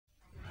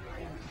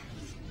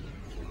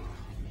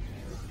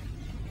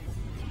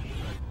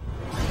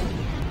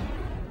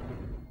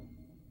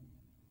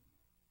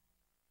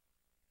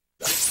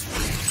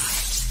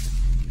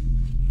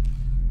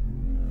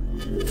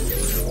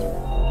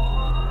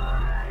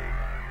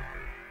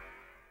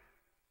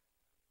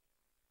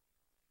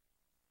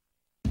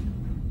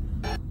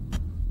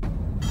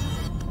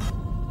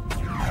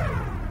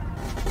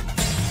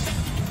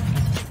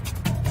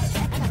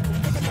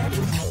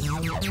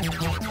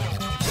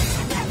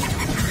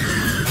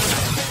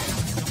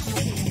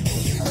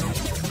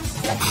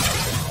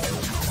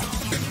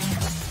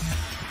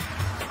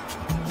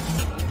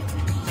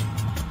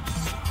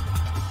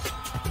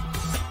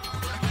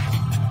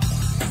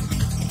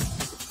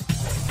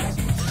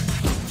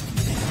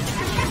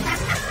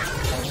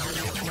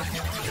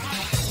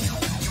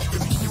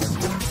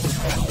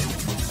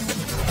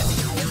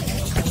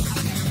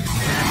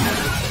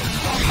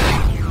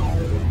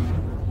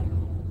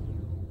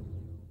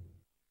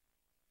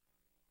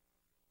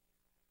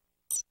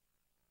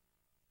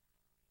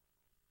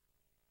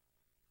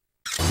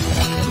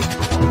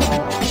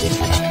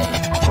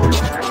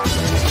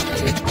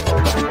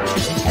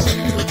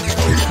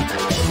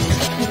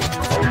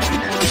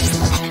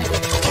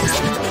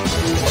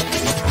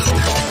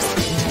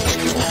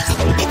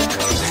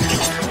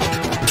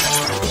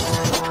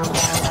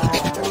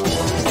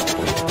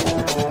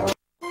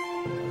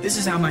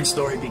my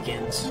story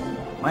begins.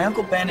 My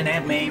Uncle Ben and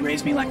Aunt May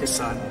raised me like a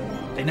son.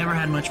 They never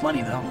had much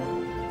money, though.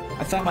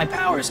 I thought my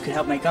powers could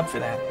help make up for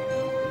that.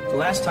 The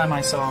last time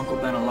I saw Uncle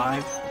Ben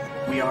alive,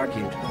 we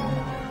argued.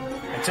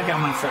 I took out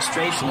my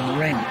frustration in the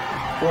ring.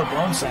 Poor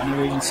Bonesaw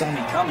never even saw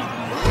me coming.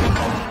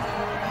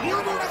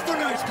 You're the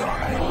nice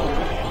guy.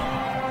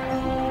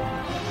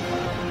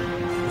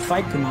 The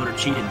fight promoter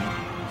cheated me,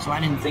 so I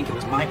didn't think it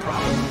was my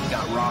problem when he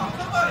got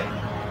robbed.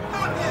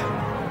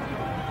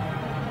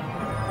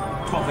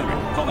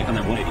 1200, call back on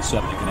that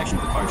 187 in connection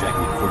with the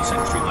carjacking at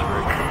 42nd Street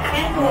Library.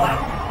 And more.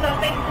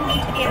 Suspect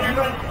needs to be a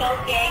member of the Skull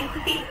Gang.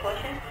 Proceed,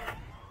 caution.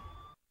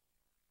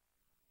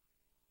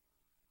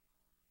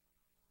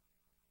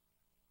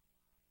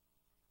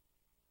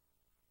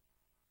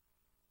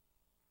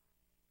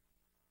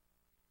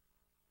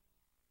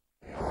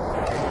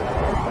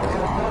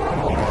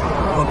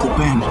 Uncle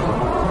Ben.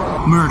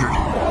 Murdered.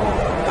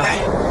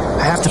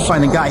 I have to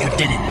find the guy who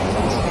did it.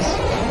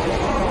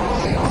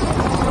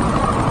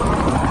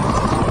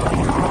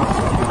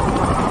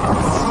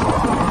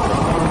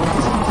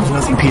 There's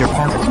nothing Peter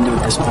Parker can do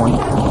at this point.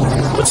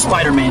 But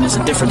Spider-Man is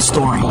a different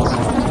story.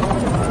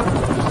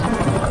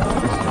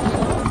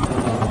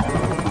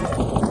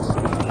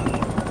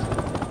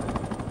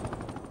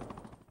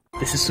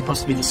 This is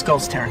supposed to be the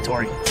Skull's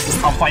territory.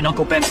 I'll find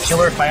Uncle Ben's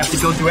killer if I have to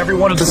go through every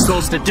one of the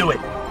Skulls to do it.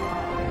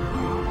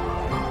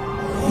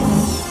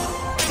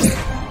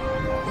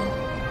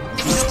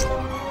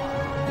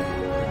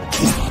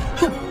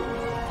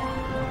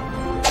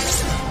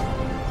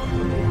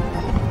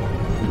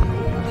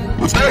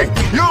 Hey,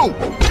 you!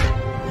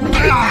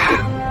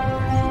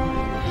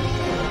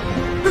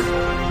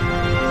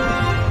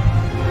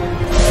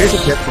 Here's a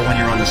tip for when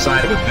you're on the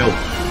side of a building.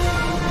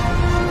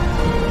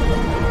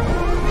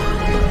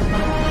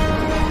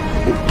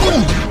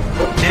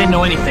 They didn't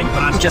know anything,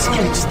 but I'm just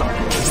getting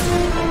started.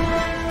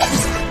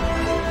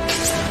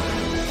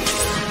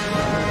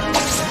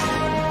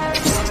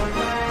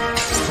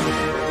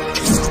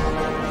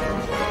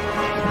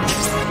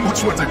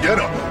 What's with the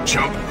getup,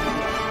 chump?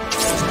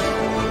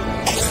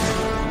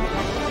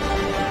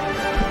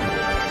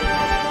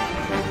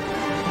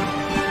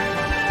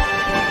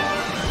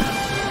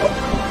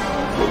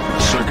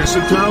 Circus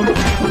in town?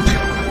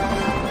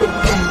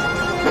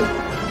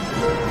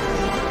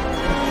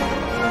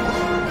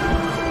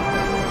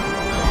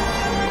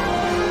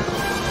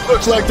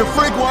 Looks like the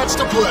freak wants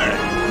to play.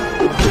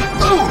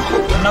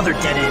 Another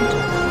dead end.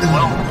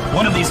 Well,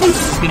 one of these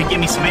is gonna give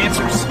me some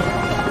answers.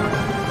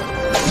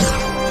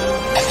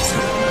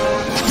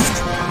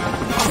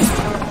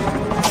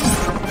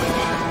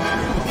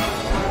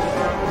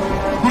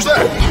 Who's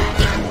that?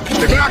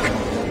 Stay back!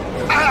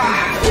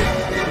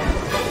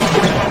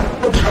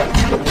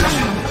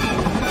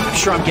 I'm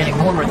sure I'm getting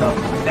warmer, though.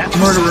 That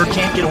murderer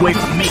can't get away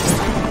from me.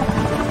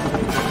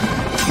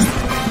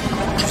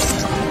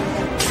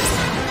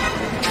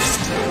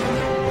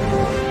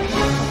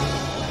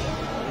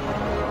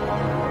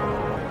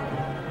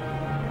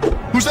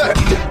 Who's that?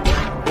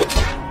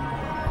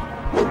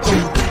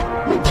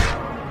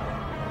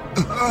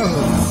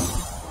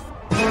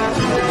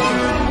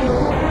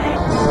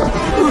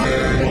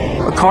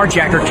 A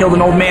carjacker killed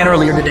an old man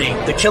earlier today.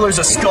 The killer's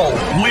a Skull.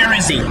 Where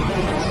is he?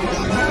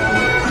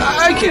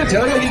 I can't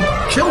tell you. He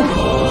killed me.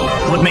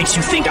 What makes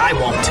you think I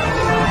won't?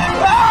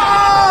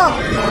 Ah!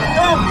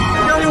 Oh,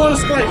 I got you on a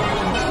spike.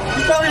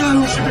 He's probably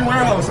in the shipping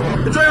warehouse.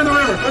 It's right on the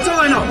river. That's all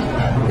I know.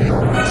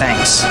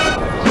 Thanks.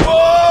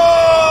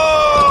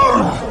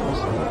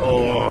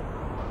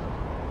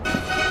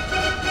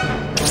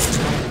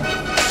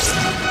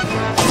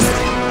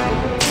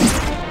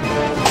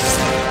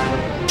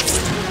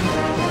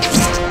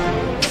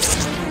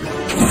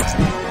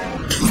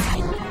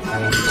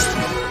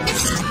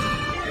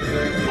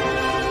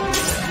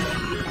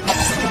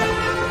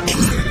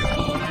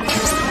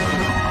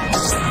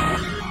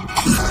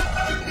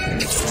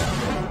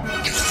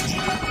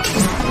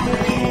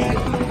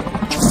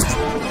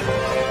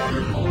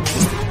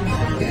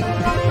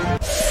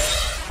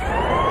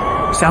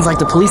 Sounds like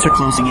the police are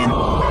closing in.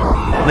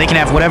 They can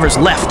have whatever's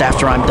left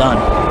after I'm done.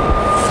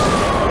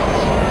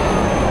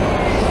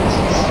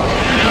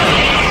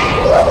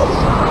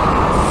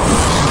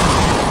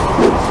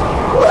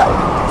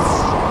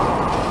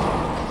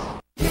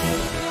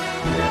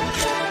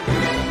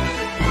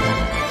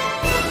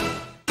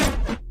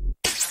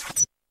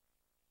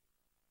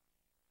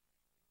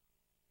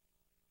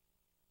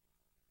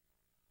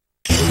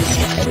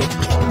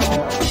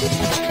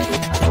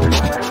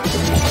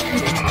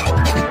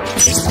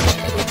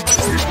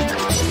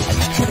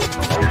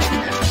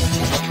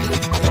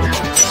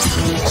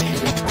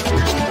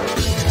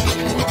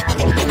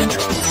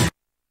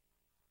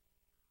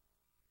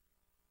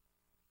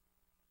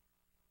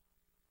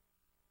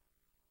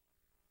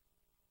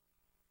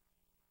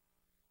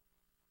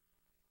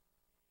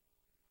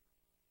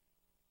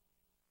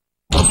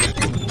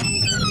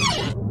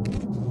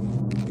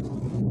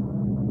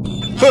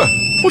 Huh,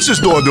 what's this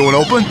door doing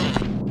open?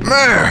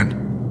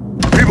 Man,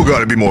 people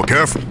gotta be more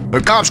careful.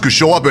 The cops could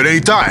show up at any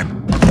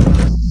time.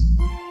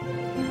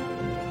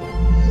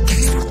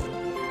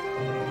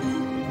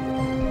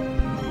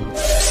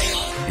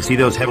 See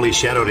those heavily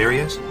shadowed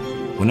areas?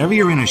 Whenever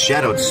you're in a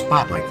shadowed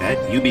spot like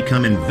that, you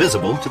become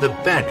invisible to the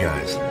bad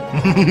guys.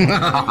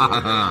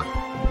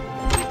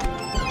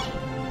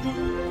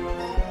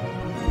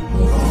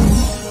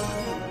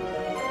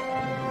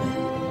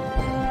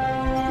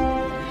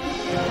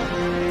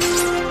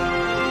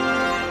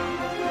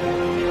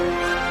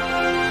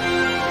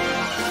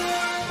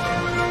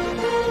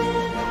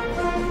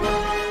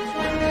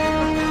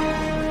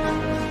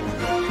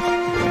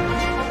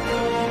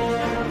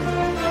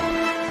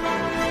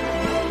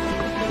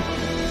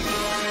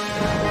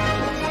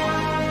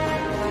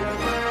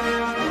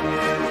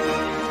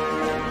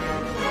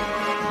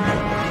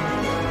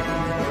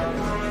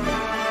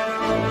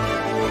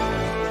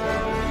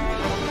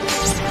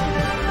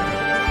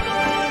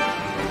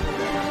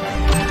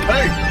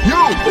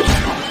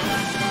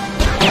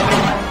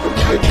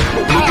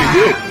 Look at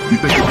you! You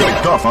think you're really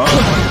tough, huh?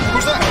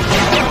 Who's that?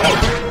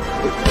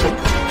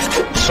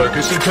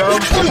 Circus in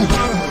town?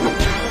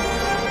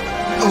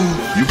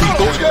 You beat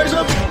those guys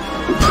up?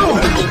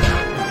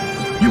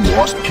 You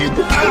lost, kid.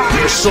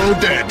 You're so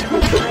dead.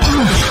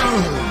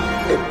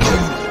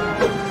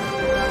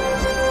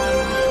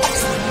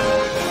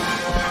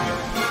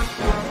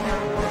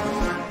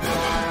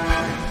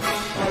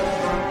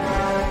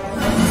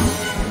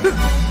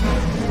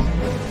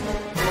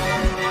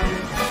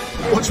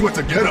 What's with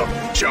the get-up,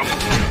 chump?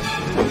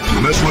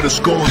 You mess with a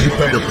skull and you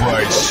pay the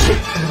price.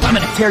 I'm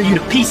gonna tear you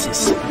to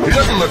pieces. He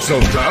doesn't look so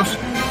tough.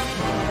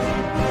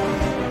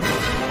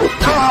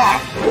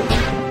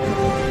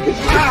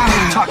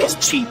 Talk is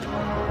cheap.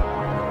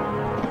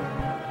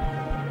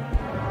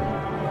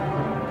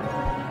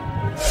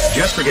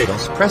 Just for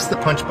giggles, press the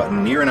punch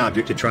button near an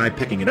object to try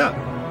picking it up.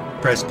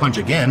 Press punch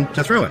again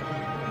to throw it.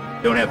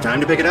 Don't have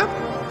time to pick it up?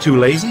 Too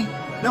lazy?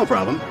 No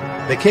problem.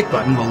 The kick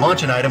button will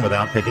launch an item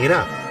without picking it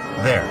up.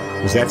 There.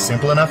 Was that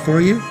simple enough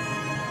for you?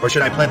 Or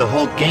should I play the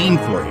whole game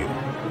for you?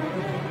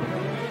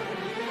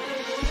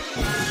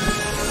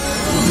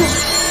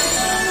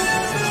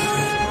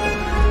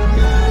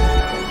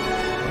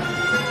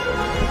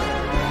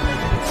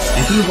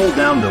 If you hold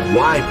down the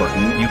Y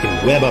button, you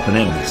can web up an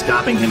enemy,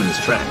 stopping him in his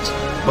tracks.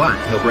 But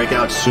he'll break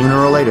out sooner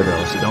or later,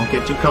 though, so don't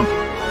get too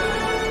comfortable.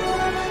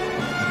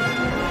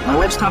 My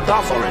web's topped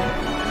off already.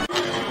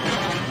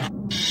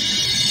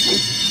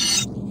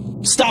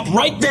 Stop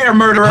right there,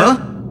 murderer! Huh?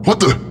 What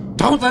the?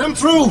 Don't let him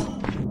through!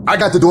 I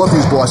got the door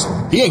fuse, boss.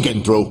 He ain't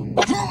getting through.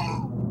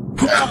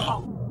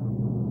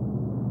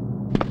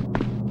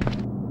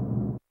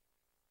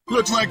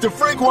 Looks like the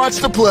freak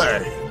wants to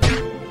play.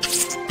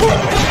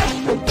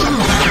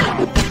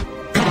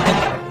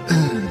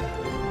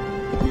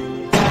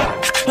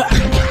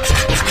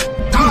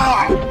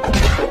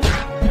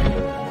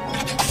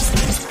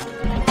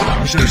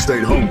 You should have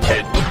stayed home,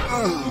 kid.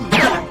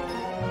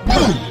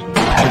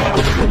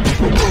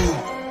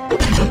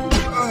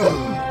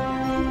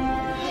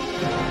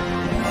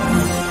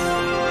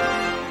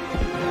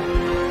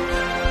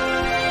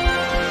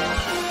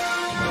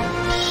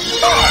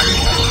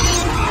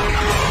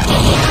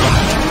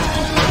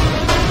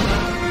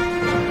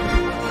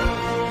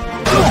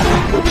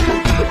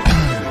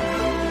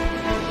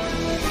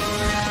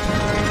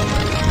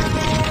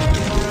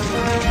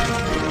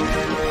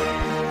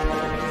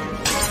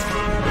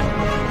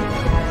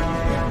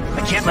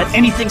 I can't let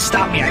anything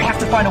stop me. I have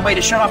to find a way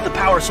to shut off the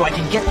power so I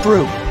can get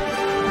through.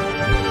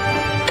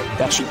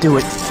 That should do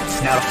it.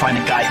 Now to find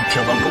the guy who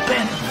killed Uncle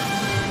Ben.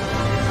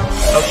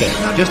 Okay,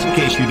 now just in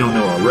case you don't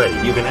know already,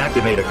 you can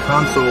activate a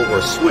console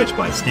or switch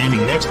by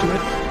standing next to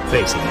it,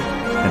 facing it,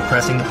 and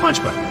pressing the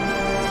punch button.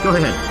 Go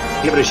ahead,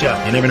 give it a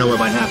shot. You never know what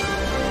might happen.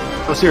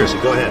 Oh, seriously,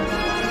 go ahead.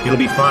 It'll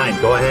be fine.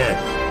 Go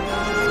ahead.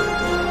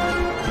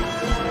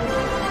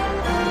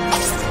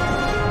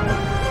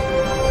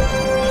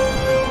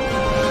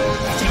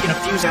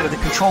 Out of the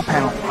control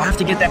panel. I'll have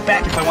to get that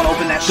back if I want to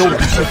open that door.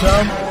 So,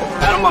 Tom?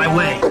 Out of my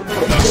way.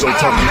 Not so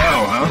tough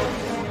now, huh?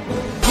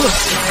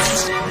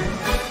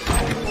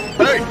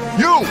 Hey,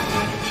 you!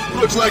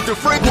 Looks like the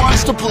freak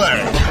wants to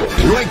play.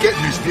 You ain't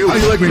getting these views. How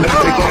you like me to take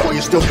off while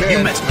you still can?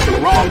 You messed with the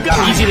wrong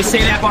guy. Easy to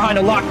say that behind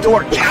a locked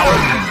door, coward.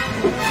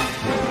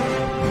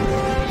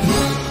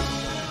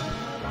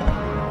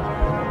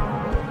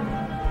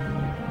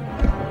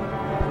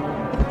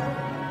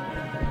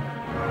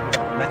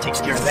 That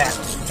takes care of that.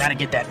 Gotta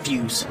get that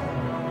fuse.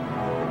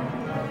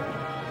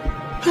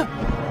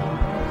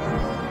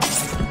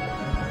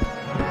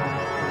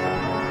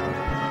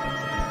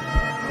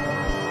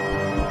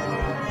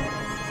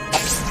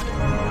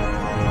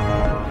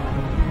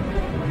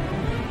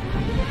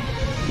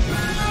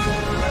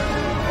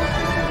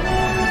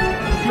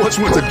 What's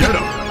with the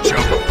get-up,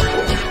 chump?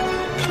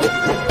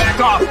 Back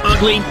off,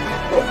 ugly!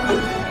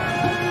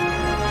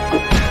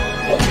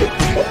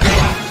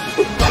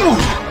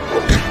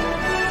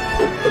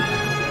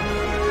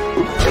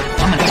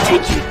 I'm gonna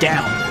take you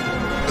down.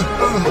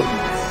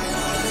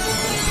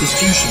 This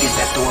fuse should get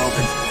that door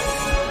open.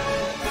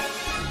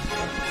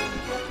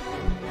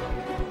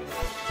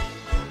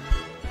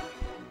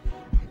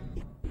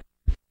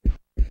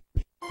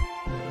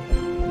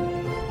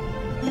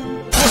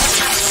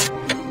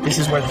 This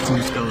is where the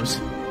fuse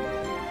goes.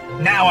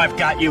 Now I've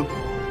got you.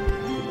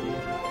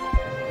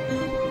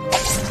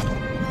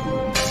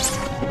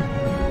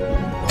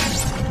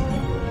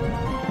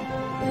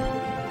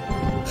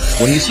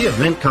 When you see a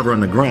vent cover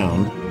on the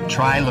ground,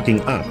 try looking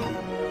up.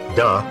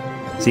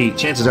 Duh. See,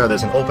 chances are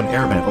there's an open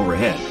air vent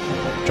overhead.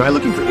 Try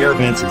looking for air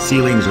vents in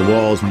ceilings or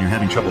walls when you're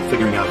having trouble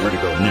figuring out where to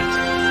go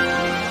next.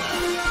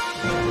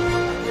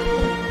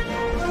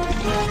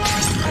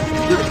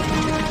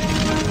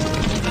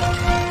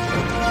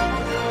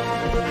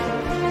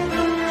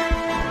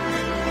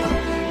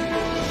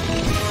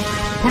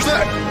 Who's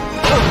that?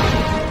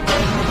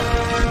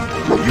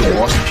 You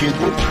lost, kid?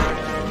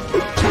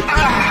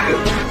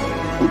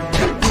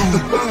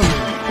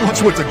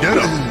 What's with the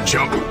get-up,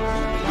 chump?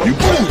 You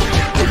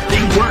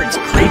Big words,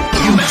 creep.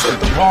 You messed with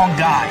the wrong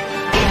guy.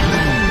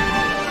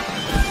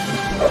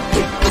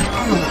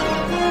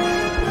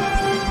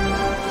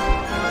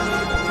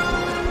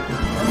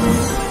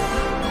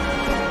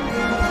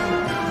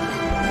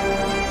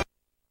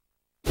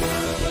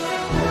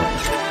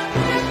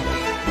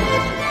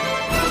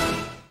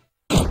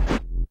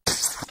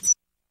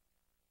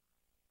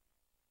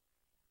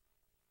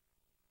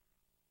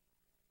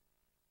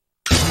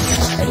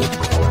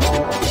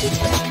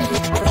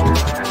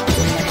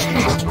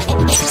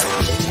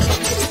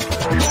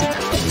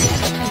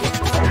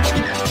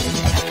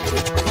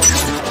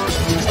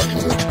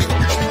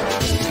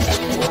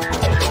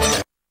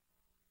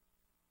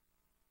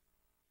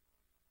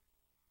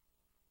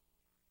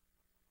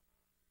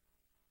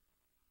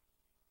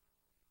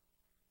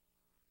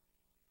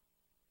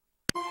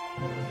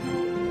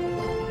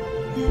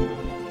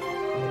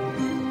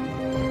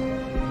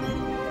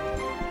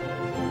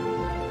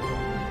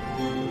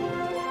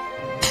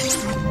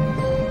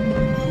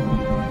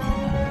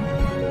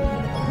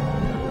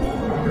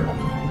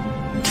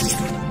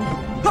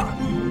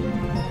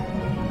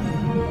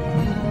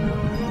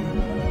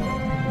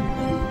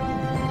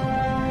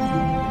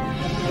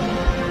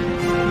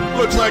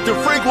 Looks like the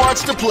freak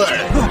wants to play.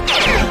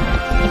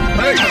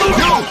 Hey,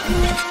 you!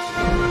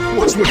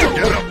 What's with the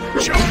get-up,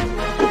 chump?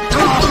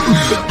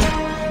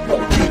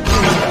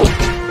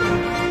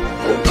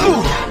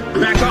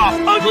 Back off,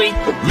 ugly.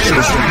 Leave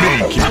us with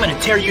me, kid. I'm gonna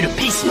tear you to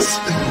pieces.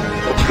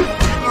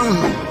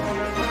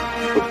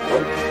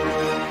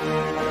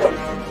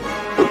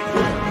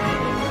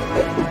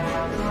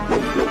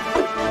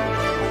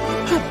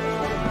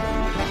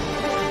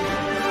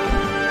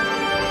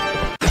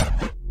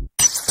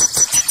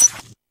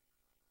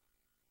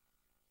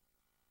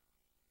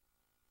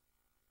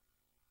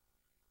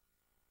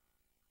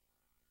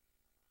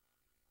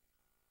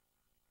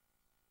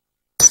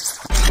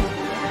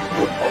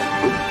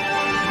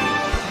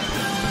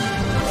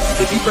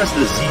 If you press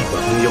the Z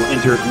button, you'll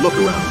enter Look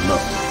Around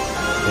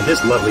mode. In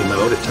this lovely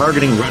mode, a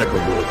targeting reticle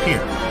will appear,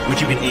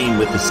 which you can aim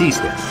with the C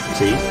stick.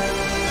 See?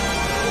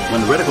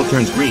 When the reticle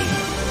turns green,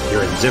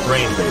 you're in zip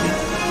range, baby.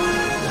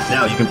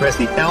 Now you can press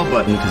the L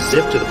button to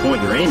zip to the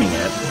point you're aiming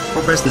at,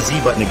 or press the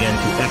Z button again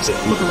to exit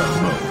Look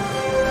Around mode.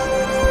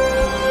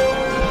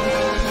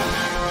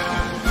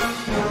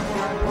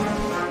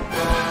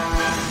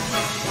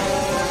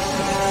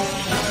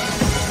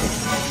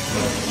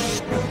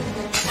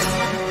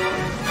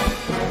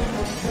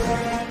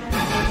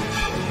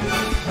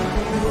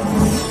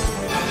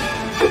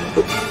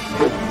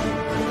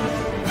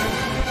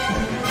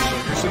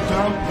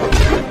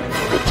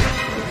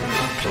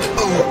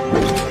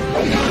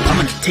 I'm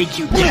gonna take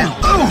you down.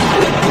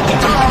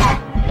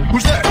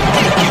 Who's that?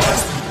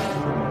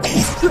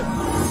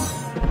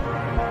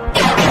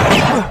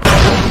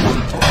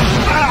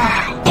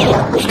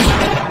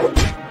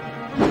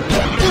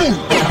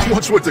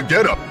 What's with the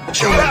get-up,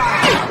 chump?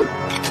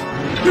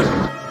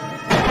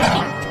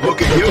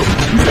 Look at you.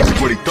 That's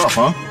pretty tough,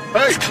 huh?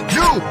 Hey,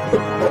 you!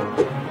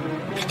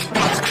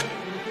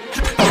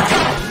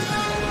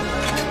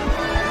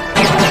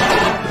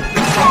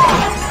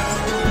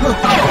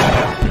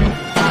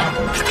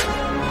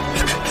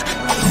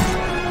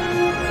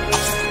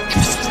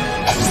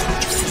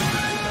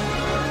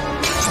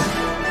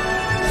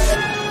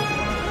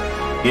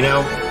 You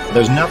know,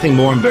 there's nothing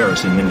more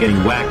embarrassing than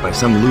getting whacked by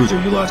some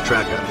loser you lost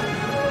track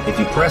of. If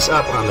you press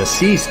up on the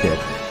C stick,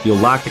 you'll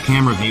lock the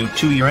camera view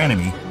to your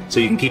enemy so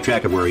you can keep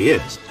track of where he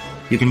is.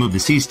 You can move the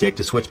C stick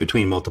to switch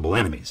between multiple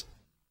enemies.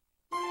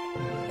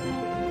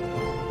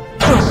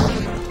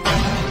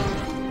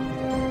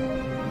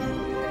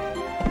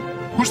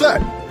 Who's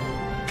that?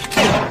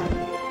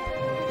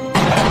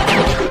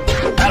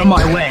 Out of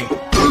my way.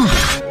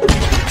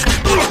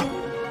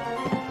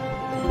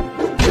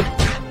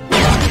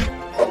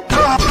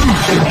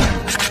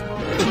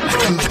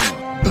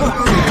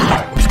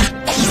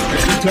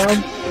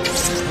 Tom?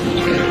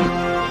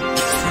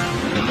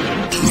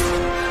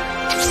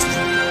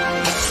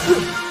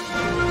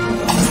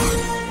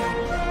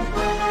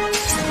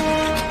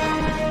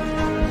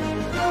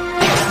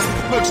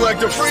 Looks like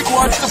the freak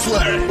wants to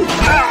play.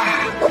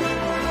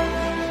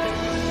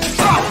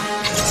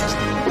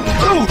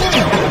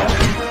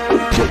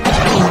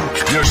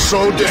 You're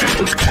so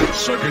dead.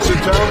 Circus in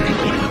town?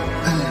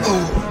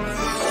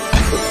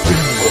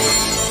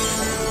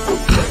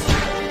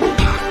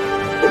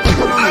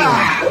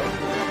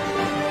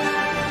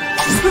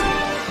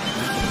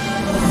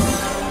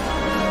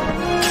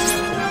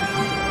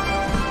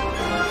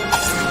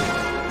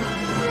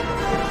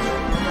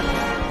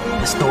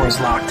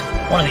 Door's locked.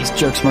 One of these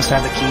jerks must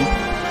have the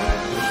key.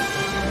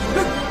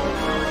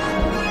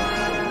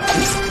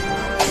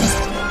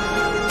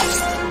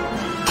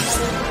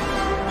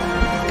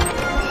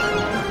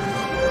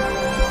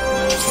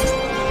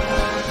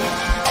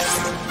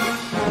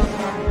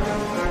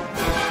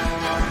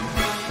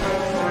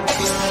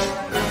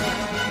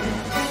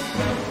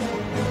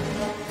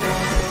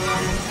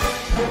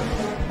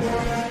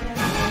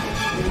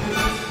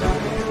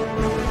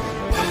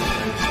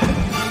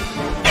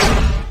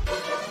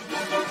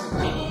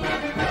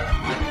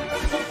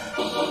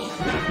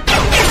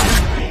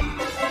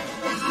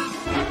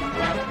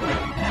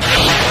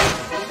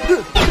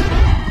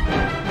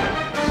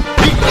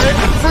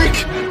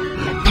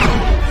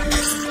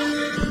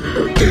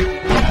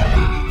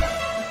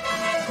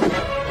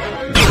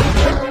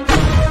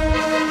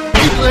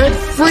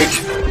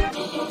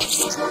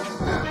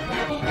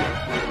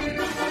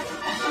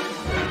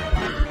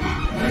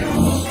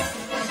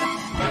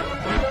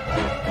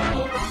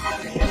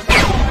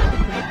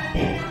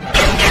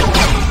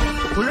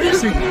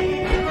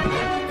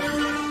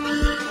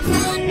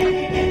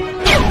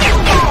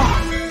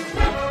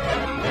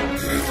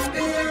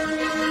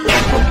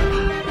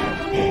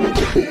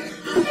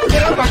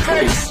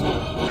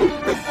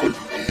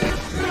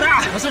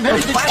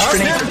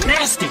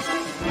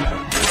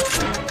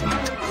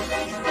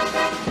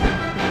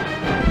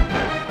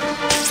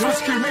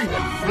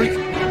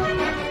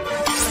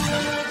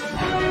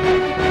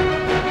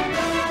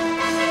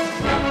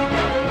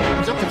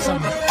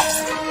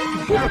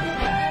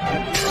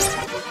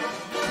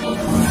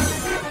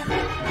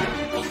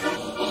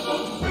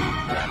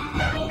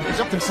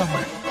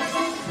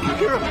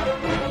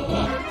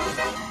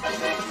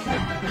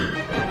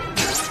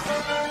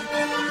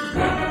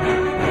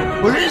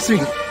 Where is he? I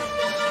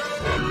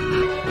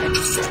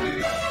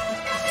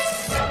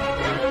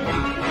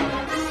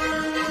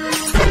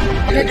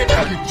gotta get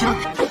down, you jerk!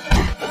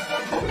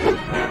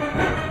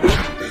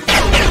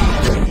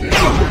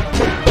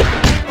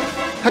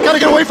 I gotta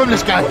get away from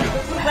this guy!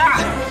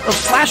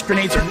 Those flash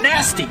grenades are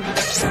nasty!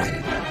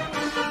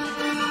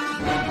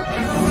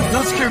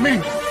 Don't scare me,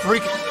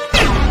 freak!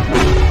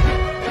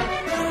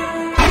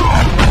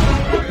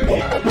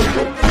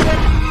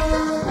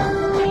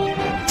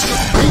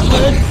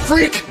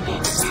 Freak!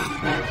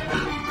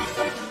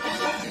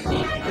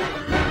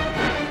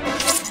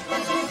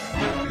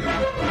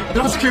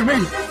 Don't scare me,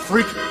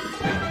 freak!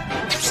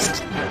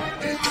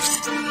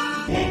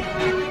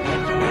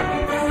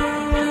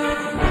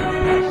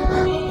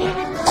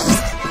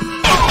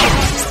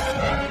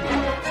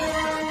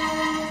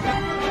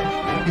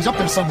 He's up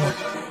there somewhere.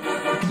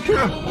 I can hear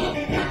him.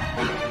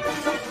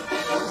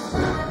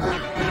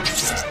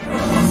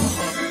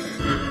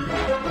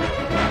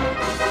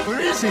 Where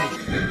is he?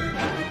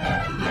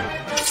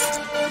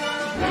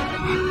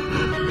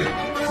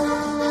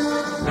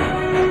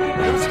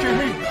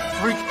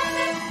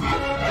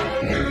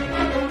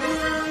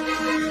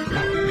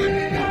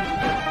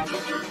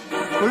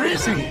 Where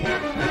is he?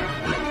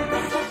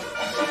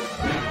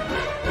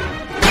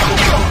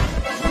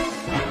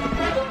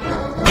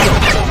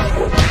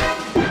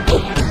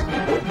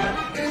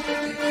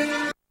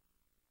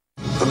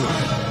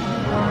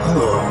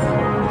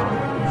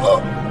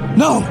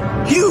 No!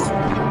 You!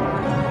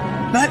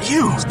 Not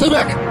you! Stay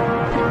back!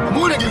 I'm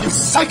warning you, you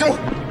psycho!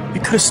 We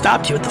could have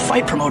stopped you at the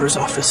fight promoter's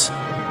office.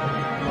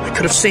 I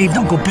could have saved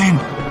Uncle Ben.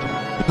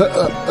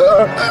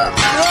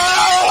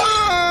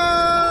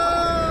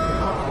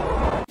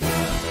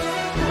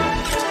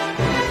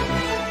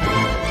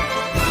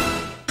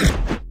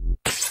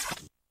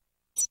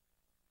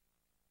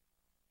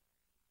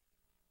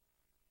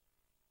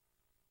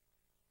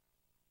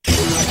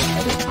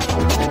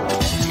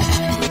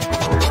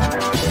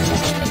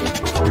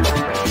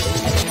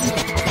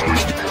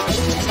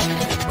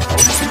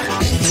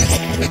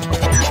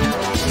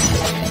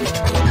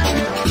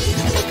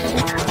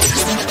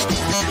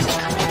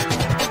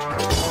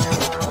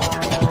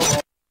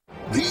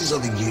 These are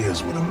the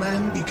years when a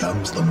man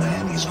becomes the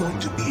man he's going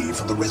to be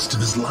for the rest of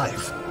his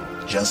life.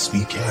 Just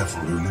be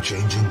careful who you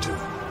change into.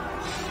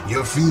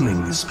 You're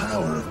feeling this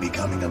power of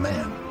becoming a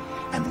man,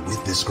 and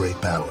with this great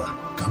power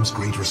comes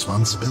great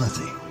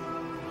responsibility.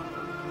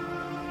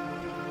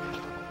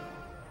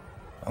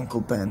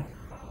 Uncle Ben.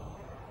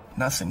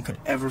 Nothing could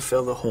ever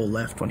fill the hole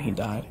left when he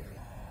died.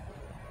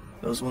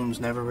 Those wounds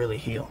never really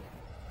heal.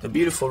 The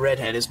beautiful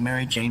redhead is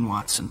Mary Jane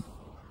Watson.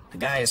 The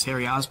guy is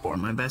Harry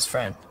Osborn, my best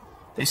friend.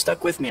 They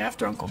stuck with me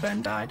after Uncle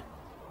Ben died.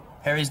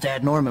 Harry's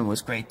dad, Norman,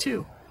 was great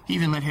too. He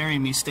even let Harry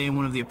and me stay in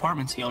one of the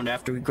apartments he owned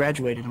after we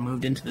graduated and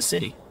moved into the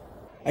city.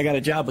 I got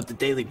a job with the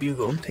Daily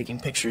Bugle, taking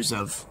pictures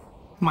of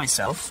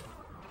myself.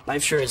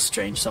 Life sure is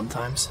strange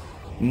sometimes.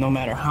 No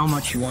matter how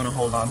much you want to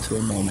hold on to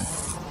a moment,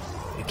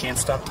 you can't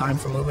stop time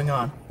from moving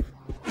on.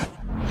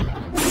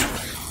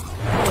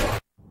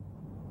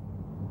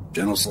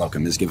 General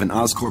Slocum has given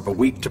Oscorp a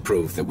week to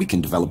prove that we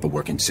can develop a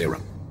working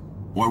serum.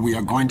 Or we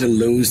are going to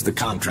lose the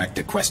contract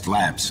to Quest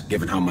Labs,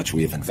 given how much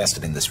we have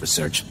invested in this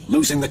research.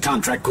 Losing the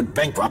contract could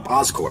bankrupt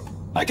Oscorp.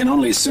 I can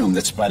only assume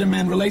that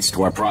Spider-Man relates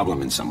to our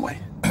problem in some way.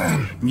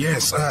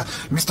 Yes,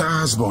 Mr.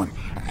 Osborn,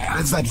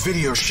 as that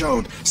video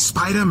showed,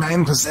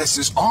 Spider-Man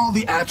possesses all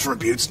the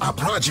attributes our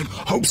project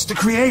hopes to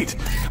create.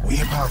 We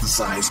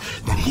hypothesize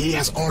that he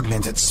has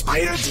augmented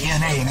spider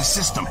DNA in his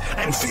system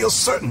and feel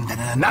certain that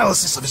an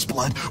analysis of his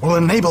blood will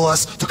enable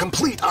us to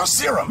complete our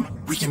serum.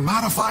 We can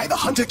modify the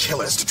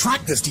hunter-killers to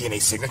track this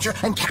DNA signature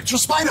and capture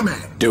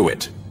Spider-Man. Do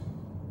it.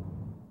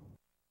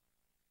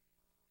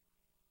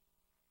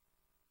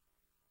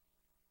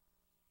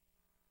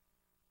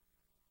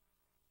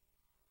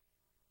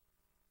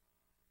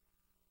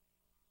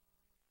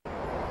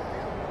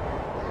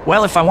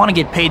 Well, if I want to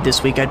get paid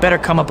this week, I'd better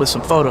come up with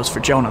some photos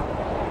for Jonah.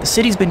 The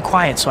city's been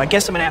quiet, so I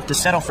guess I'm gonna have to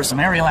settle for some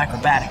aerial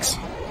acrobatics.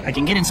 I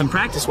can get in some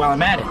practice while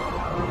I'm at it.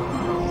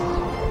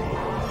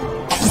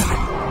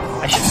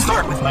 I should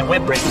start with my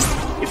web breaking.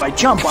 If I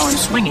jump while I'm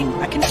swinging,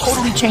 I can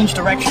totally change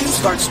direction and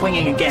start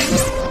swinging again.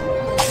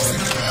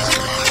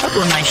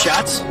 Couple of nice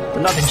shots,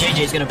 but nothing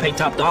JJ's gonna pay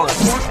top dollar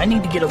for. I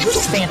need to get a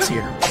little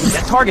fancier.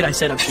 That target I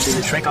set up should do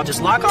the trick. I'll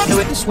just lock onto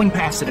it and swing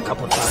past it a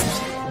couple of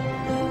times.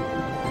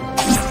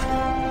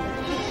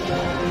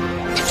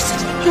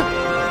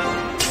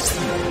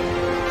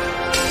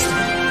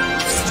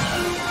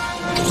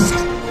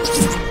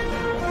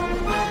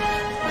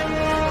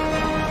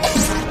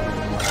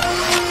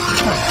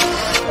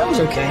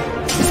 Okay.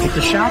 With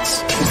the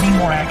shots, we need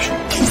more action.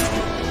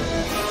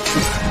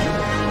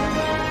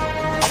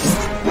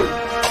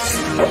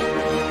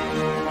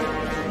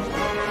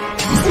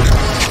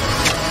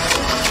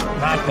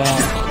 Not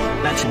bad.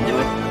 That should do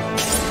it.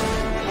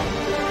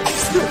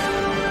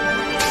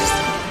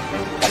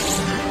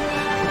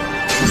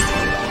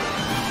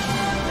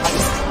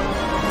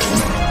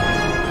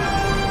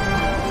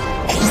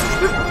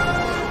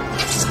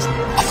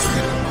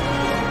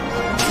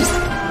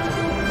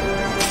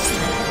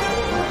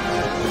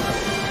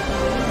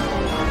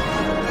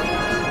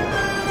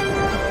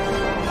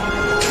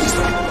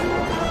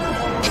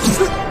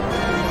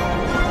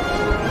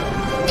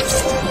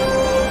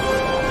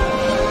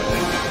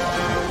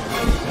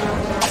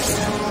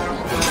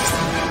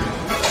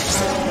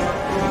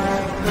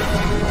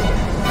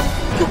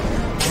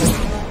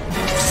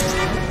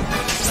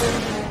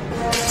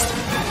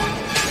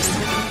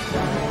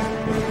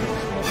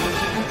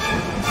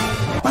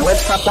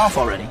 Topped off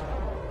already.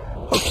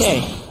 Okay,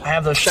 I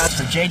have those shots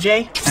of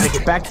JJ, and I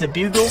get back to the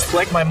Bugle,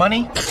 collect my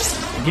money,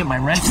 and get my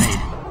rent paid.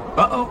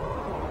 Uh-oh.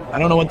 I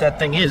don't know what that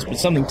thing is, but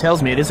something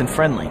tells me it isn't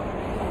friendly.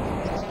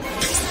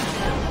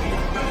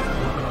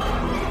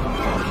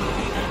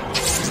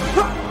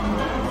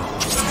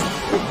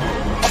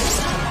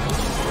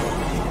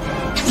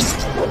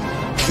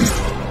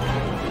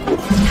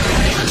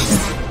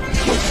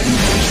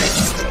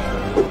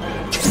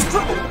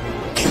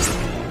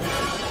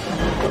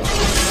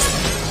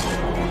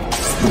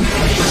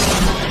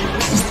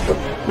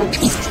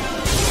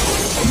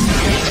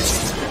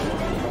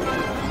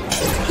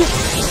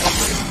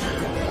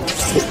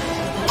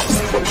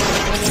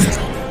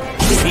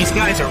 These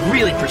guys are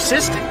really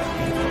persistent.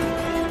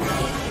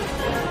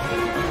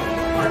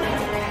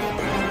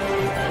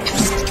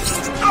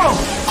 Oh!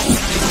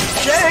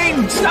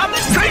 Jane, stop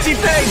this crazy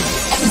thing!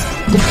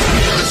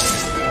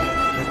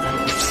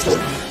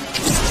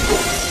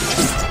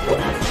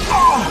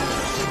 Oh!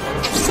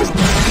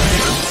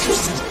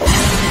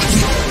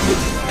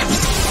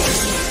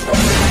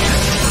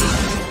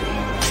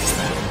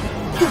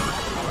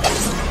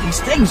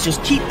 These things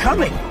just keep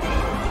coming.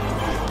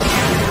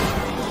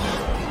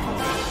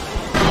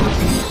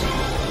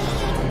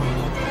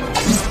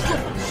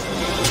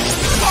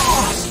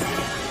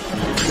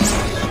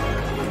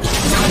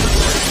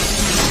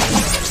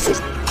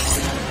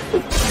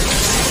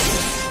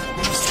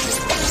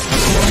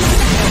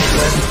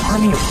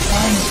 Army of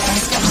flying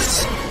pythons.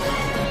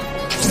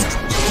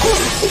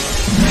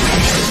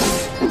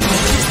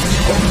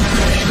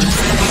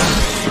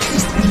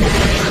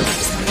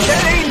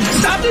 Jane,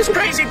 stop this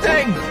crazy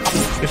thing!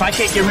 If I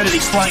can't get rid of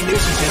these flying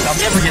nuisances, I'll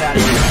never get out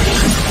of here.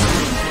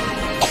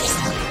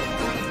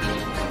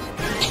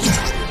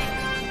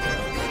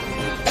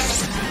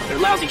 They're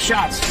lousy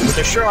shots, but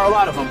there sure are a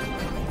lot of them.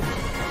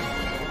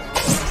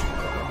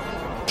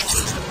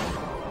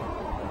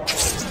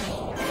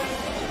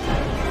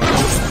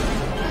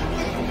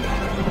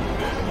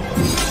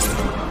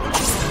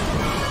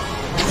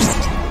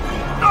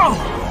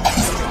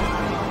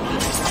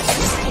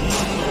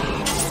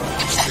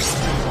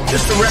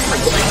 Just a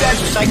reference, my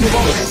dad's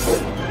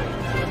recyclable.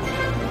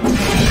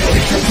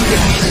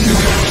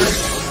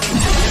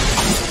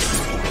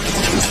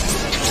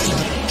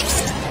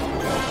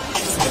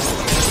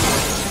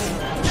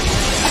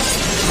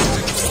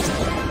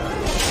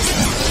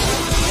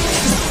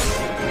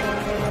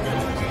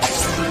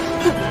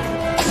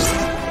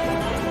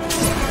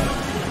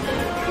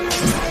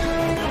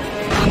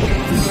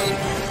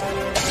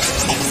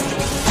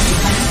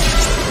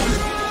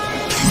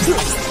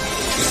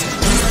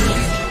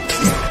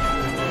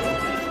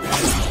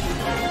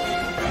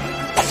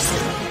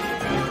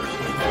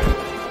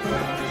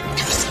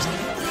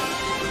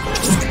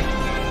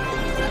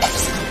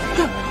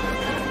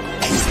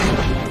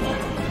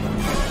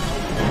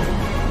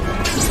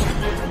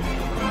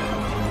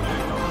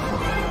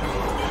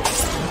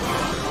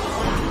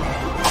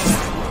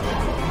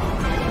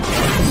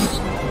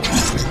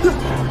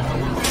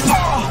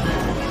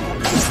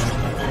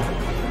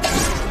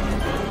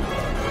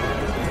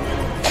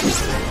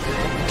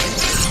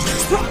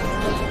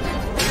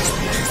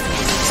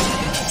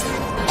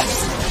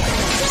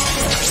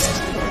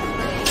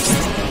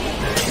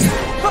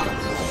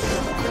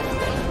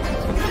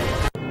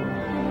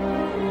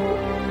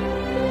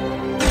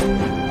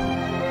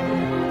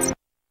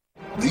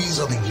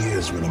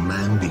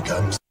 man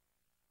becomes...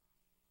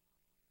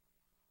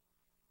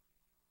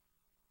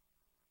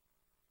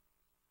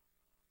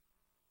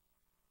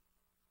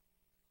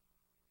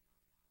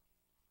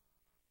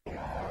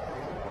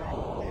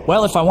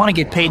 Well, if I want to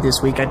get paid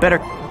this week, I'd better...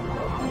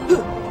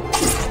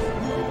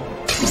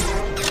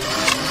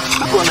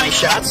 Couple of nice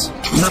shots.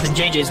 Nothing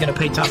JJ's gonna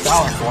pay top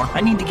dollar for.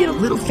 I need to get a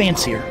little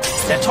fancier.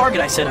 That target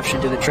I set up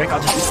should do the trick.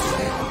 I'll just...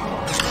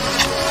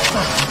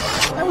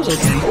 That was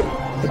okay.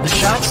 But the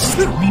shots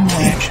need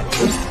more action.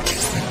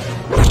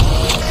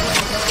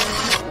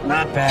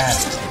 Not bad.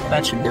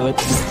 That should do it.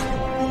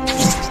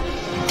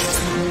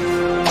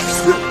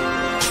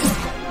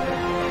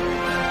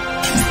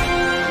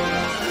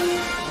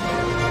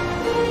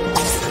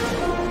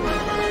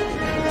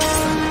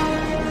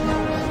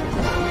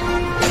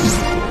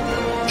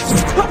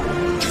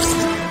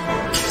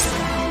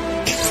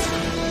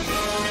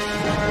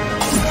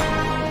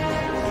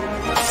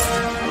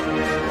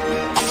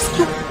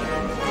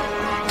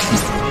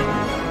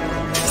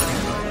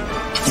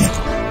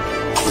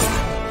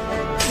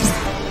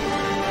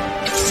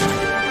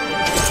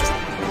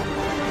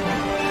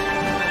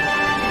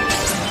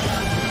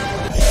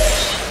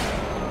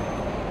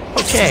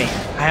 Okay,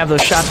 I have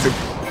those shots for...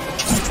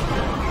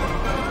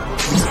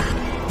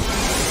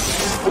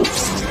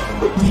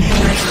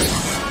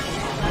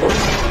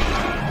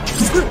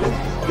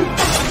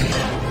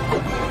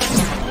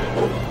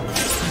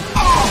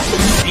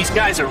 These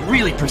guys are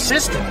really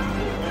persistent.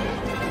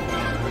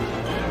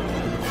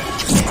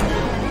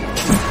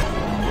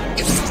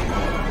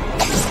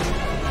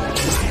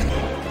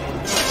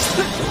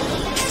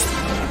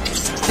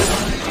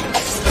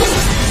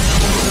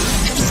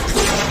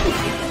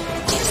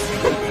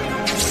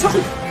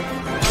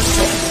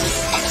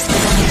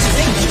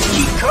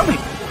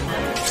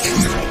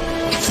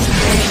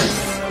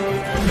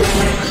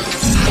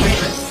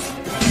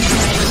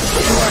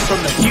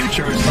 From the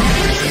future or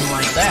something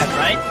like that,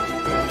 right?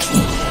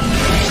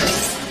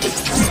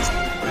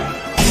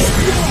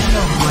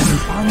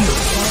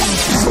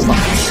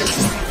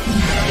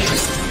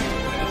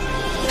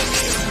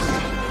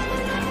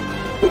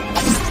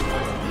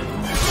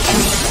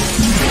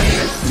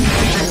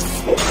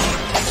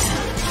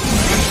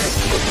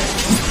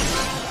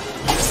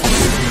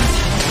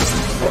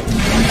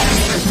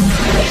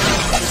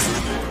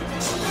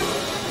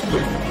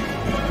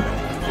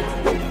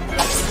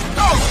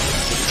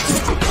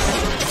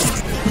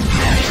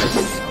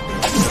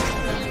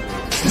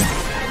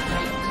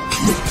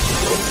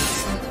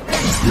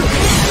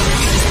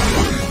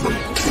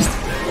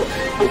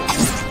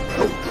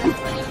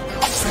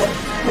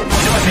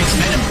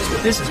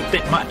 This is a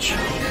bit much.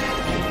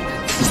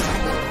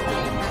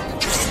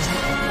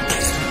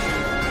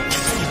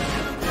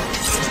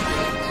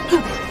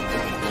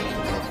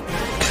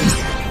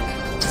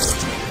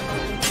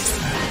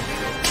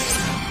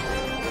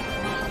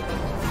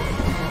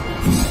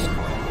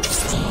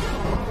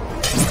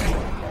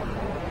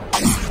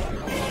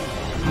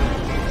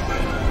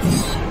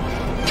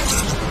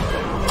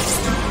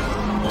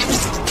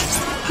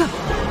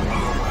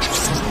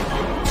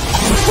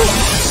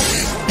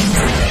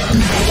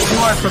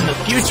 From the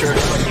future,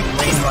 when you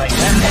lean like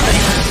that.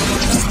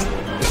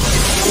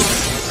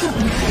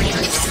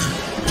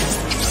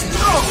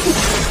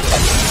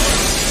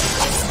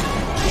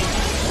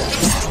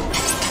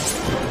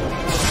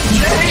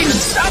 James,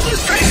 stop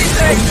this crazy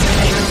thing!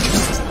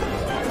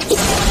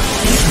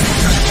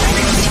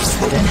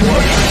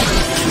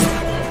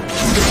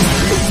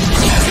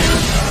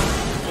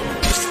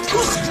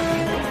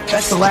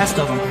 That's the last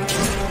of them.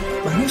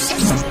 But who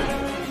sent them?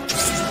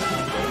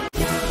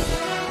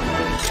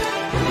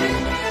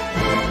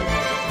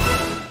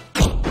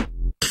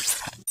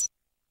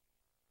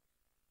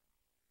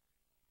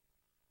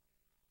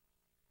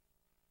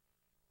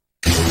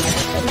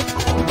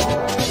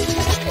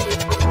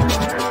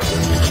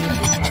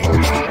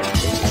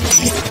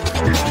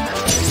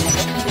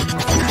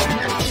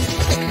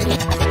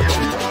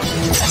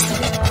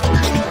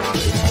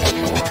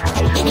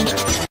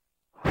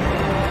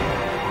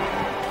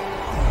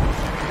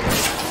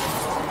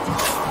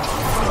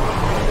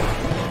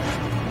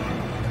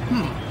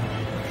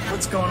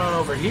 What's going on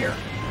over here?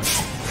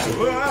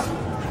 Who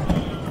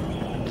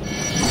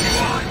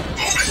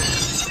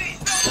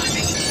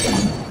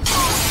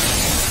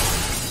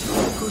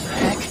the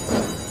heck?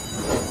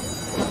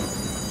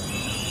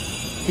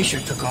 He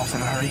sure took off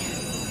in a hurry.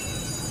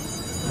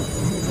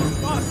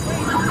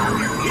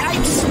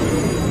 Yikes!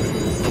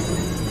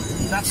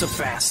 Not so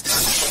fast.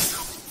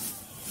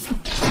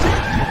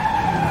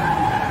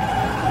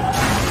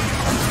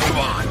 Come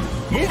on,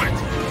 move it!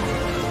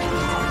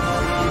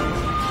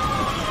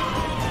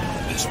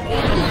 This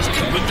wall is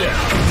coming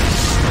down.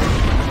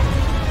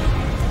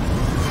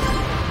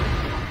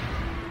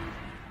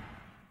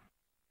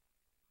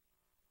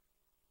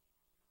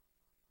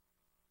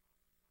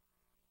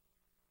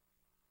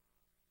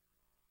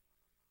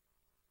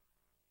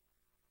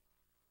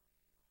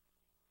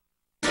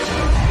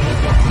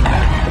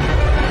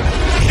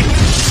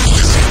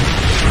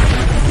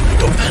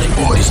 Don't panic,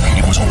 boys.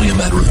 It was only a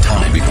matter of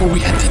time before before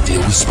we have to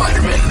deal with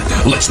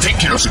Spider-Man. Let's take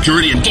care of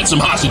security and get some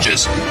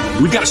hostages.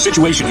 We've got a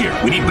situation here.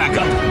 We need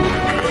backup.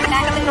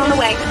 Backup is on the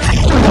way. I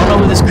don't know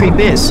who this creep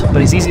is,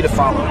 but he's easy to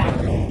follow.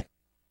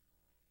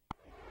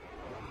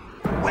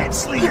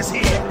 Wenslinger's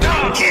here.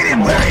 Get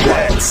him where he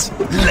hurts.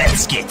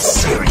 Let's get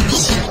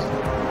serious.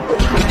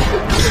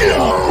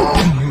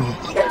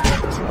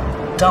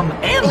 Dumb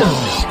and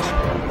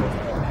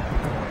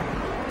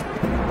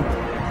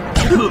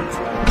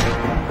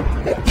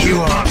You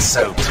aren't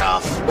so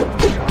tough.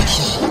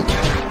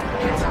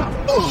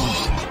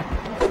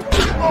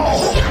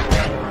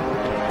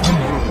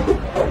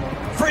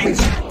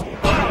 Freeze!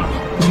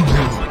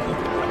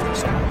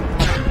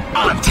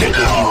 I'm taking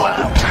you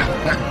out.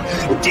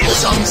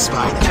 Dibs on the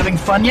spider. Having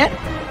fun yet?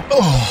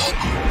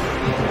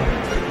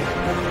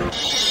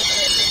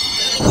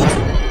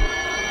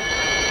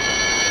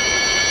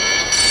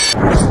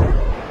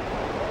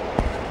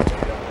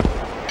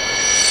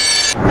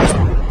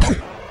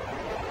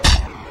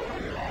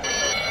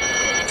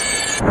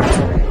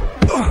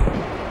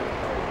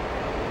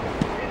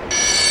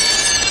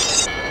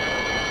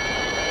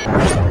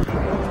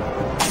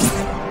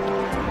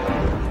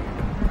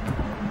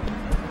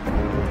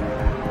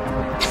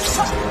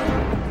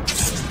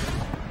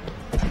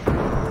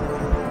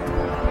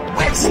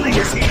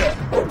 Wenslinger's here.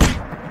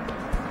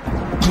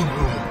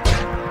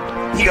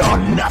 You're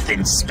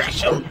nothing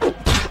special.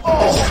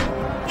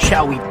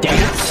 Shall we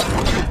dance?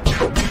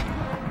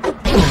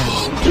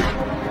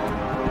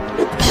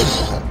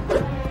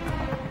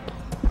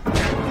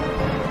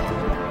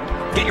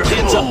 Get your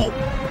hands up!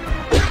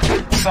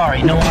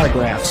 Sorry, no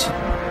autographs.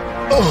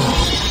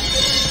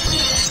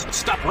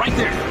 Stop right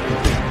there!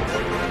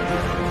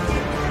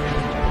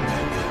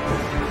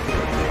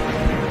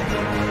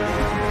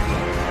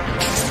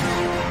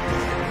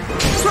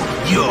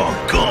 You're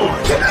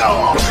gone.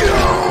 You're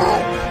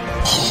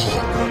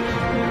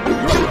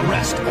under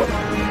arrest.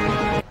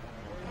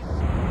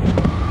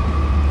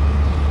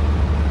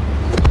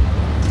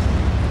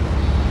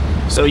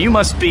 So you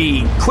must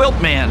be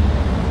Quilt Man,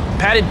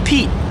 Padded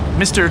Pete,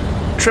 Mr.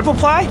 Triple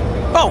Ply?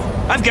 Oh,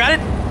 I've got it.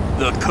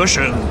 The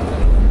cushion.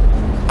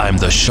 I'm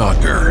the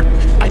shocker.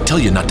 I tell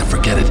you not to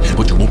forget it,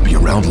 but you won't be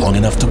around long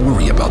enough to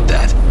worry about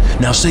that.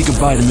 Now say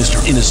goodbye to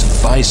Mr.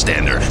 Innocent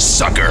Bystander,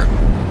 sucker.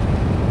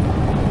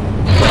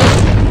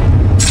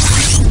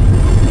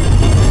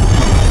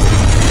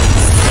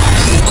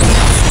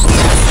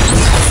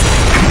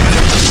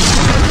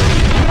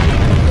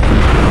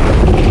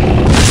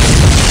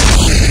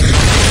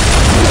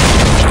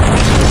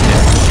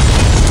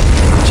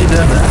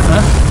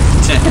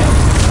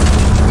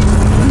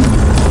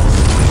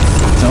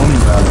 Tell me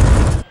about it.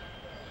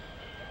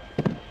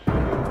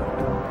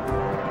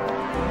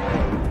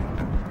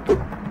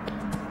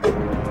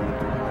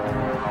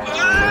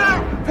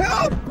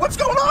 Help! What's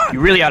going on?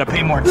 You really ought to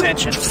pay more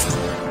attention.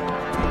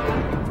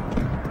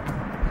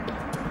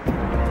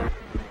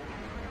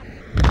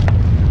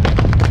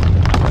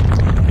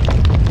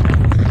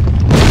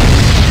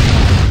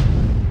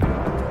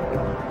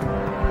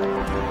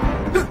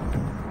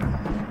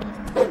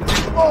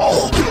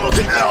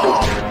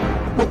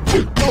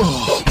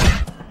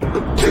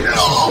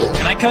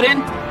 Can I cut in?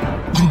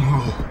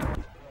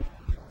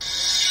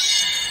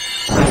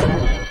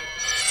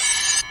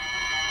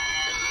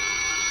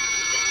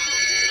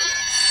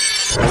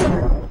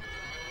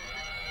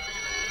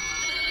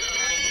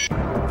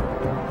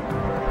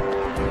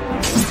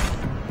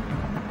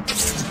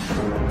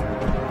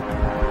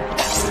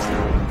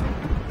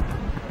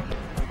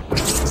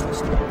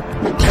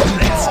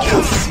 Let's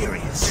get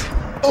serious.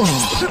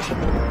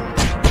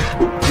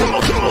 Come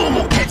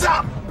on, heads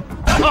up!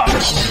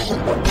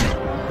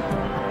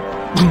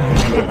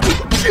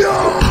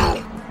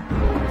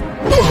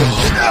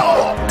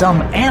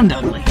 Dumb and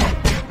ugly.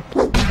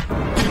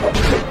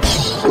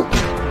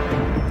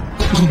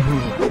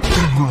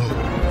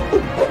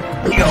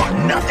 You're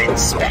nothing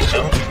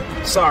special.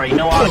 Sorry,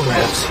 no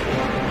autographs.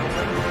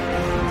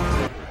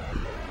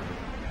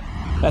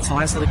 That's the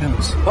last of the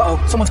goons.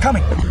 Uh-oh, someone's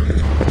coming.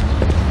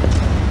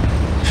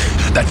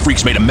 That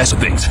freak's made a mess of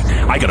things.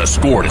 I got a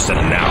score to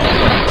settle now.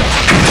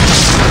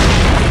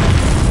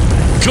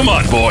 Come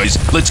on, boys.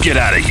 Let's get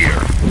out of here.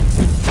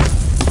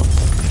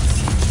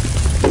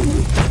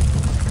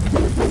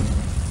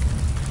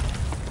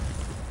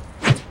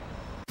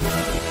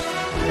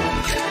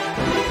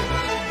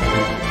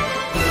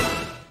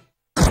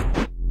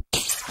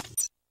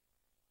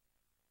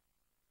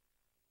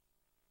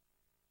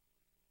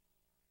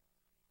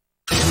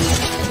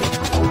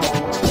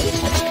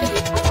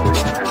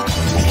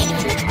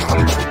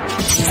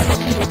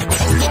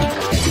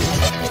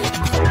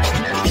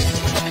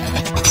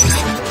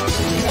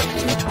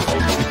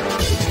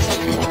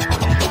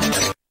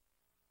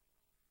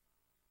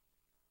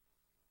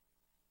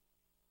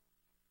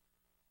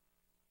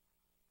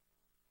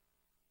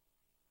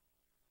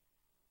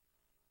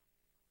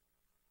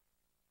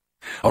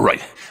 All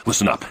right,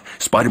 listen up.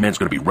 Spider-Man's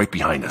gonna be right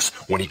behind us.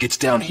 When he gets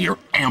down here,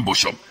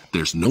 ambush him.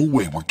 There's no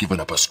way we're giving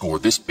up a score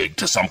this big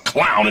to some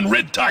clown in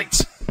red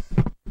tights.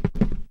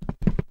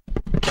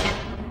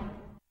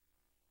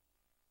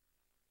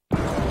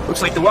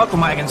 Looks like the welcome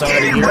wagon's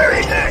already here. Where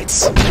it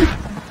hurts.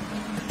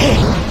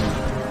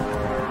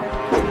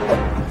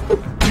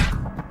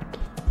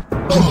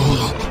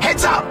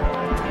 Heads up!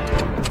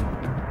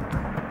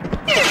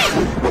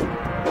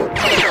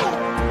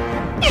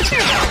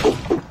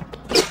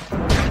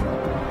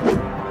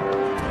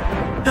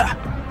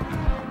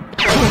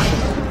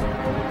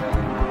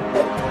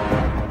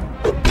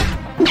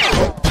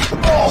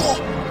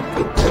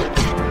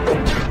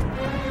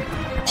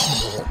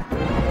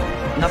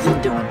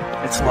 Nothing doing.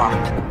 It's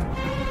locked.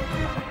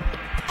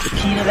 The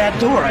key to that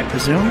door, I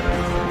presume.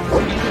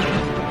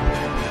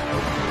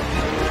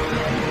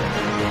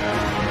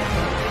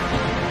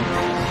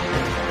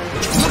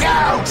 Look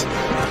out!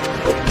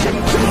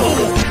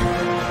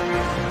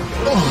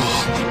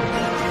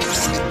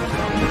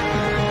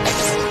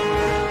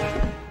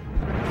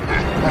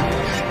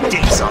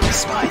 Dicks on the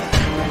spider.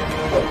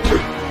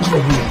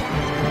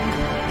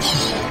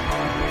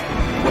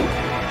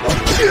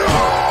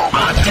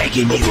 I'm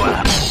taking you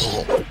up.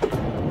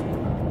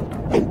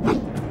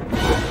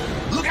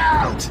 Look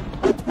out!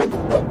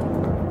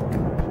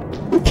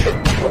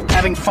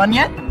 Having fun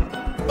yet?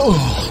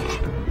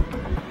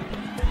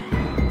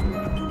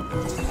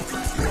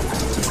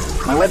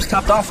 My web's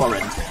topped off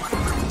already.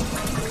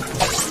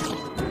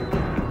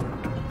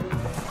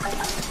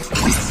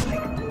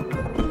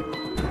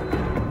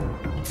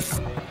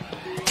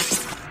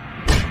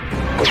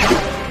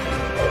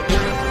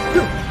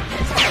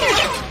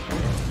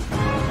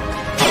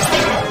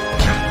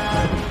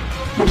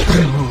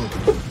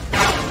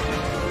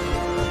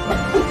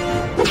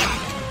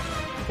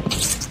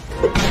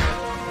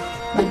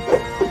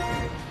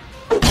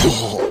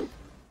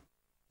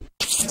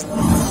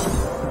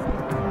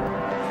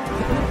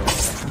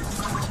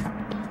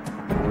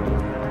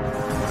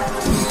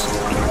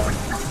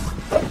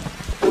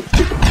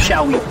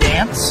 Shall we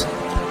dance?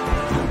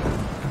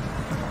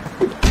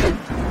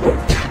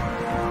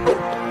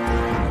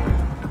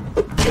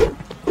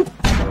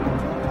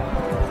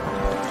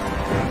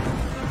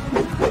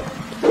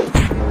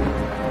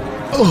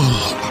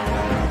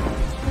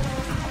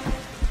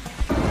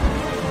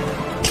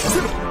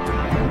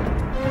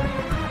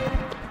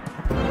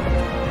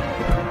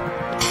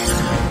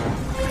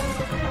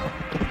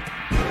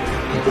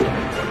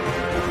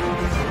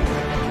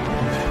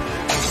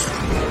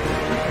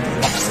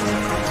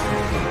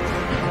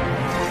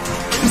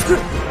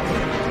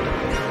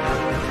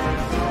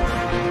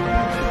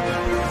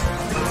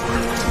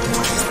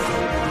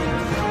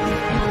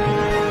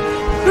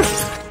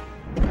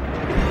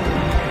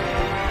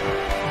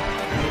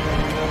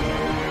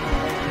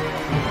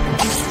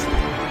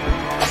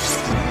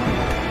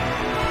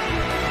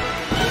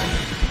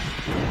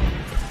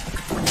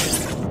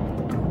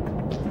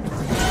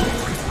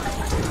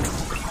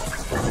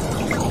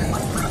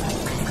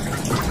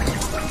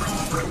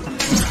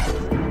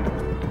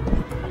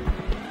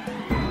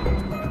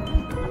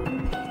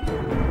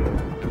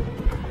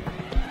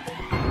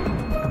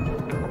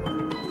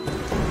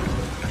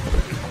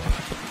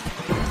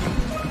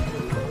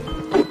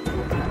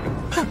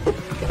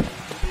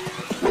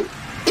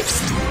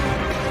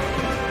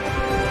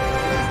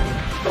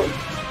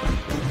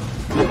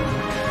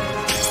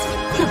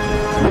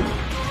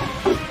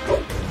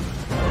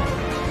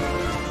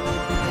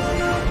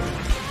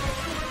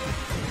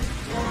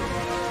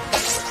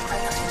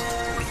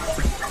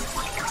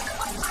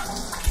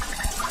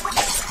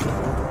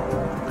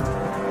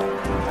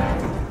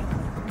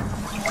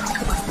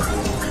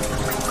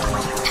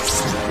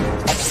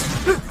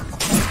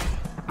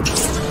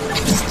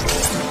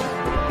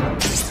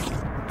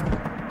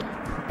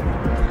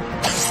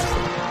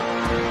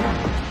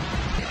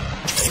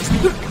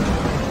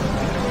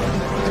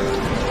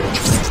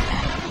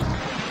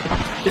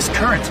 This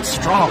current is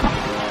strong.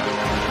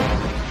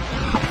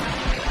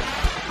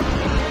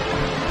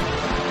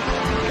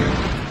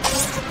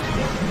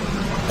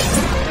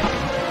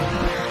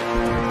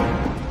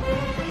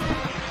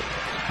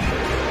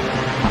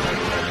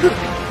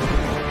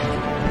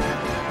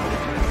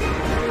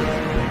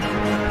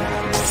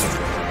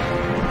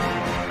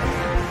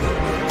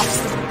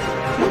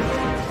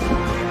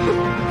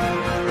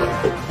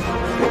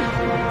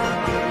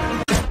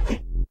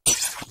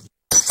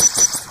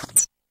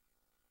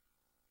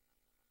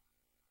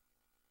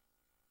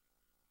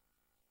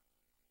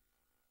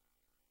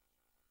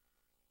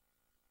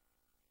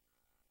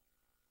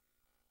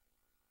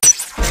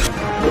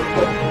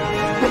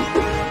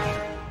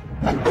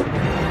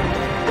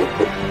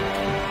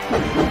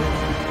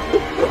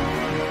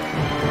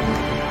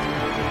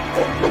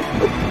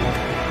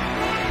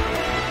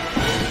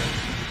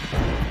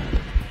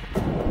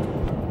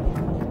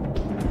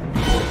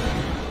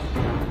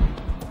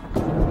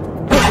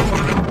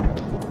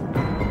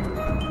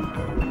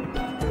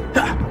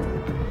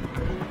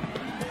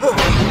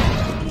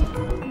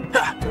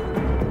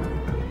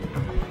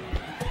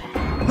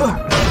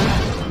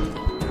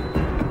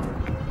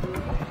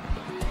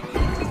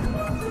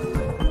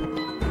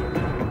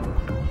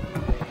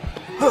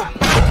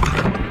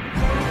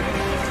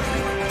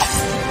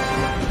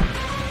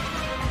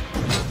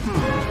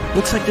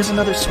 Looks like there's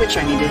another switch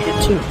I need to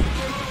hit too.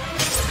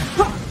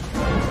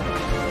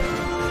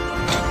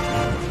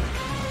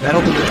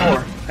 That'll do the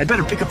door. I'd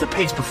better pick up the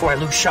pace before I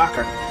lose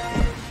Shocker.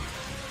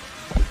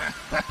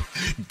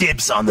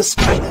 Dibs on the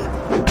spider.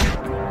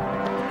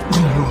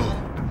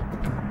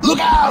 Look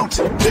out!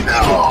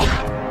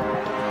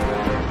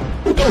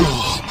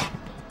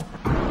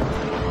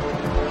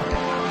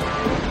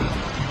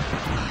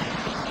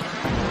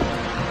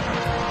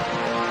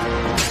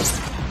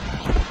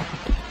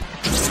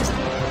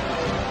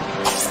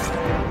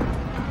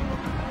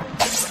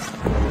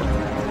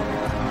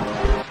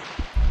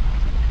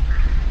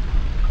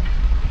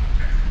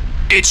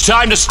 It's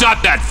time to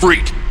stop that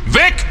freak!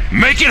 Vic,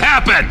 make it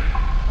happen!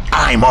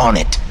 I'm on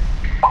it.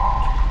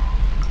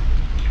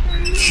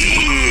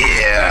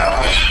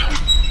 Yeah.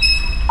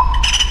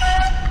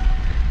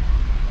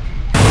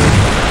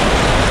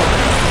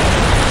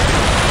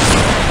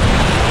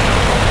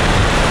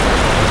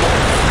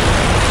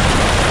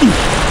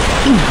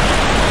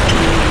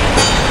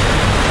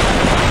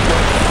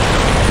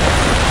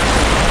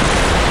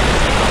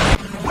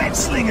 Web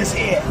Slinger's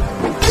here.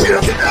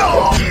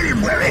 Oh,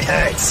 where it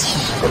hurts.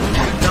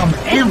 Dumb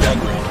and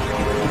ugly.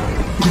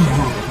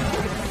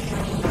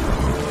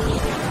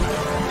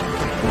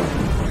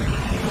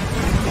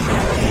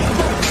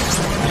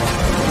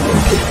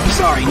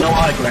 Sorry, no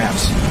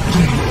autographs.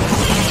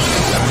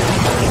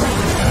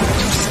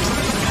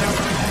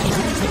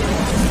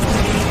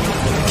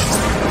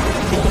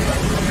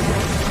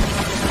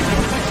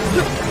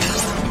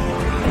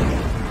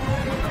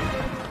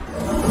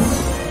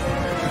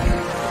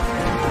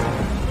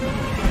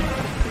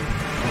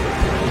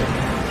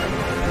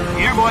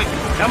 Here, boy.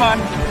 Come on.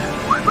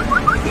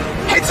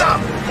 Heads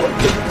up!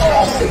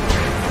 Oh.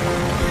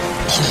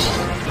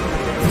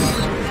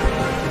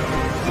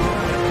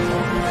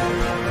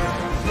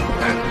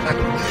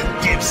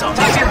 Dibs on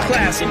Top your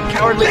class in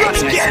cowardly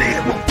Let's running. get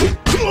him!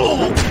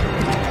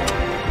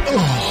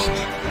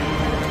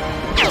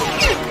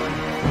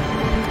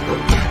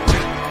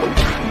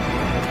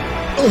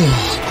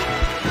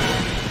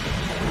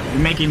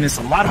 You're making this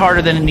a lot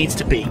harder than it needs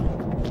to be.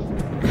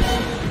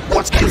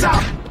 What's heads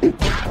up?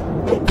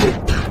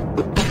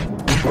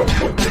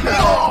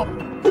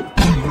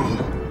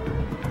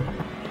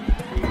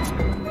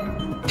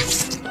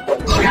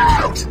 Look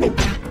out!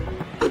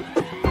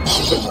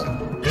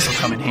 This'll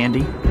come in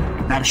handy.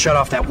 Now to shut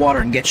off that water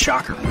and get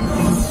Shocker.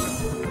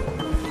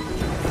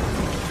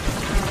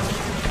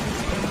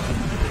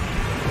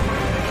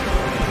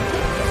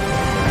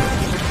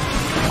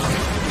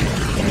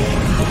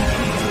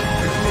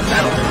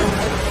 That'll do.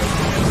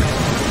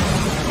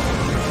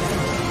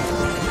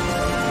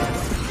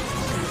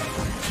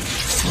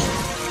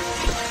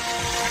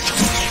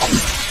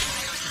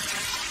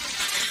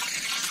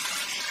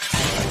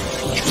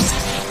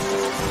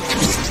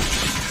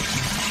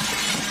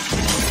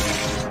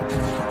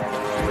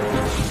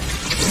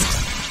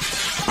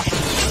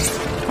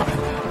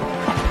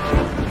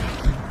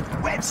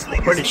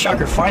 Where did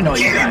Shocker find all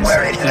you guys?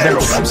 Is there a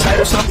website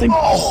or something?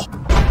 Oh.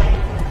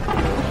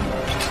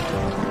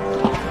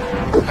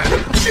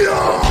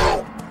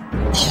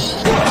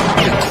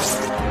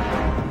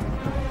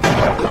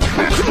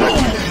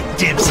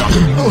 Dibs on.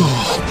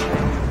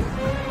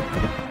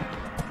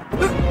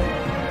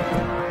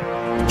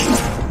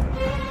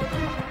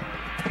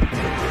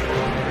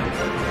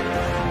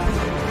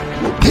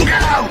 Look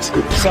out!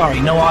 Sorry,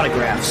 no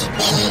autographs.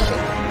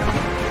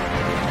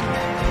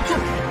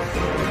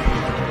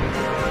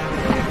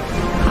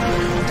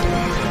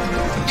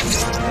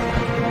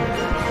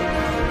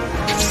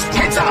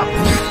 Heads up!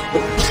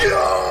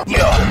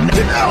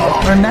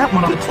 Learn that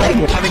one on the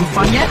playboard. Having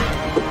fun yet?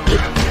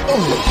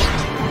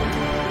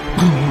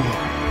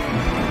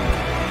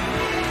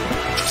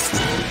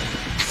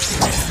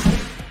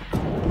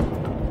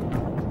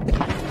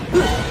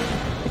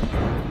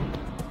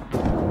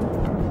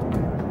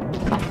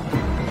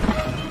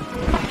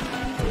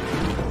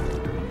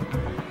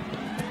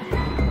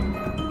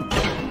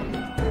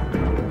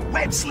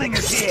 Web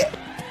Slinger's here.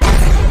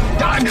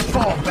 Time to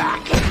fall back.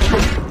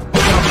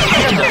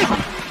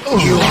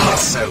 You are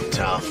so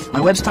tough. My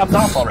web's topped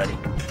off already.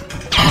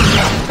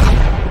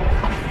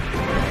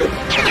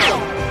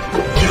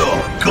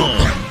 You're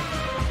gone.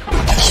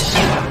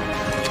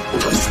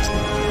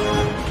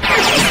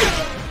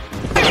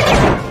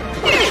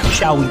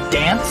 Shall we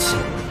dance?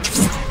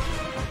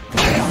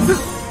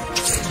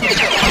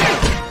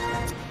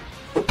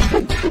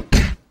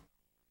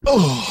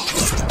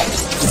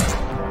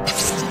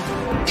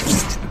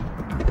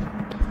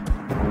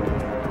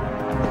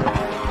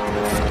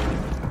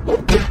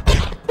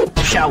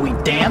 Shall we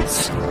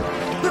dance?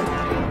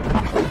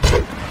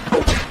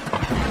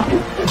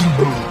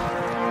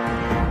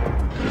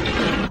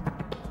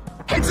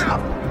 Heads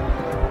up!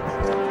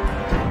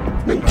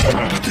 Don't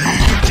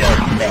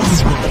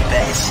mess with the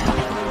best.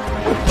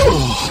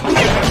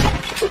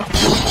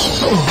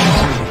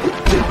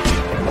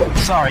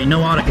 Sorry,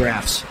 no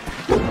autographs.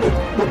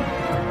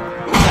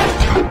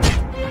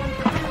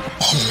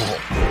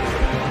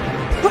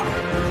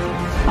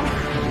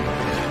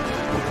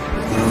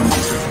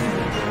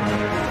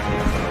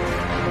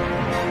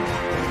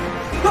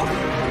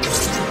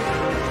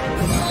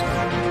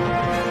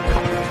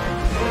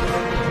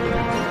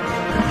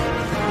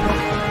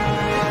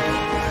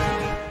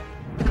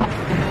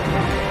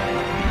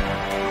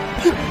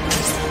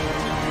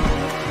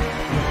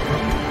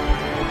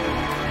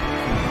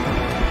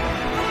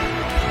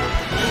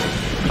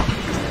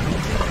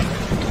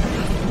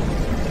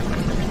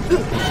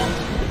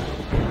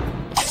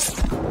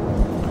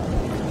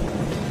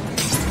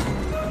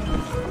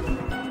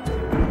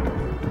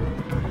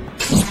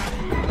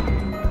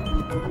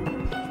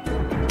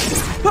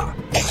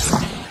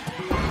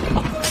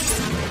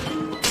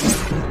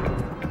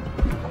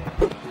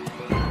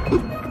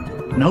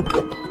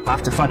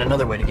 have to find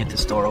another way to get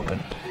this door open.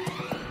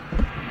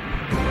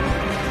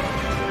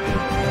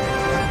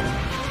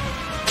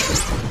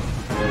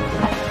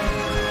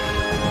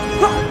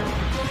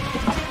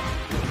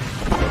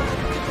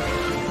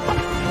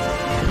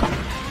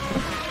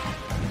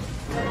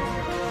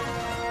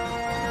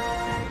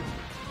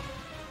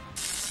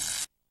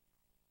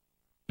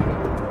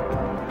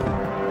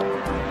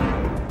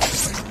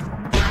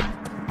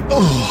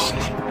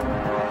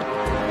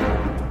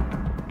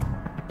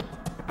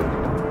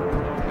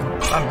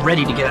 I'm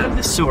ready to get out of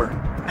this sewer.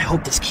 I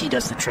hope this key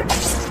does the trick.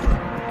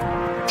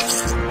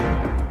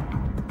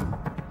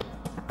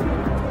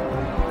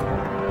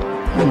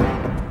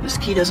 This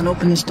key doesn't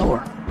open this door.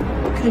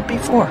 What could it be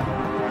for?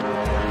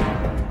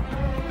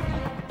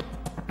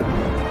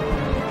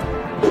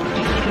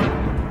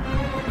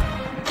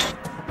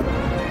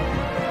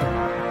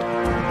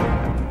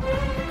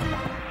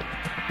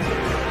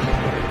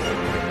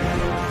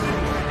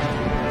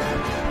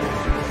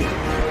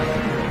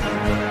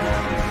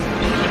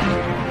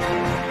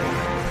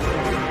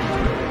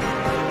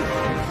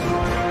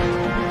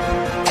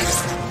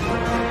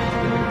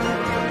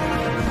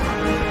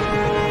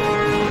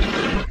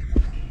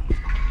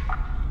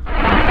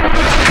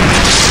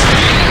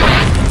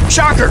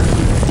 Shocker!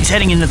 He's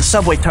heading into the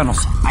subway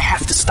tunnels. I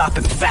have to stop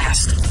him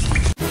fast.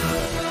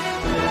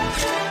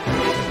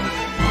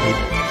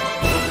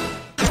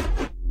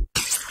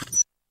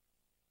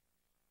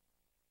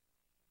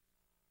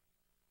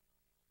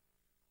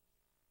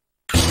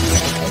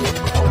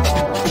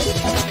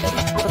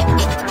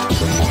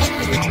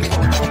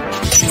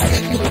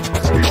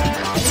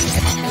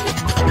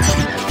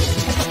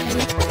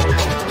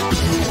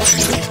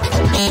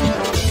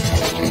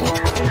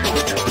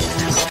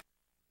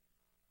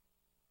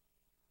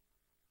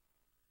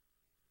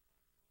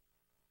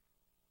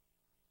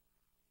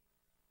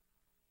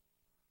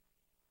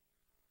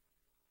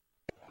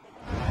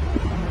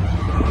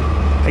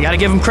 I gotta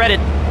give him credit.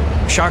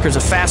 Sharker's a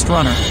fast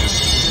runner.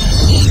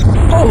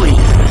 Holy!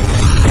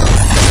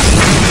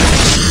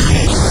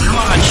 Come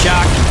on,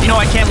 Shock. You know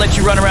I can't let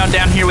you run around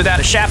down here without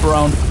a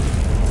chaperone.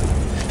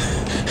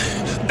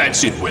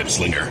 That's it, Web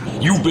Slinger.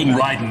 You've been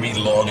riding me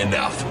long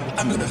enough.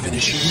 I'm gonna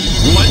finish you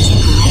once for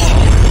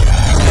all.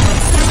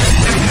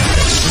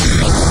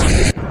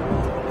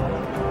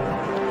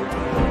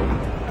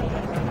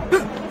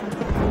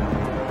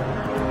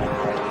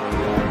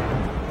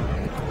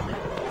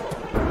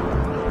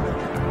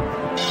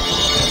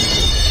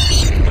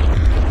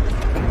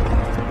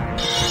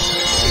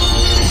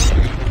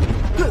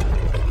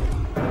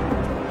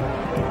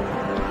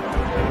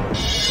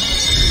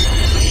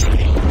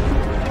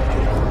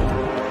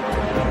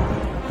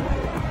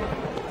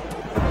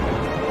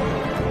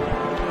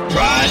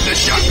 The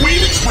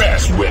Shockwave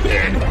Express,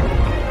 Webhead!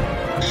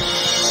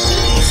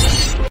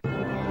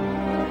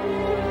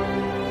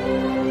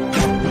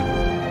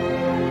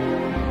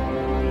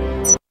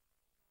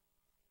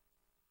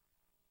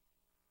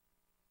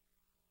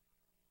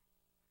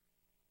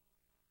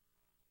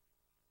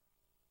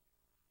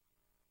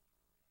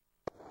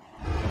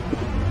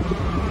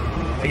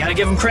 I gotta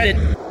give him credit.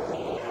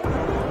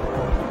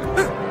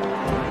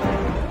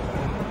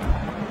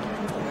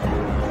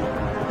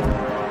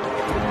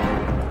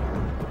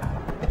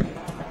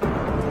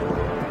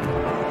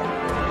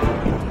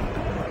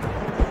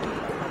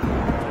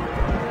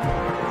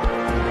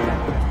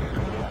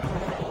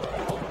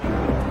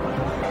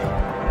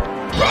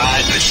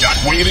 The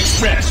Shockwave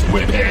Express,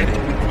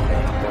 Webhead!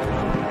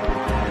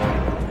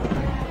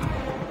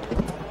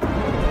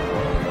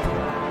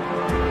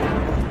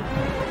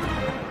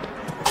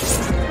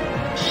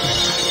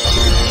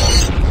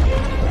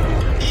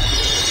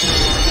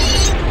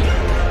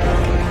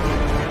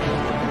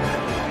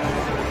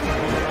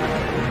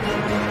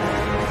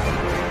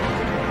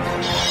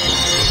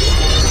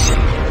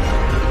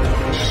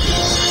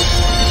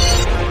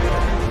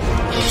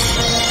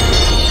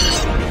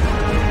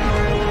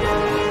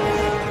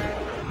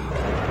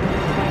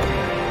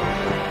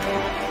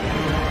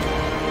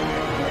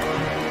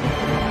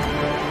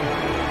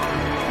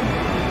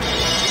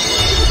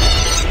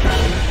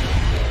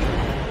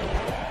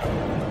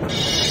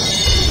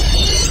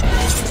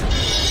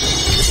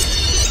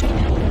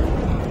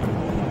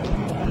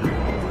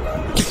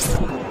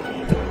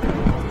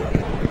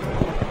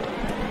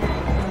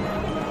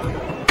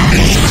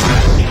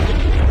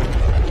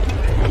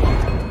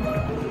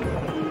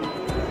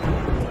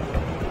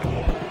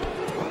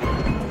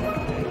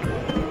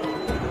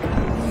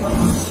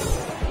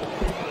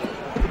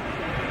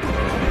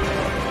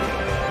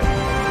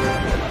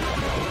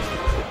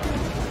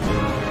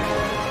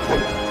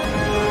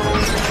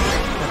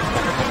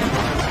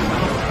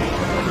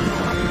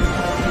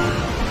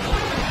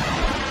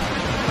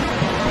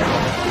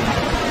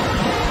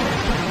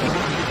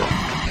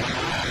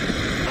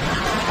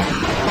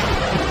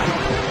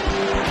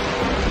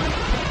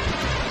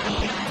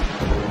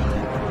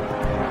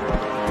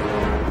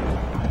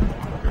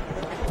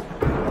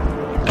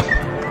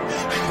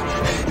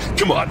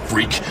 Come on,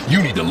 freak.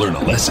 You need to learn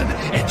a lesson,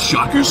 and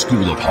Shocker's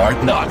School of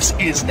Hard Knocks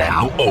is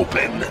now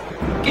open.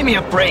 Give me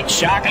a break,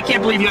 Shock. I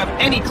can't believe you have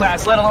any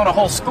class, let alone a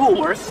whole school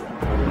worth.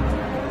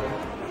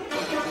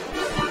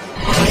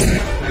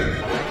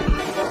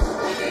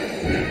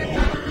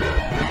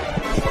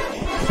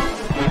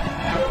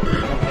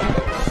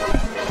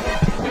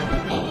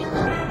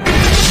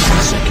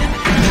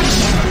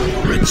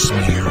 Red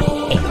smear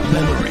of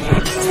memory.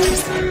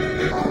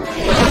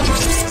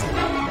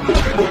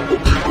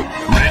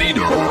 Ready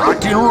to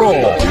rock and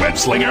roll, web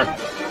slinger.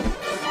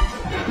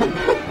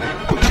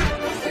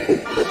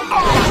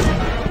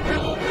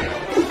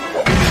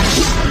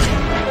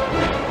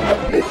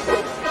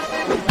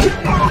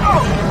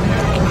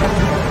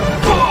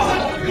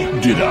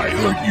 Did I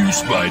hurt you,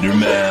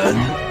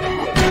 Spider-Man?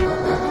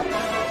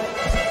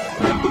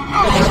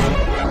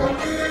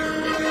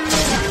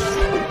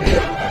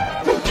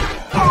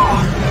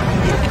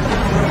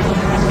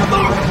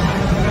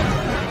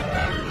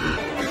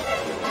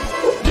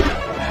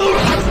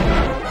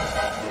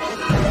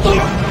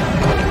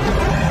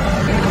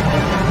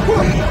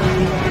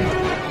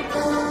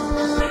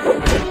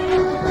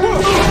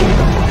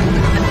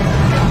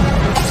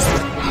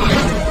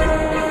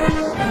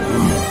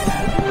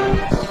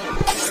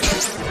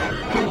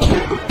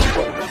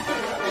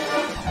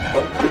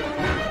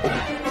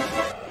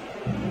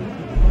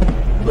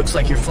 Looks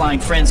like your flying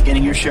friend's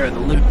getting your share of the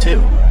loot, too.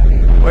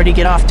 Where'd he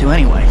get off to,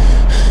 anyway?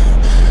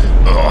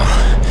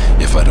 Oh,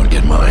 if I don't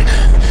get mine,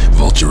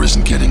 Vulture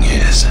isn't getting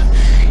his.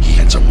 He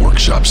had some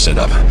workshop set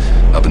up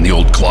in the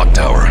old clock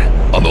tower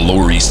on the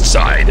Lower East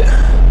Side.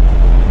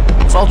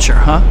 Vulture,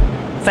 huh?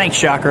 Thanks,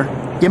 Shocker.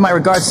 Give my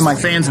regards to my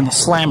fans in the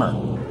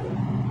Slammer.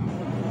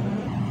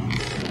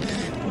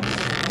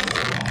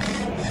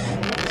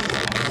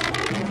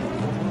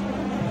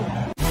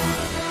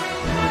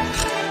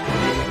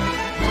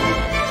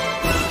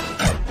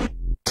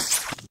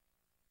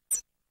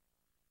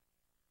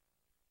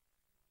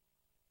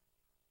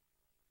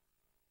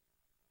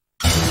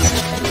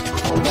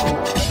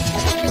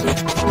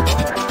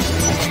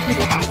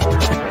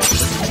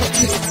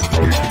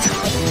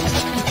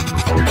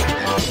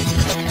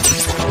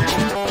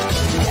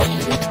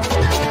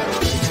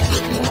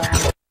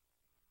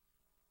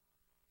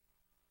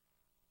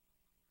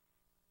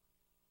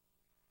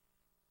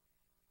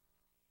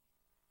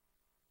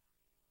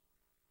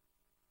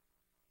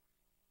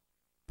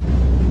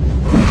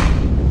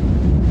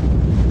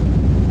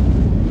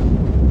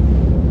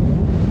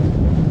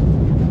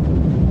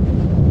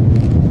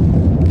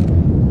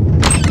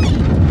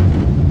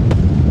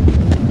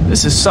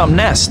 This is some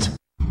nest.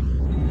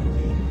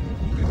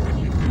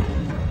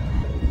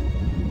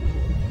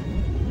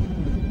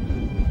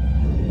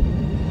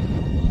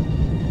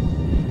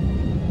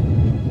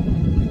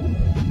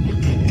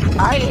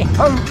 I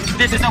hope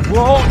this is a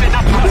warm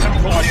enough person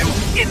for you,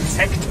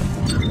 insect.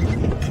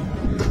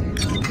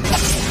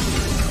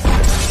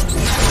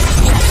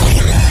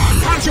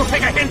 Can't you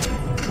take a hint?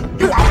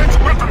 You aren't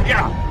welcome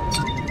here.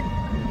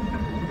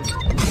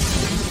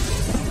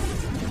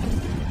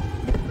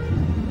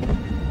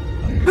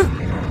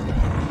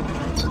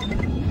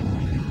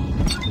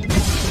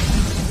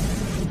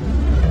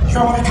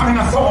 You're becoming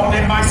a thorn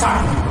in my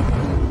side.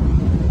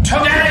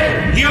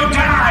 Today, you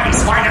die,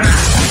 Spider-Man!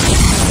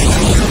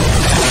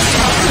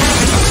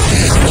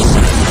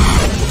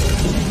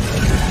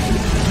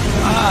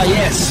 Ah,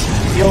 yes.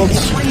 The old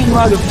swinging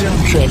lug of doom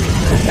trick.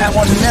 That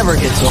one never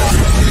gets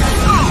old.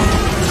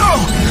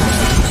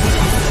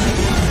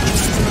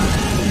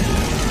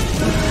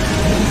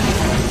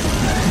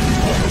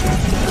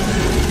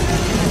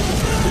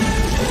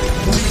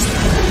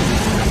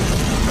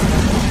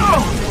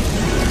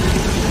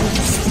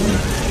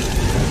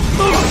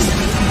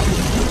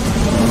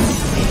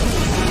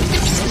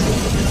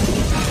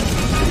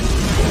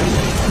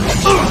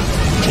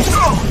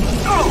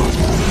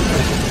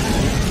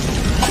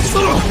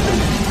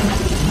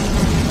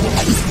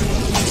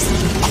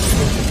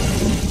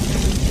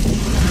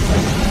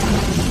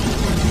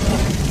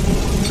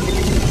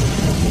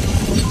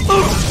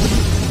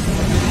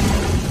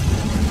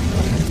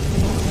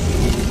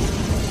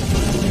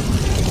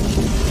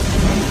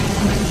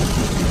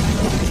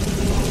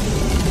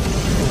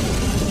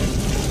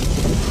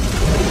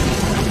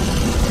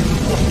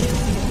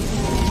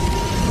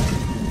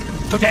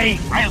 Today,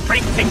 I'll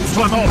bring things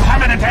to a more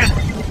permanent end.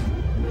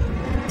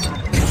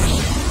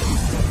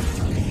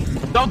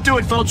 Don't do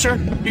it, Vulture.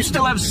 You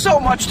still have so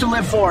much to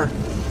live for.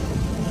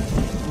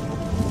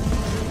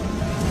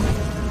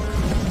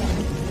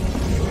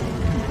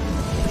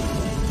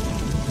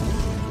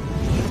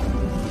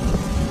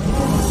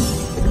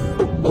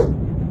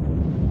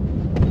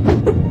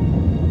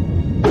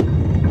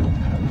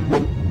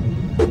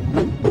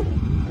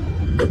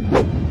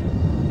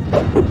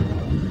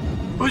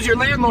 Who's your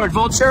landlord,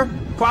 Vulture?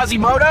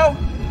 Quasimodo?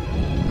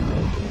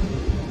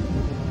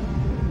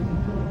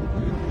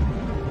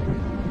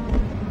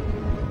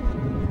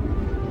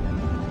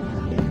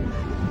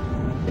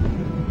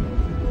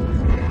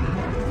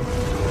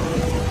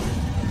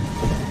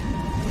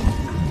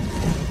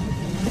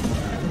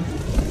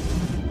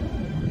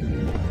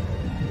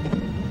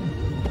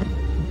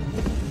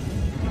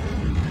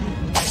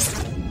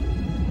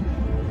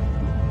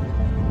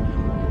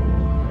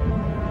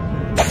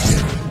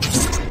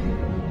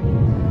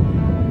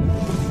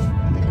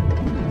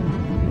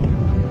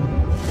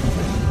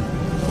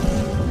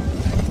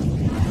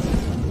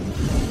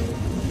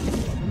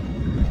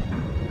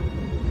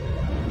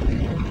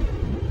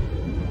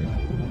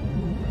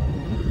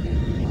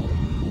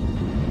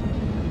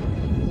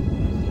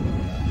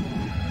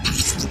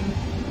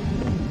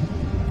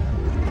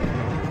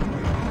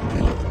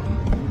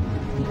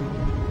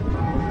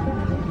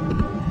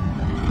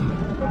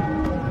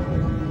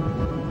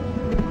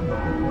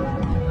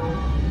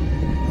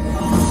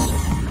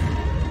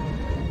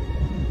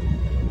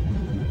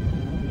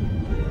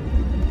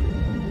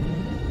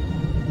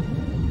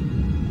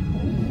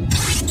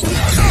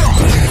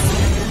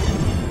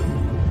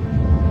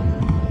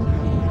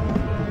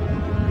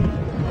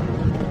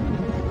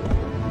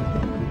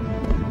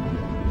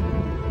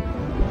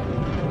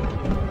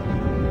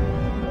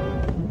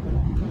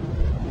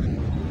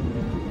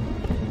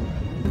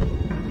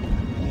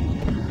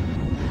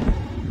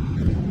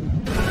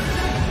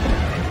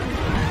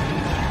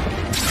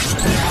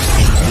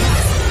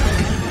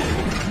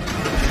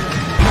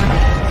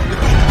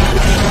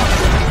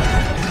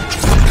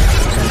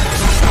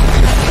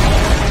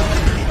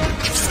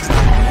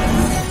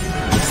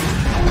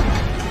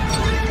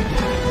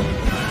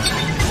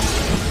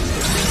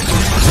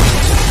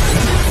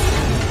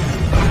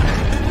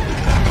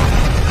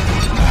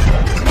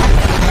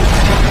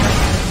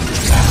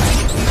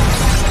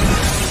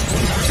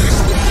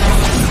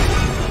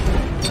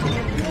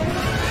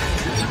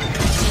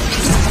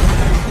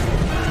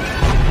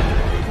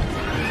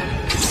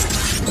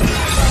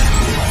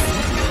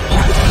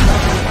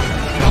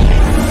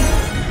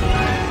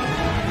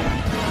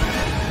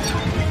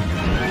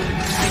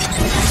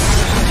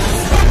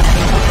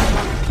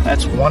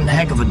 One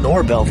heck of a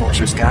doorbell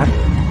Vulture's got.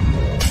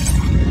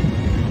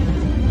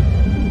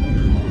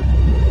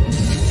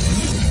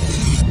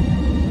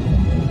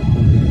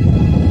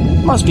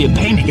 Must be a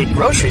pain to get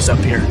groceries up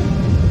here.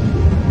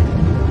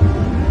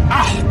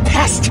 Ah,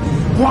 pest!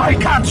 Why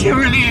can't you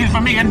leave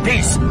me in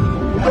peace?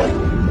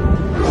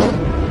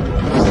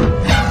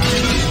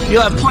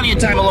 You'll have plenty of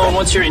time alone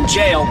once you're in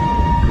jail.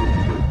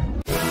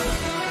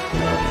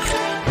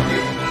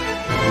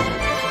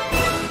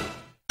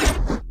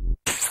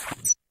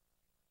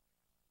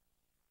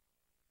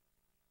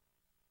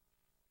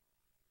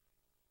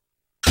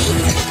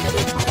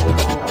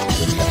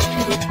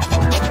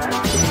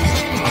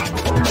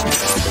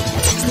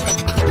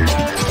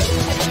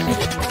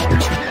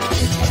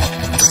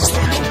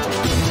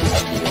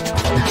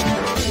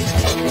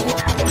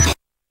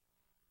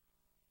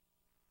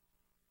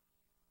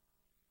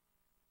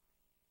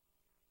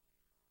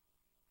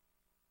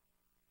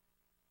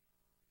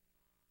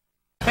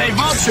 Hey,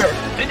 Vulture!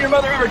 Didn't your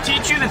mother ever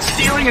teach you that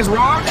stealing is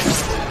wrong?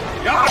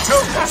 You're too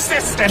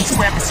persistent,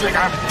 web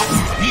slinger!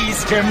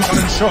 These terms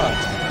are insured.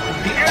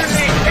 The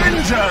only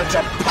injured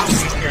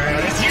Passo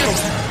here is you,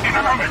 in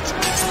a moment!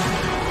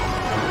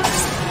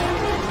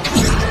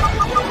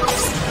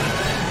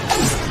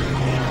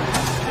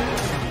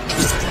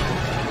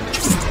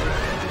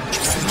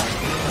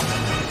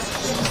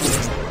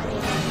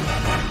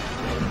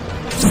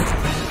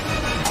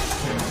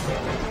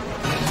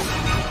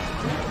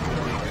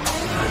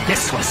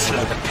 This will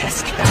slow the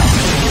pest down.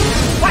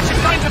 What's it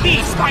going to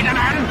be,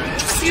 Spider-Man?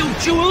 Steal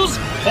jewels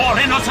or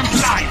innocent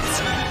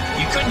lives?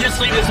 You couldn't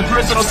just leave this a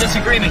personal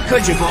disagreement,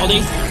 could you,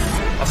 Baldy?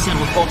 I'll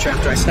settle with Vulture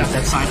after I stop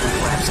that sign from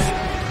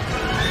collapsing.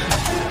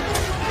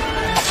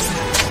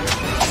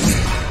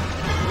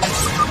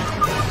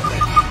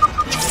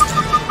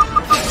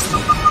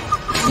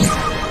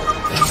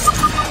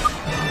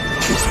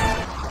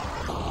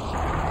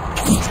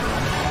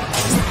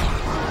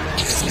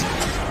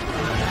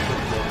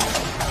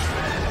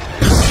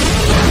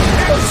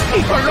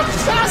 People look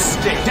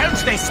thirsty,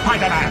 don't they,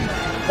 Spider-Man?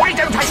 Why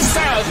don't I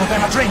serve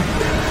them a drink?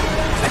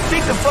 I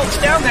think the folks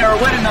down there are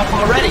wet enough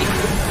already.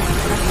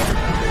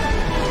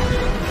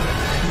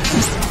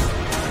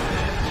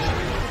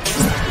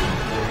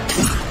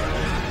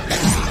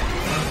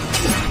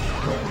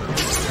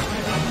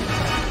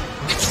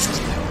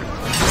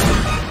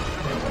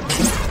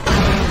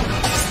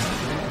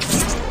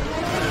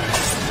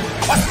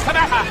 What's the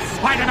matter,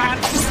 Spider-Man?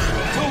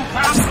 Too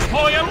fast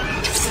for you?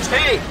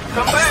 Hey,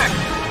 come back!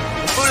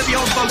 Food at the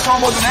old folks'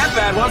 home wasn't that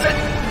bad, was it?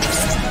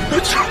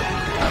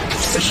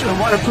 I should have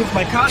waterproofed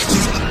my costume.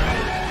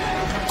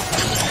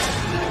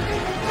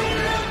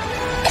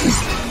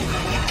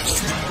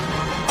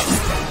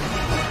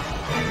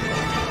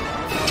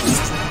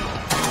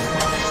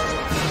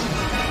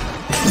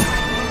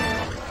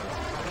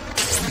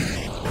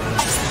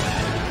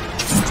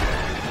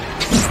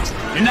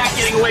 You're not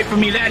getting away from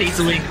me that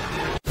easily.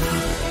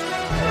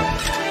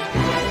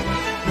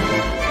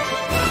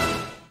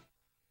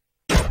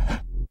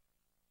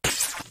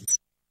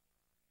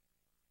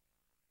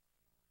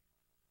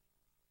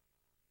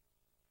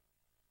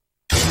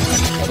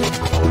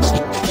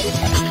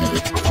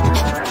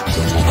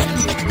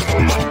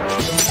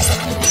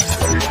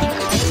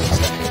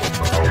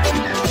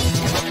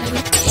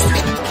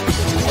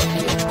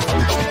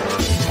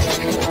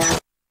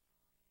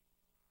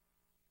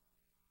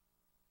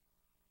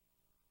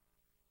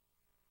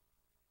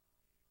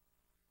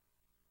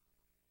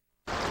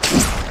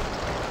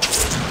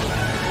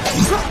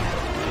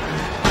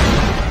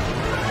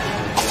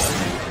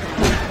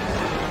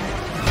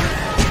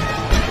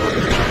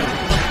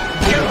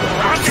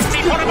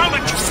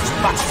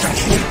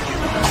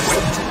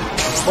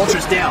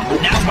 Vulture's down.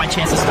 Now's my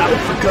chance to stop it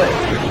for good.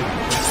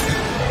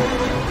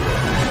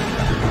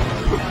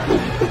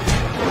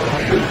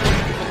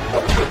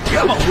 You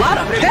have a lot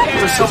of pep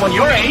for someone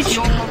your age.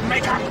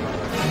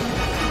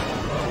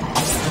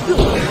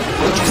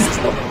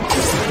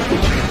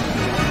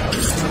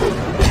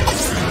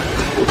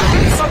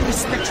 Some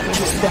respect for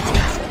yourself.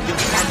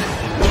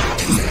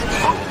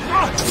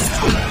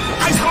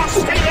 I can't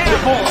stay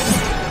airborne.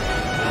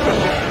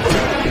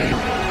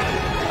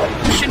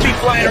 You shouldn't be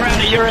flying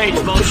around at your age,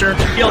 Vulture.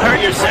 You'll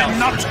hurt yourself. I'm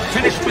not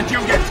finished with you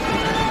yet.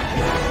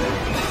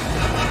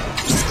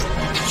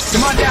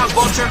 Come on down,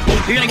 Vulture.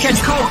 You're gonna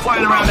catch cold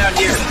flying around out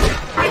here.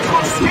 I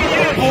can't stay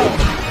airborne.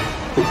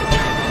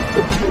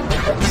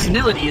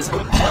 Senility is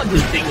an ugly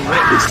thing to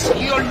witness.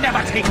 You'll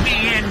never take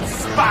me in,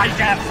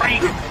 spider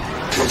freak.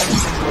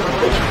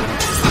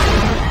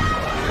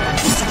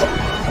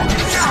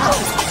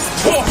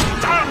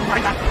 Down by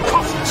the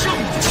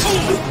costume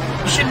tool.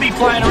 You shouldn't be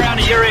flying around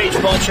at your age,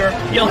 Vulture.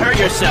 You'll hurt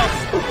yourself.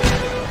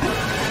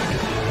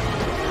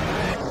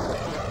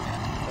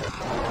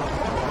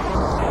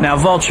 Now,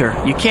 Vulture,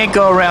 you can't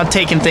go around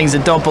taking things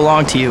that don't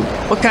belong to you.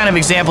 What kind of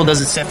example does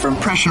it set for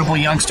impressionable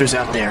youngsters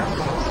out there?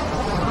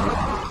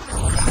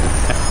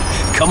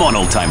 Come on,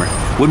 old-timer.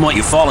 Wouldn't want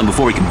you falling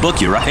before we can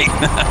book you, right?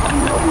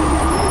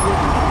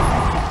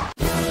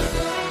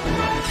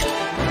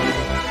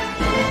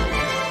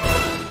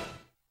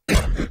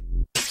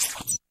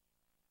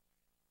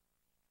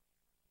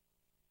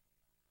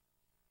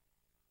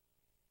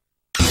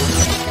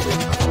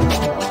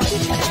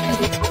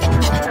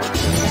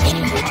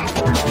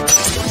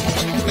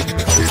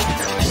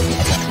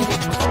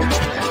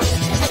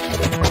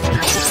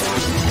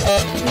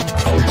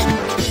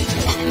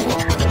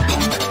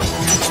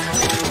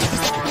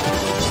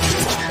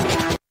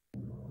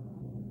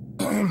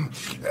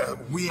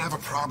 We have a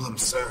problem,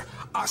 sir.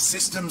 Our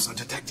systems are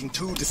detecting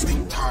two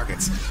distinct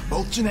targets.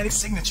 Both genetic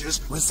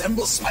signatures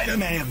resemble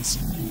Spider-Man's.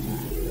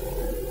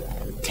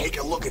 Take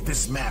a look at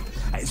this map.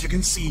 As you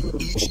can see,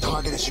 each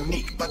target is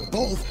unique, but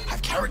both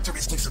have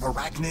characteristics of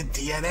arachnid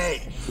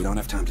DNA. We don't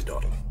have time to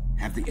dawdle.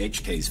 Have the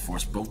HKs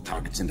force both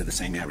targets into the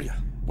same area.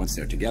 Once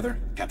they're together,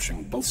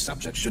 capturing both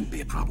subjects shouldn't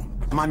be a problem.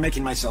 Am I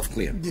making myself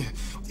clear?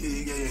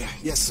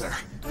 Yes, sir.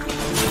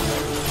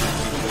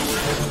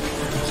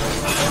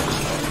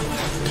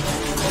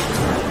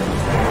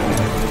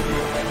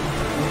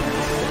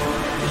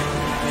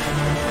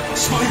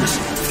 Spiders!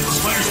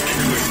 Spiders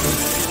everywhere!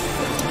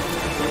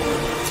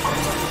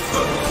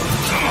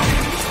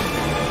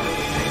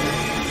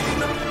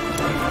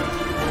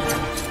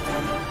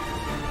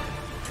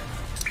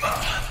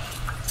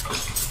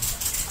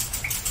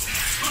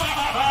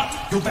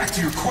 Go back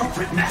to your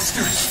corporate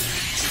masters!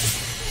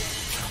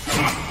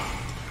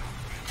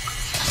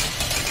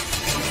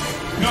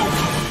 No!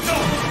 No!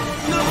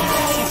 No!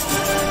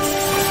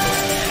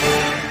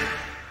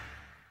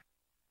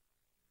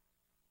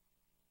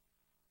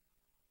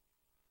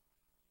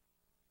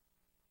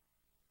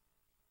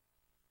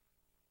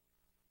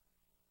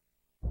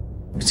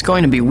 It's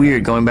going to be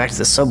weird going back to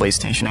the subway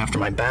station after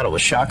my battle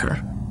with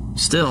Shocker.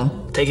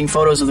 Still, taking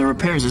photos of the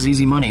repairs is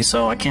easy money,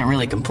 so I can't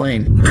really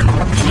complain.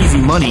 Easy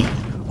money?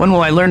 When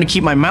will I learn to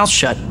keep my mouth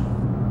shut?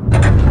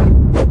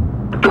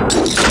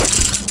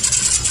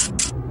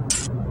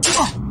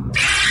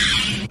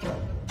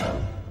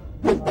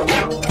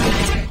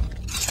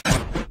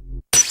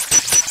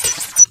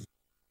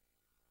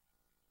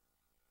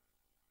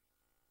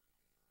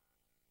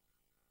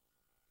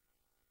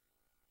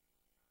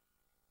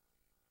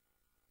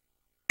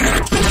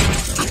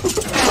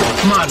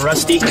 Come on,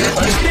 Rusty,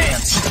 let's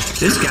dance.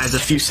 This guy's a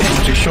few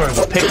sandwiches short of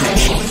a picnic,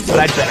 but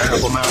I'd better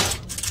help him out.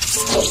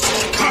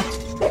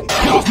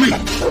 Off me!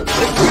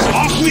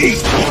 Off me!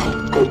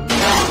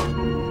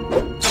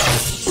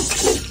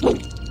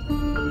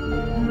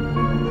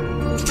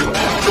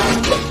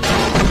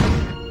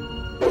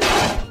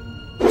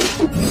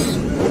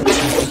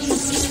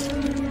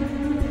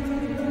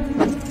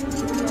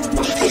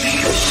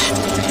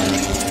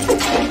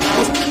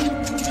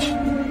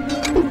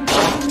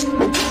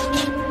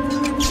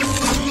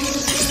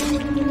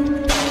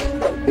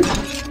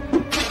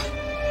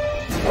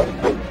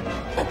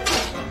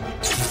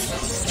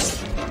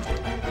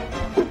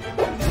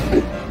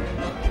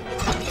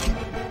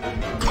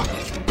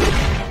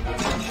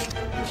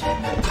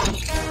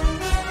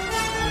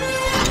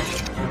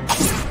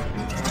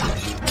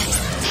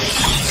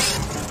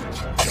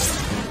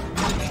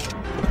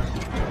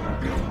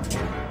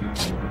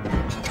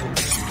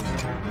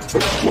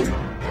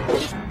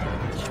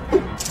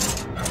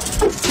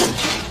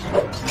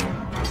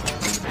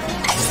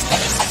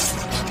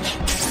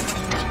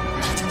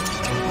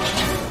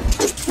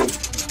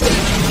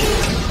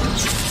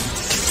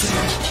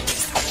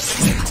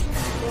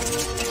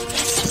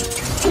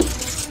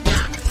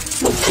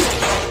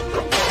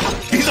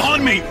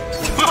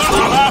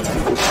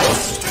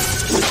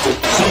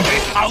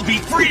 I'll be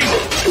free!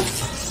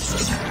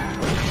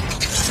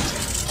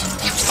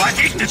 I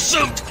hate this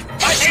suit!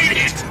 I hate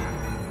it!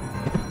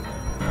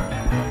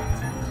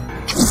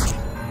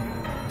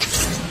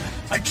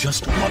 I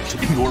just want to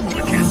be normal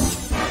again.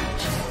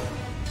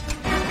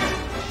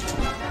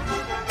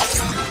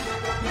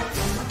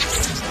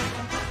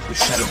 The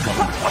shadow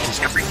government watches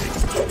everything.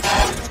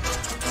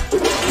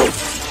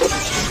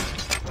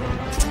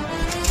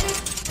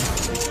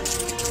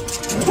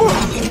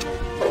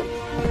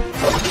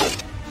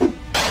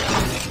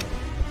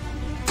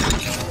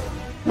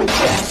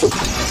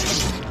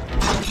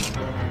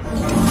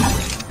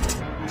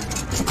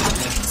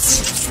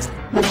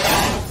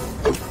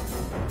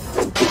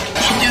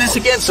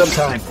 Again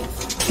sometime.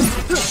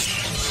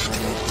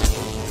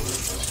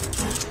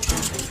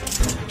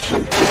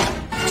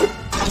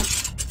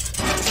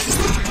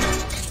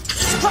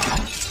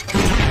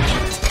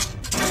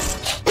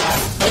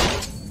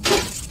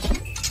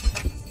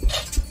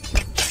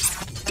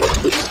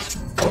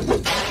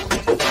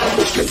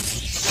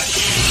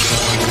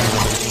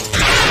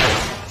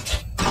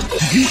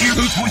 Did you hear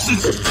those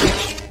voices?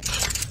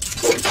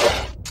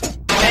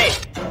 Hey,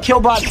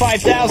 Killbot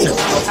 5000.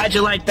 How'd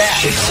you like that?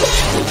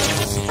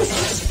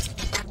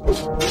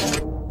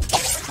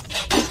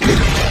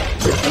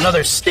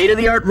 Another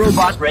state-of-the-art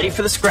robot ready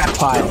for the scrap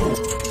pile.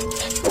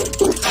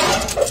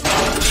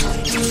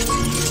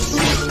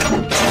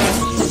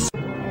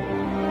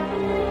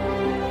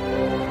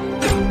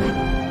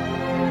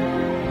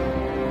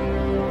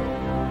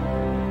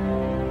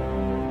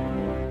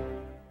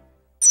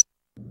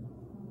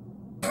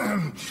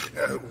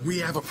 We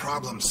have a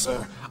problem,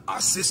 sir.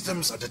 Our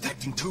systems are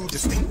detecting two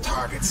distinct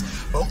targets.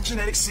 Both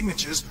genetic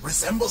signatures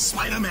resemble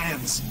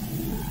Spider-Man's.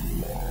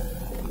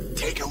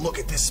 Take a look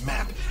at this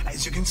map.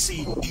 As you can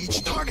see,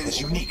 each target is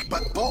unique,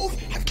 but both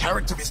have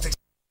characteristics.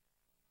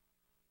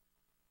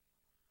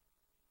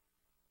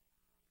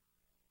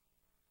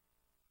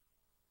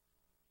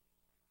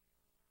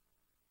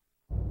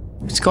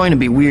 It's going to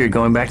be weird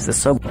going back to the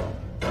subway.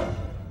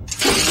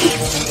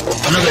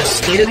 Another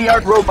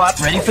state-of-the-art robot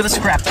ready for the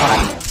scrap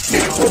pile.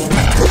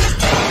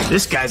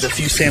 This guy's a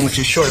few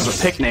sandwiches short of a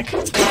picnic,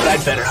 but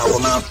I'd better help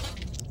him out.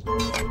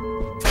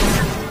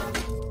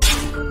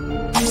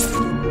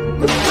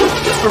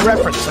 Just for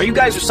reference, are you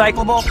guys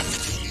recyclable?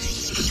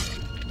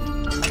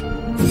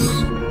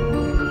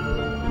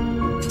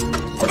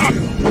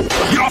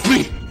 Get off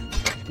me!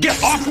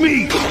 Get off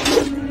me!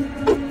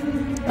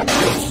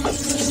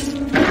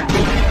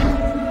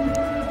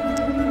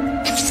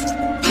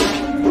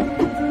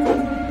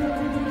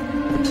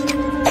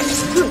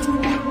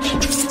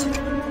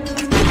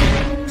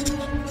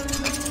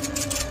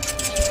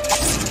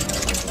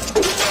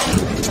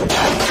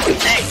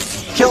 Hey,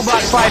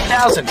 Killbot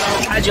 5000,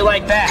 how'd you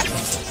like that?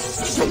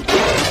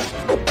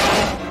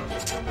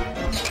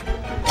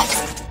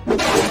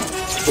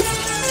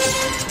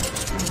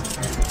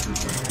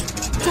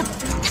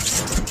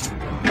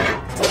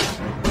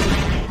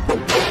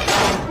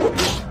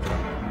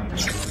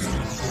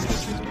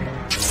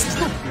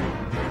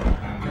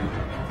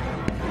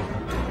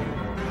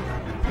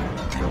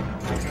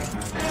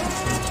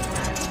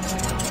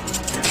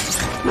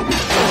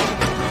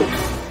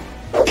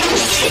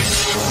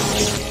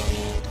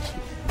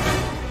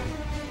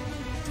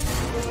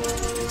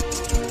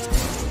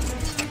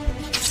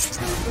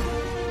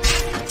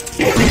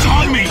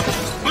 Behind me!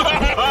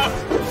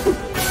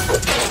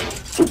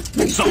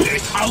 Someday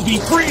I'll be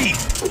free!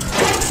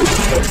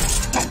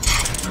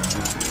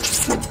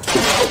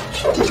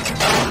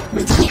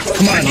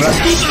 Come on,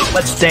 Russ.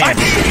 Let's dance.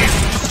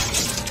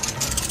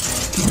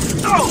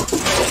 Oh!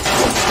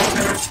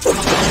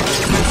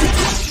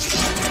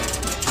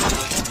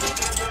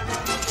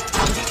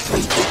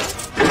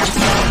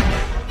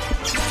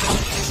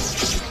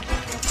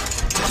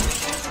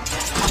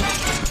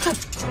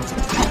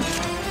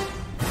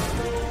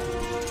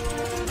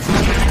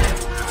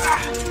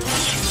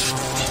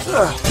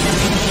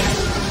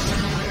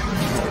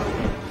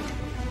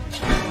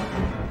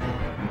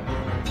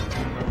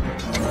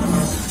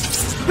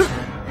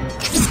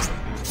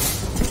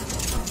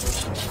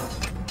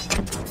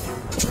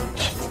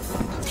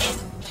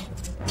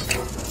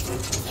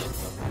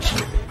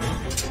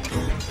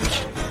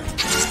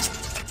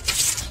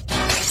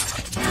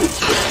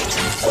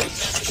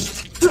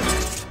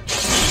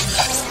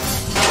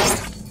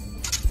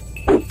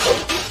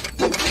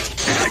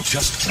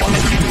 Just want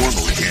to be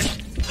normal again.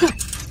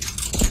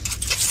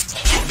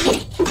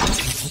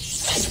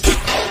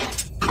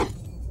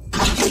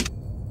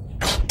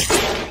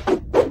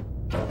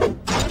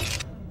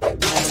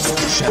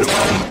 Shadow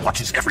Eye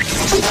watches everything.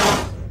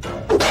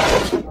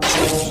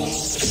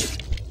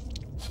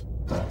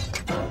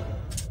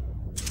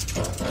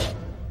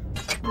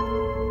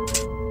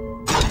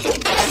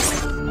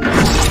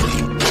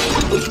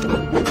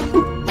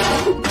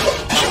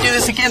 Should do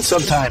this again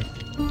sometime.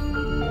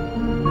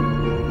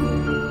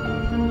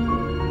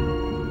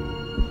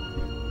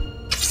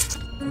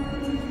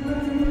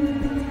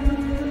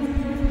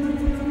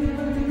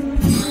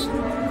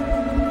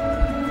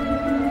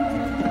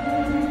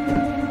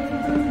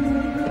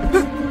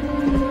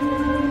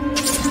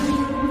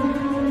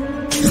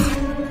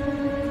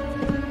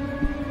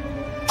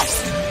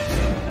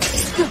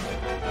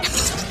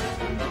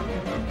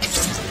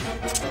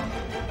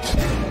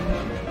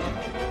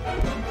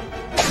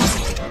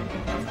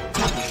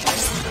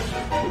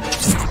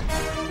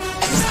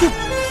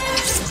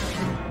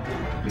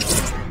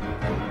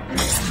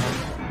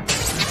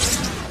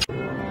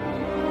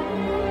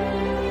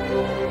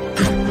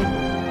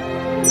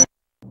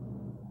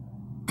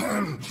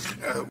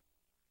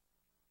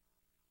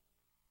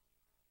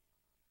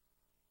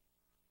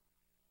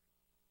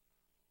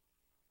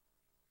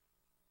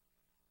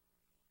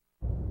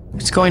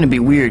 It's going to be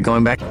weird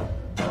going back. For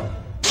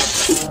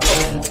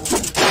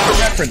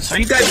reference, are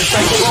you guys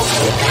recyclable?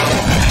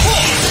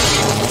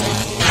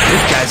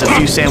 This guy's a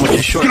few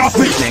sandwiches short of a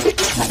picnic,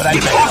 but I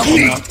better help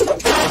him out.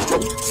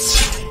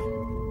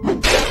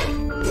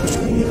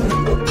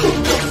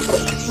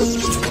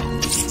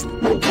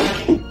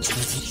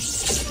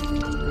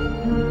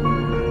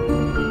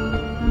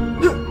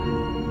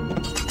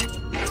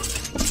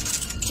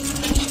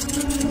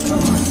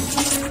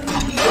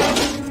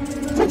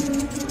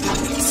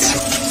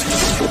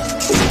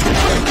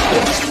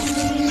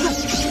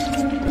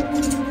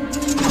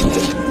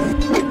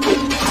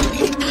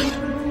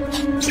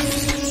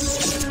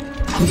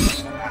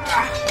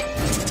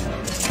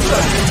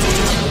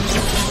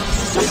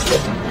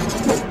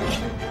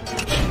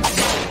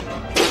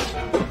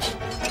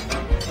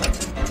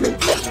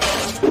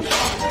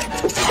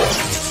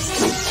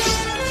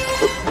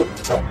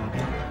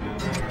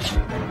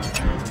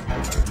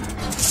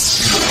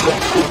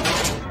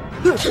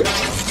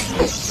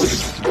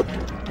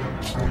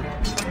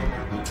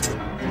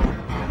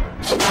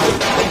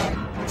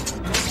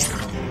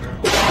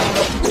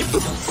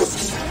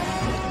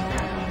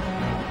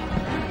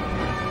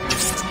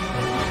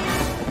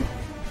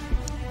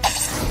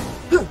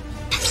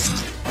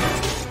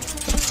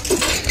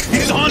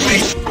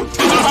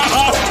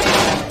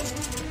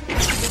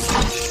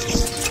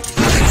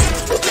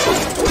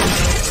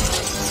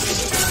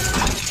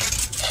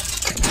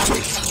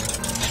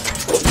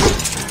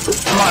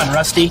 on,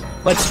 Rusty.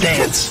 Let's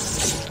dance.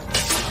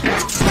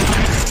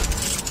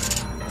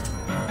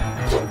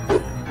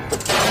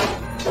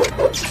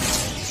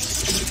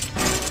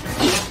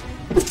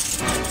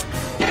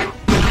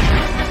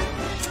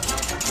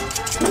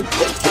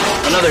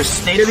 Another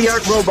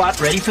state-of-the-art robot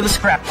ready for the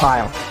scrap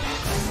pile.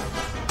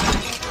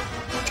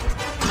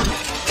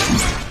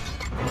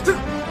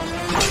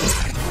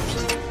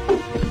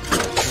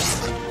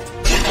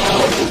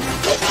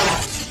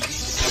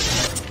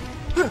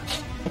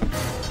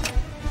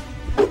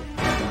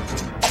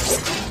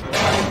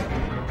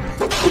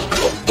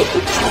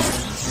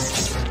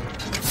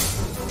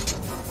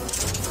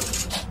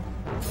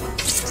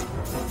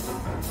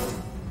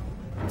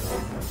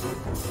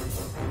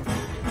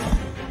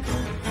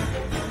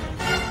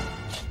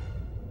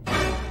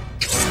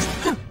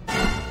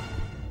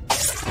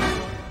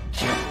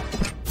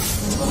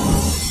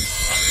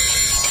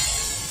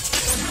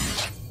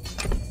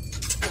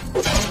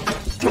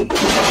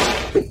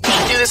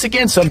 Do this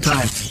again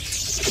sometime.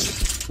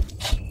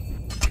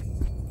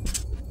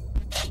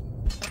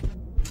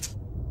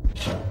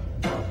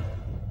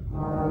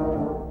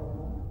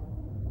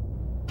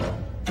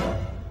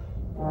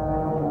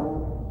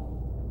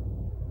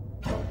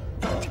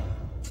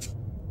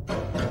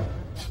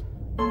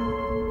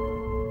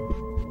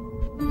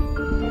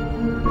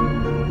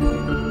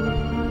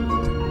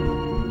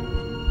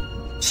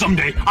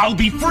 Someday I'll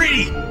be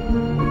free!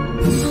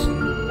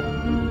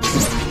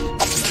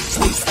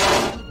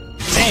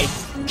 Hey,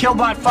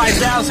 Killbot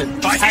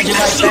 5000. How'd you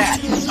like that?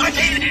 I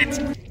hate it!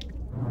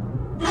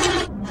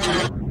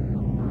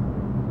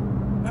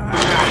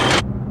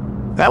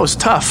 That was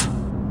tough.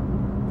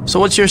 So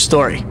what's your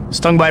story?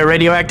 Stung by a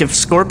radioactive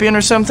scorpion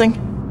or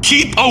something?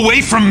 Keep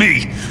away from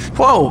me!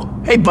 Whoa!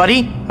 Hey,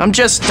 buddy. I'm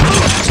just...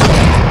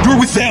 You're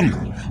with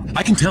them!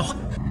 I can tell.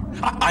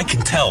 I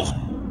can tell.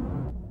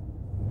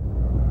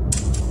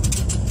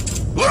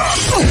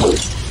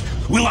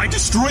 Will I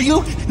destroy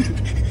you?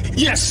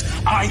 Yes,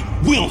 I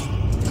will!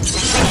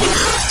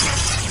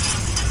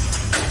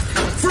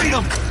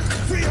 Freedom!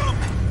 Freedom!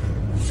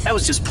 That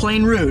was just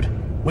plain rude.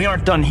 We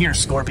aren't done here,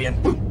 Scorpion.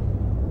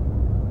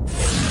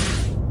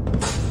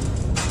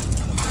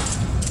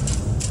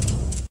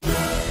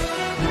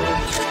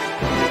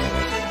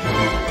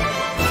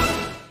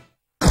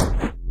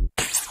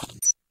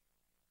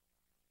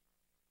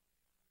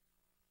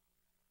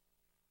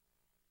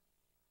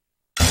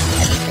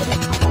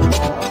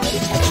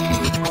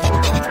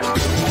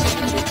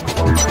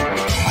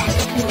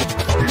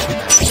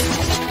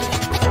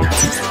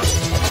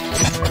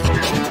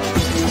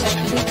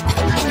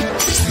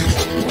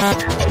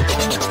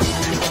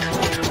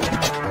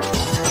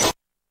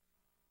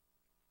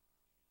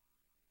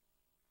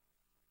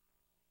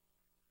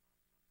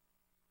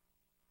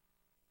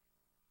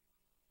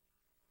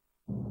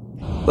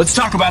 Let's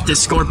talk about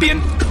this,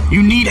 Scorpion.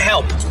 You need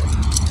help.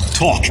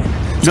 Talk.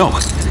 No.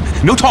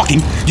 No talking.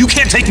 You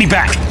can't take me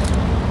back.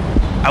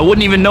 I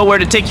wouldn't even know where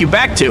to take you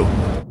back to.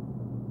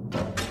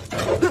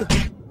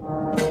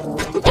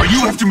 Are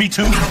you after me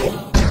too?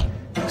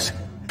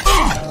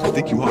 I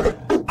think you are.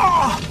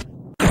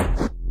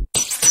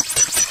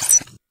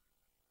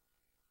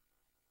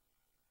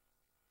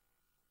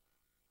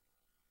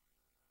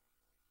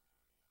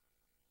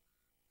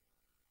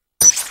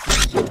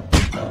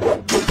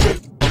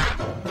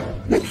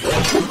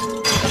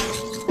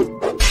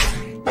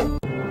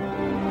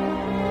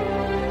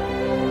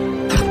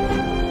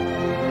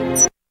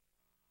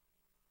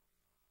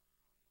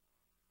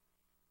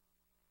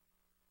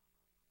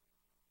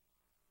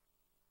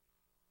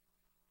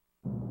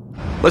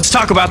 Let's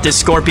talk about this,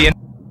 Scorpion.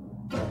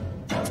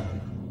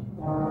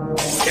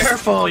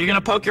 Careful, you're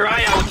gonna poke your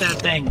eye out with that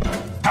thing.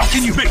 How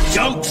can you make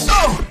jokes?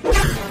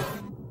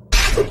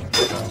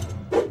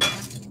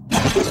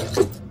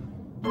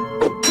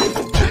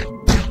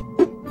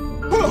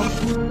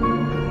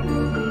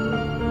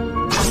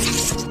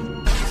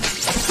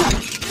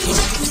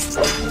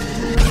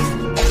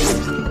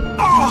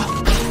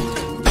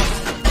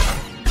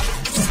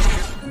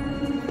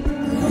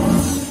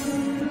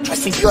 I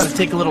think you ought to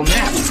take a little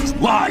nap.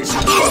 Lies!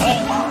 All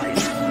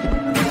lies!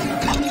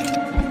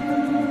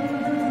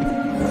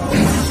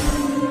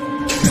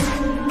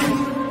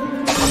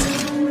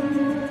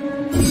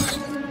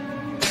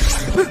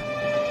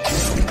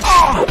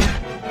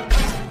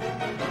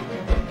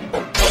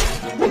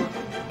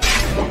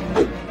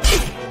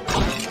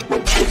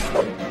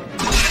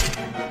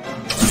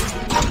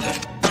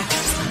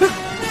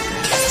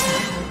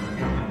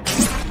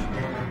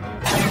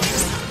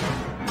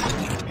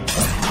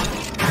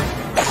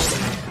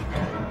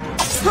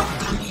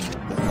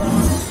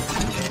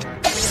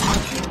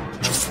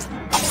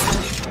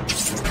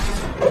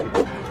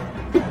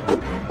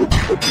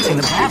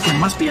 The bathroom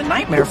must be a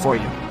nightmare for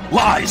you.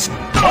 Lies!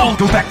 All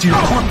go back to your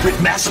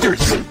corporate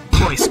masters!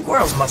 Boy,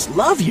 squirrels must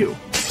love you.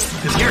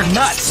 Because you're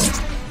nuts.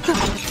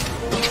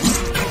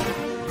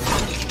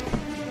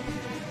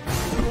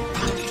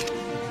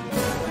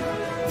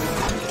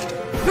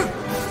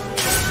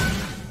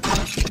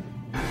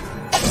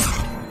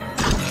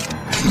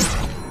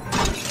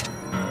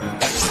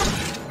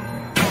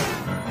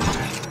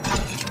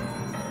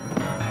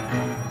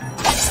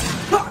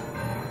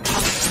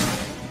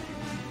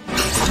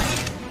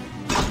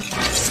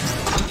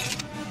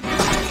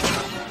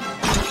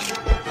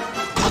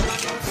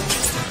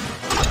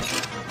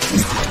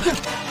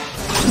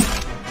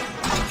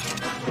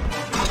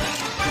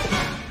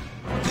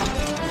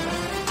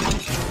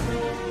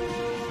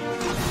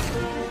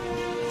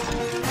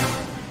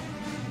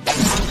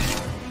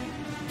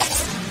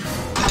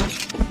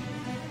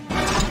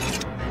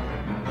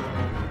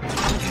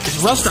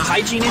 rust a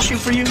hygiene issue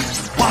for you?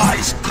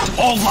 Lies!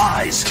 All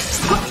lies!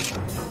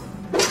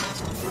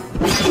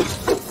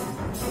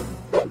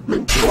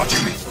 You're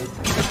watching me!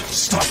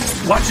 Stop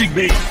watching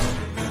me!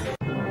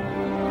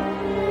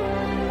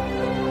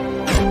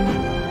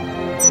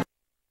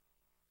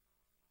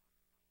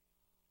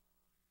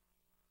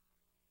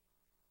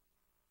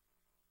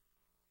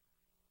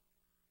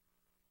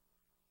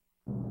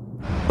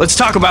 Let's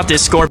talk about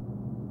this, Scorp.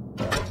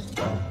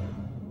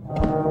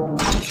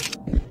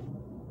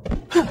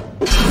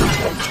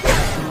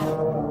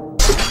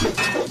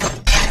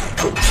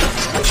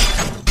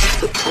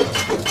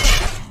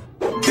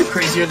 You're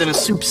crazier than a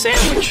soup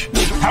sandwich.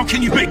 How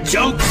can you make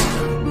jokes?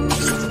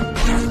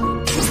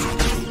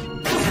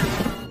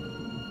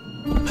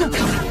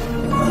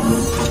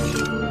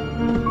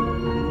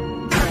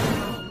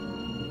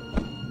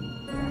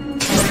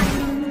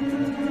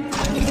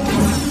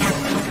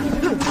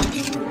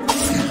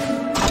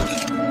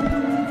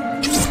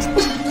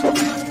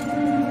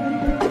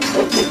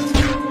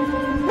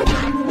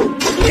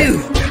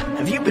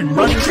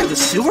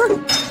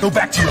 Go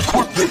back to your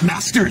corporate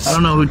masters! I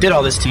don't know who did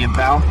all this to you,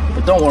 pal,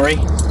 but don't worry.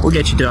 We'll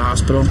get you to the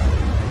hospital.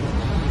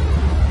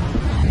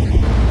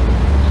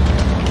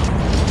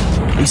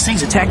 These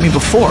things attacked me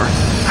before.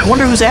 I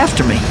wonder who's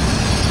after me.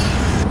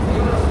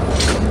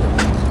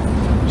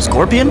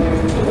 Scorpion?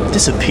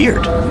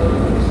 Disappeared.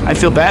 I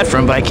feel bad for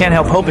him, but I can't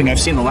help hoping I've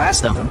seen the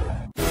last of him.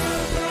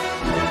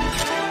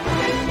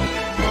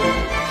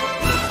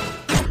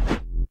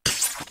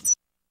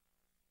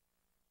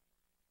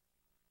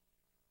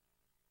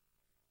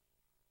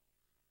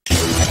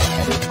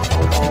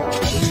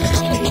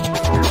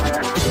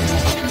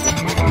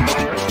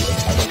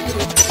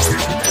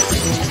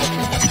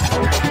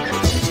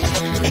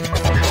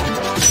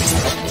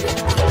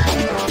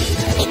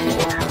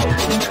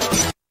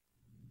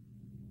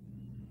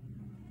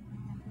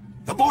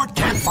 The board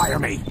can't fire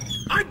me!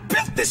 I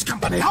built this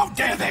company! How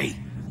dare they!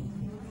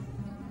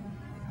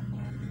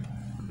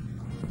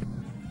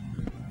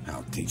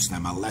 I'll teach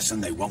them a lesson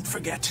they won't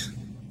forget.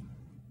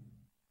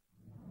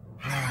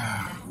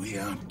 We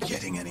aren't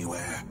getting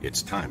anywhere.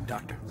 It's time,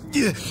 Doctor.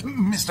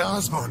 Mr.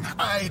 Osborn,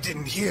 I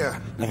didn't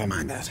hear. Never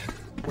mind that.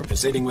 We're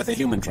proceeding with a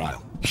human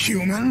trial.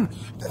 Human?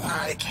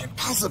 I can't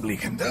possibly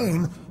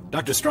condone.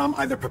 Dr. Strom,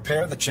 either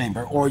prepare the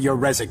chamber or your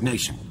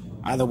resignation.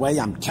 Either way,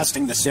 I'm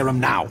testing the serum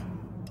now.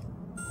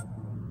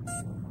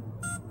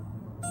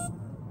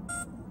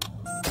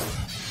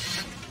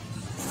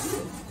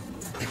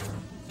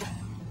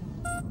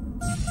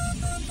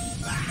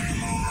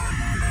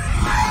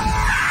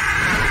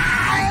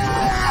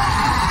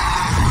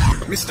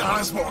 Mr.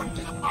 Osborn,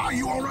 are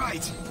you all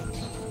right?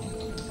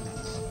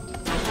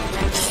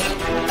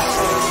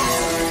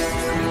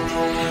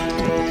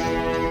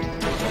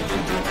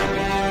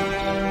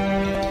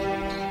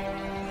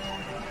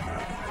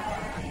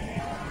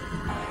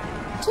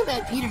 Too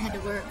bad Peter had to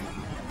work.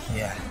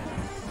 Yeah.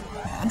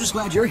 I'm just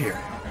glad you're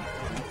here.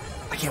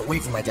 I can't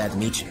wait for my dad to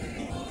meet you.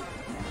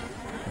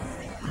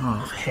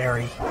 Oh,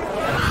 Harry.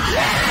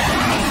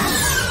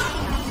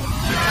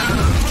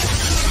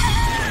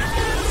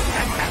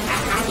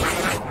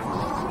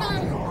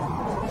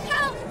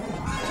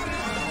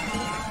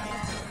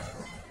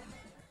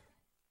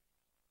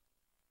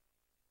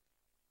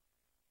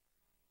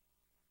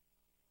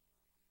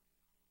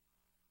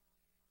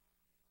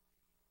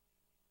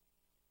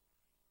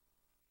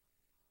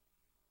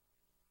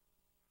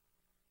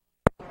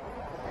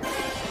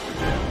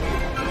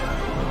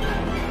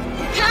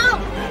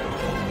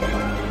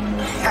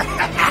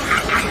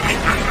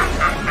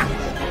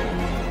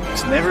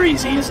 It's never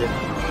easy, is it?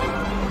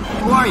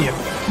 Who are you?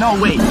 No,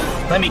 wait.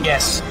 Let me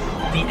guess.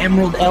 The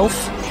Emerald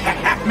Elf?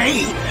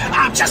 Me?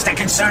 I'm just a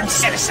concerned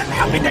citizen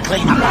helping to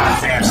clean up our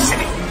fair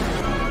city.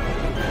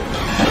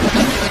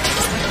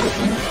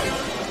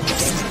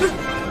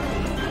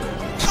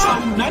 So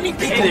many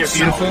people. Hey there,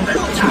 beautiful.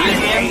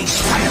 Hey,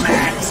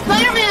 Spider-Man.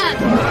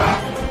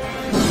 Spider-Man!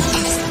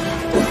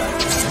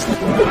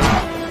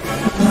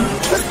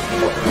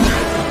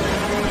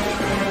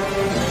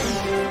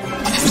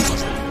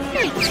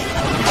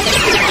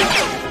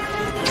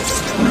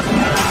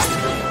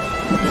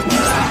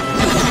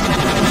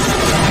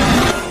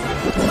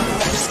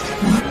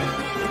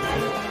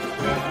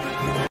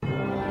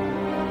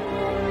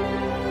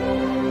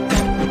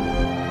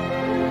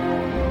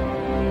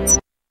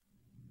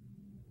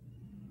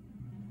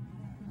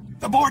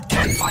 The board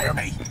can't fire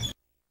me.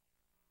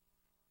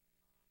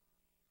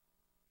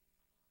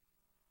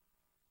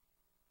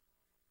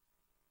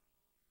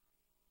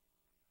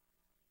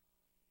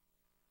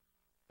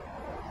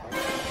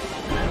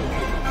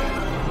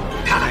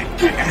 Time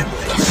to end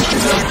this.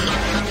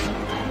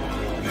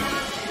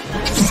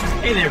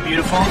 Hey there,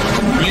 beautiful.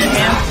 Need a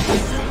hand?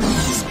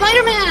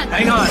 Spider-Man!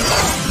 Hang on.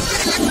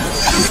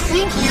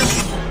 Thank you.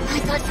 I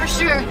thought for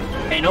sure.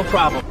 Hey, no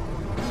problem.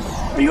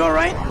 Are you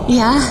alright?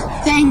 Yeah,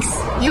 thanks.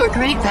 You were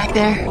great back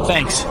there.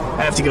 Thanks.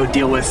 I have to go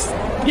deal with,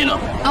 you know.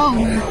 Oh,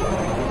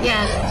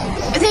 yeah.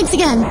 Thanks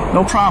again.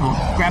 No problem.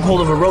 Grab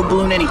hold of a road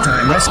balloon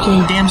anytime.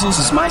 Rescuing damsels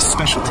is my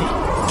specialty.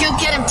 Go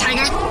get him,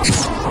 Tiger.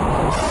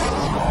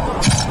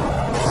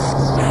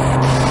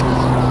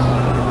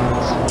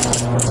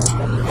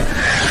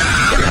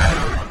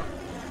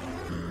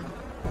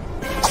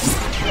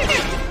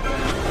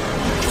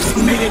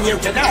 meeting you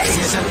today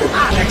is an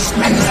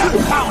unexpected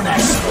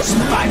bonus,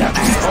 Spider-Man.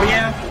 Oh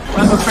yeah?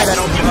 Well, I'm afraid I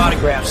don't give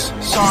autographs.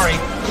 Sorry.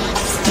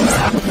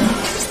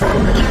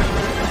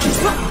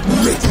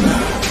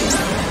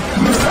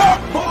 You're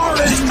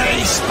boring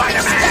me,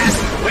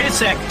 Spider-Man. Wait a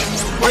sec.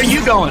 Where are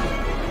you going?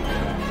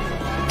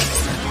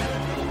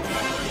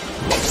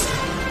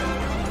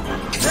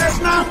 There's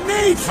no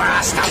need for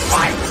us to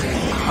fight.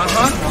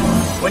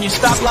 Uh-huh. When you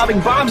stop lobbing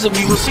bombs at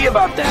me, we'll see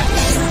about that.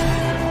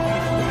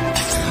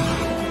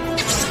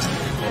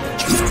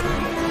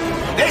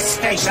 This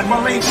station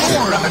will leave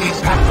more of an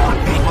impact on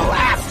people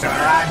after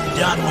I'm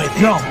done with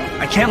it. No,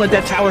 I can't let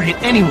that tower hit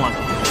anyone.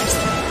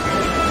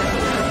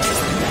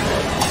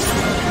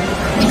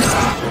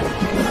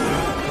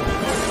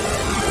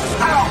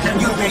 How can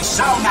you be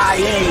so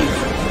naive?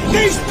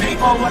 These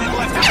people wouldn't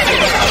lift a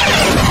finger.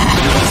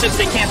 Since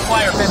they can't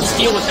fly or bend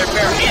steel with their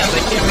bare hands, I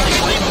can't really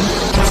blame them.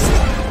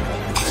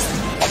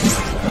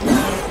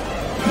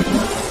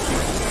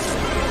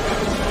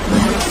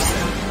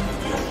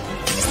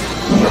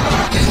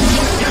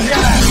 You hear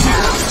that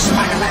sound,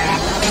 Spider-Man?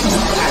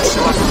 That's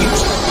what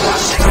keeps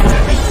rushing to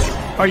me.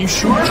 Are you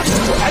sure?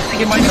 I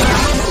think it might be.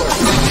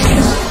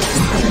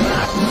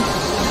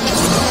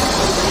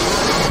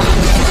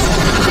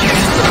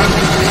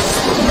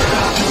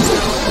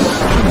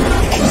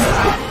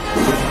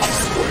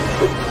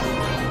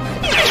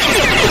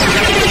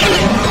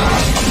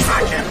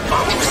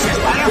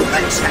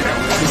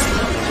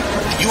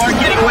 You aren't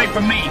getting away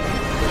from me.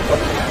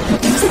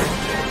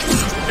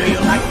 Do you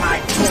like my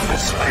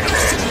tools,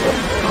 Spider-Man?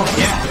 Oh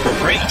yeah,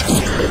 great.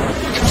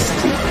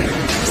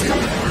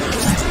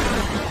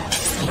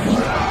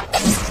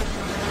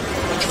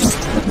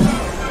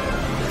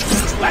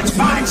 Let's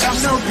find some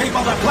new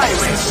people to play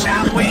with,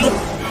 shall we?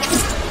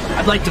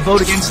 I'd like to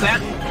vote against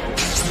that.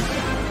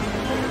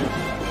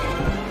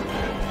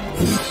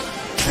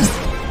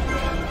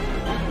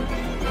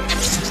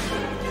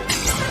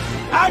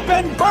 I've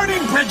been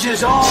burning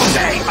bridges all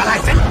day, but I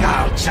think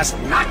I'll just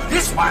knock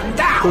this one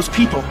down. Those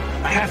people,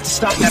 I have to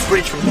stop that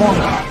bridge from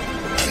falling.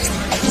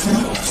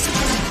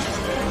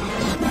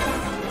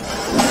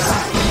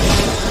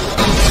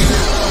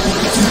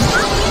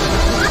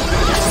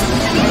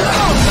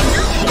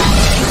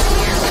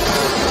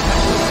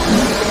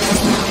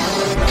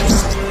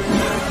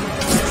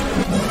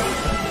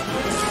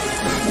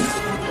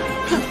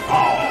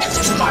 Oh,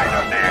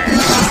 Spider-Man,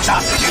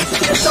 just keep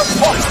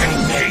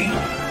disappointing me.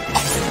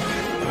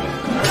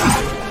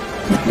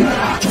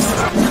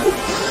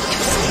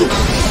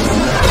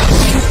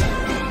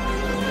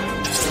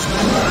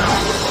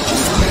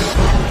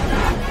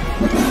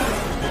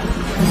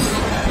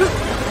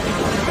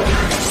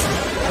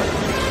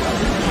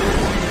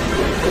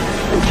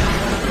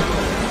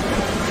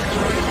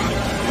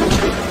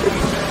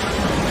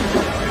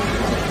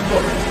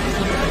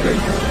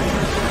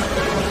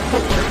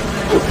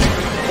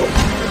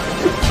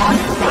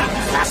 Run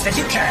fast as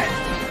you can.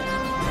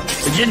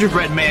 The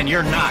gingerbread man,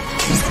 you're not.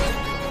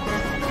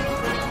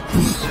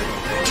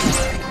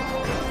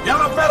 You're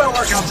a better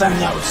worker than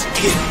those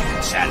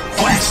idiots at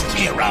Quest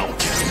Hero.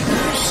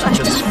 You're such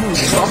a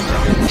smooth talker.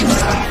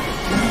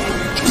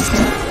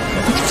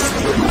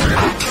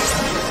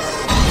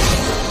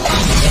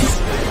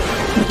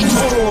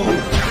 Oh,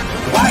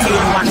 why do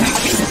you want to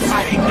keep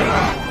fighting me?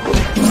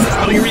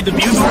 Don't you read the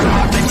Bugle?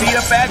 They beat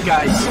up bad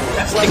guys.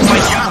 That's like my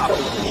job.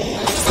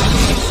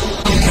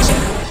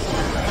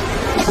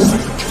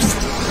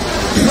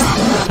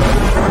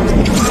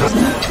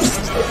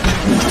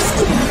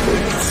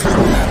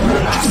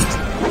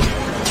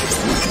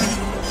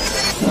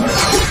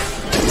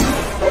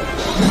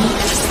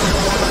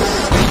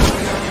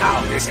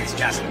 Oh, this is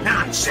just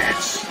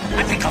nonsense.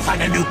 I think I'll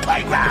find a new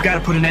playground. I've got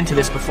to put an end to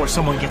this before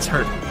someone gets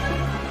hurt.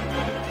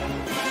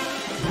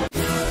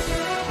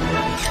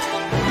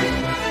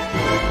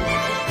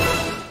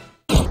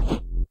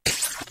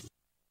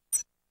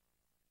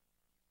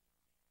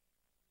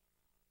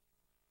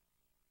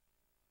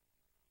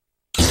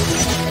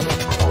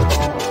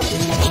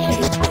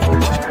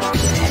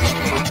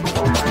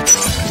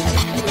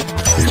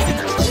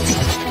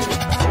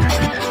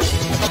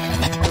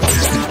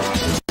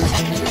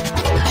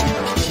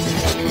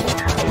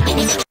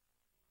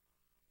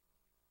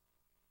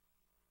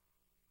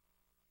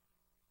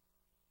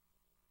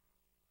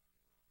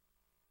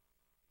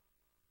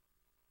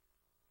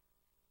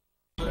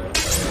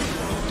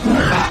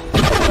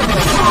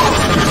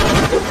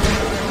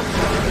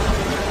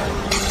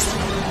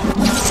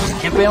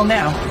 Can't bail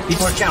now.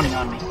 People are counting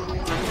on me.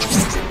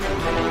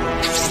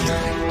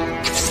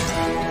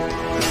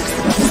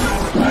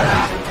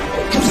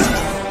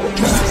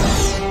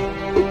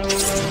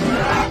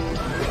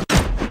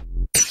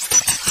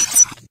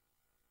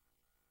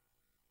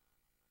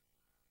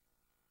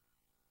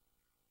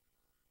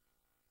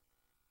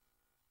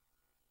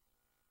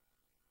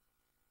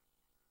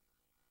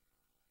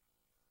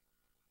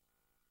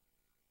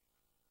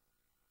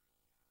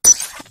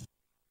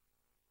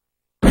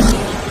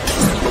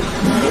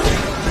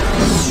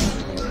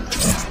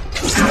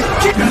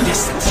 Keep your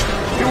distance.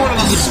 You're one of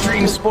those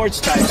extreme sports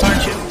types,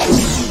 aren't you?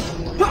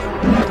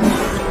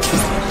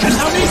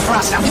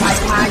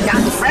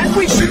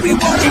 We should be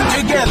working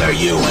together,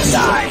 you and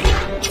I.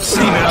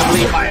 Same it,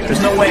 ugly.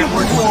 There's no way I'm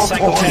working with a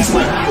psychopath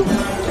like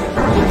you.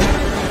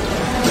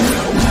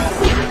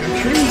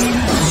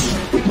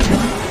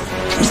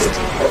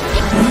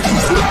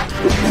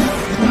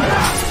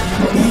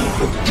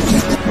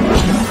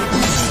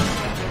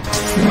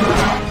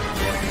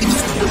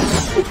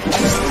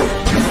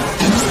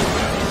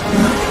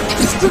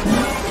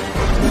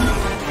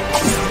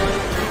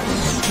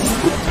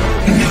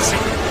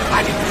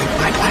 I didn't think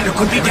my glider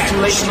could be damaged. Too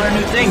late to learn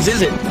new things,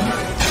 is it?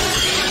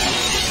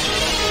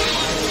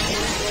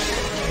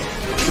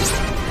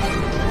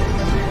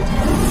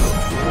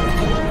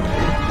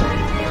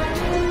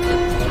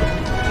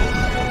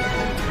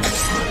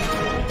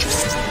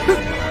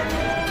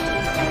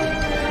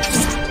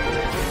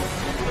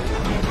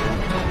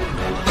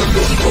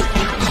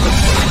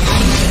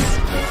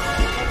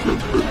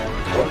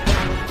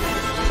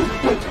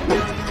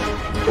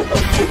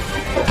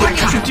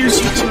 Introduce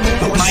you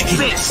to my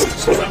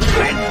fist.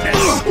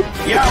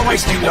 You're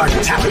wasting your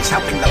talents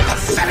helping the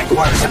pathetic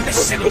works of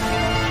this city.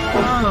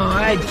 Oh,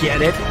 I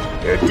get it.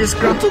 You're a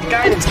disgruntled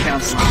guidance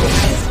counselor.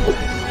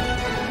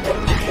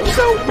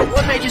 So,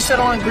 what made you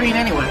settle on green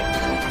anyway?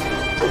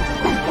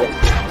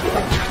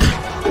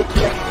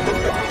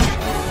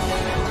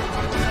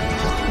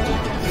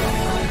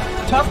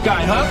 Tough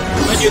guy, huh?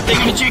 But you're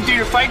thinking the jig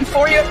you're fighting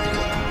for you?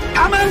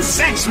 Common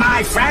sense,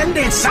 my friend.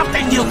 It's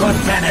something you could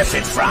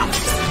benefit from.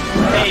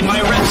 Hey, my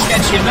rep's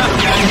sketchy enough,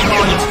 guys,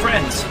 calling his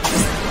friends.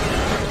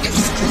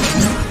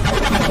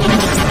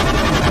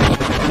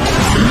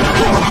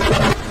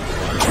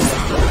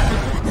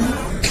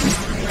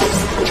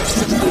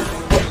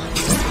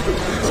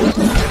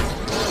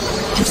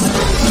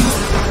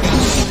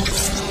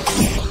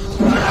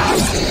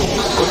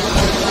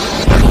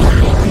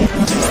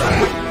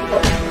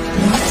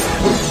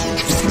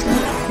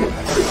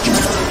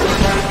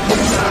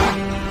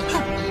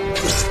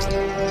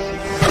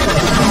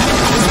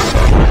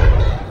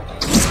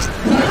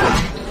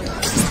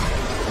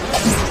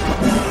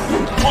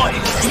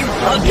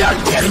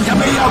 You're getting to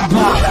be a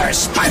bother,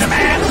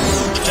 Spider-Man!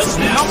 Just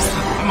now?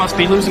 I must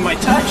be losing my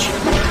touch.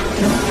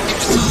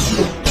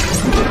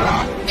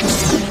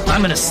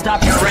 I'm gonna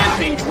stop your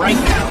rampage right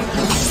now.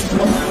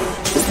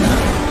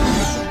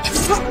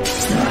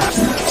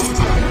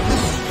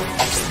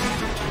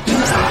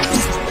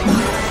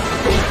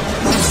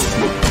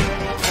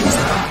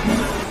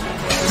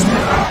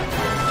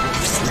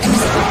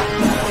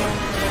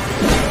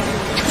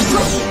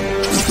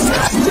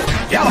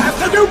 You'll have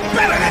to do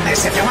better than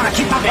this if you want to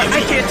keep up with me.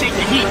 I can't take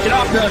the heat. Get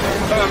off the,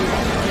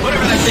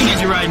 whatever that thing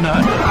is you're riding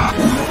on.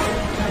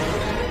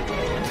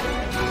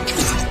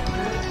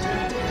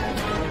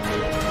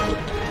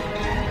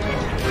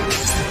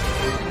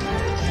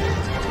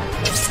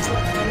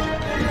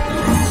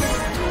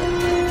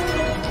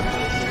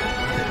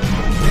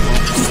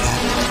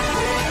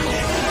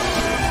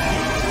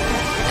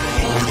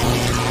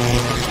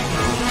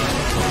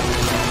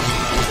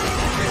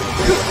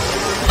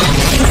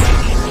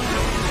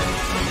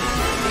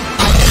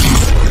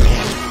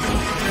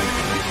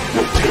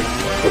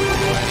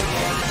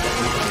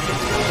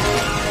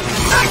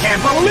 I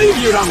can't believe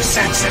you don't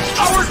sense it.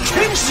 Our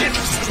kinship.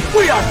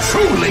 We are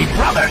truly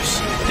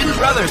brothers. Didn't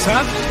brothers,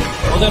 huh?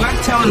 Well, then I'm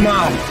telling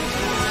Mom.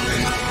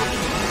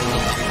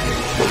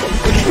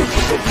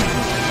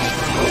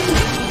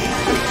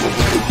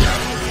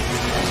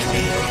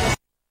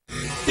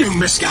 You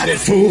misguided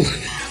fool.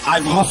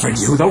 I've offered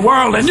you the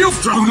world and you've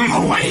thrown it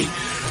away.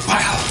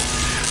 Well,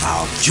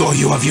 I'll cure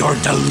you of your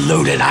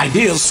deluded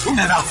ideals soon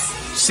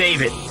enough.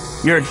 Save it.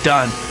 You're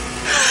done.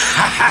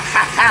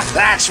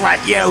 That's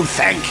what you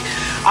think.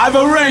 I've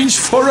arranged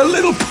for a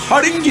little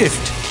parting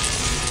gift.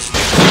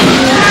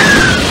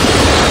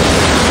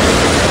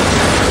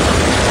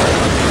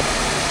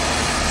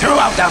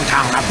 Throughout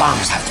downtown, our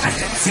bombs have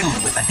planted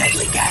filled with a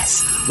deadly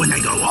gas. When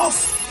they go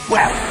off,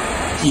 well,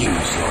 use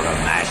your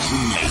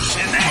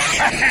imagination.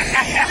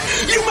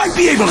 You might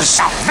be able to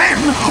stop them,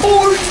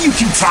 or you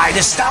can try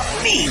to stop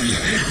me.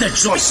 The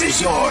choice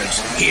is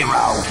yours,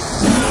 hero.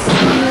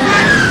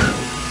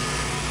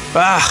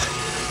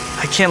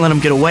 I can't let him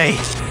get away.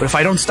 But if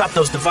I don't stop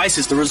those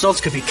devices, the results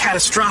could be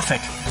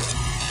catastrophic.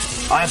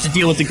 I'll have to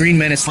deal with the Green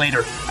Menace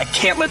later. I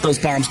can't let those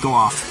bombs go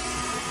off.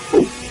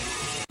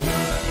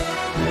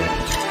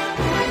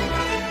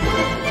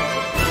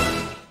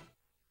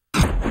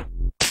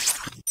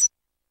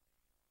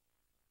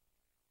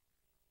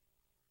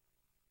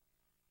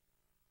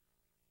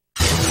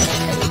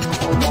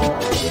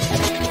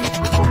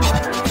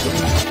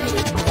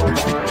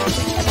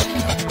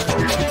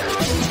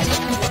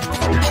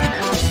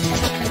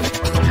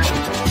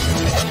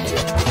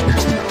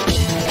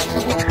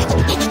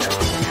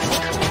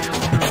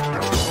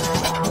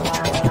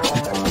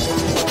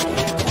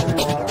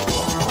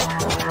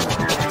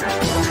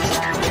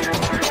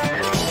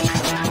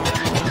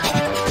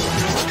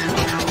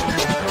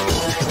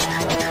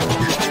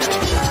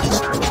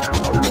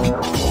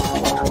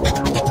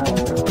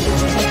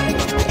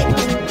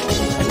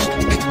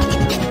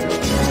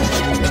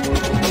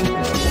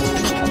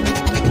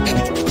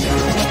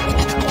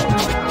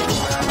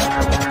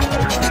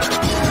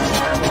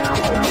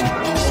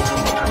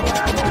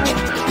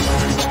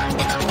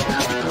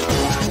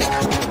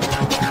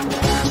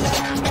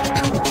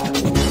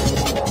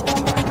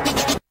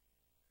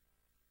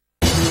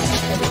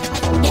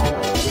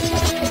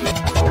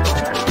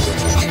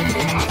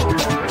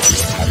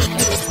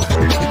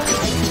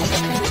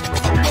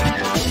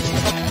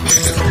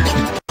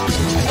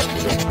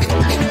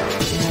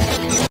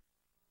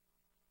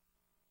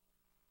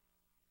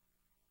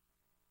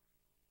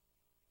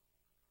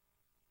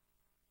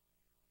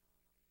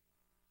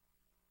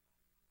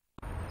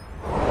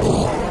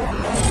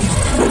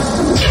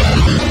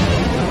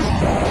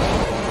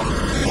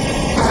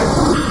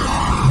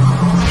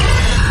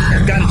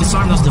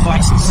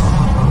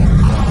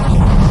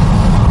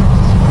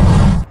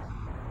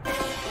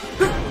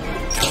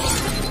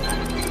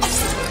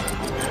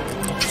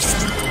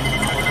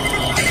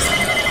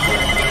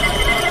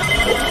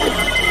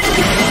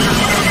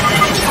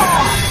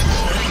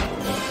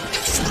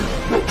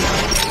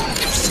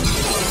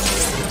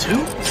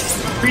 too?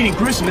 Being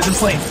gruesome isn't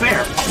playing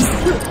fair.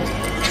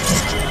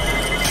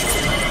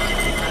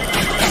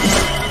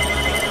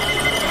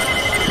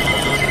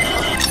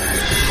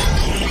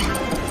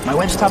 My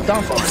web's topped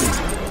off already.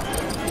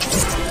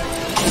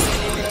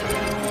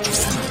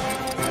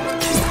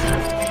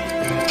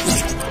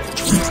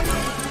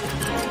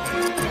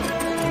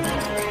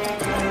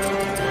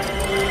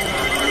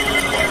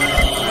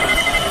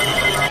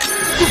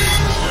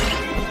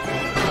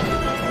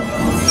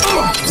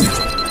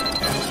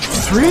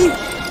 Three?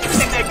 I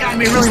think that guy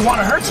may really want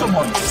to hurt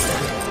someone.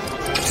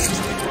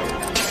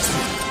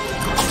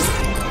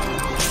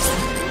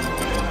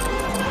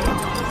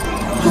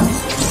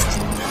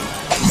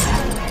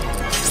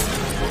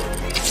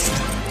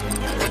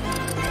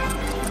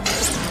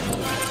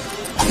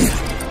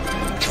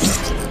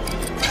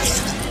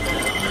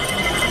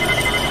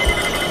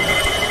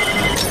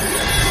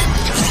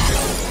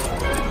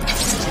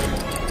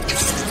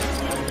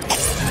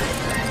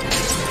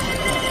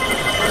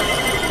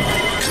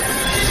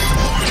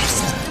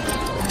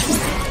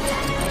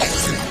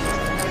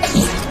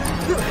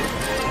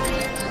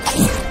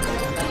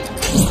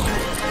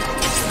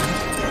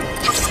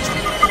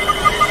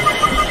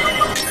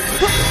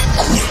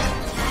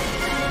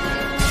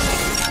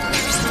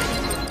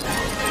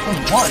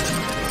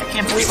 I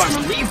can't believe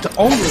I'm relieved to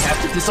only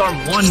have to disarm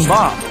one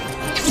bomb.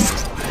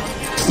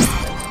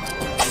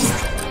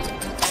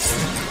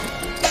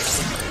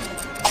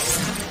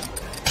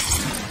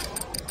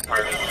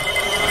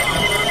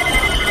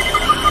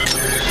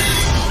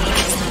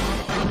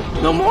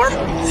 No more?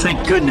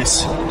 Thank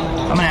goodness.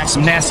 I'm gonna have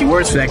some nasty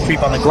words for that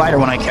creep on the glider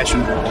when I catch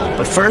him.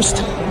 But first,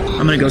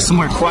 I'm gonna go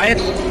somewhere quiet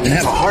and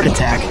have a heart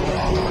attack.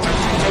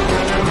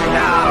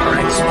 All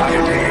right,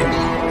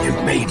 Spider-Man.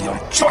 You've made your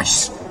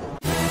choice.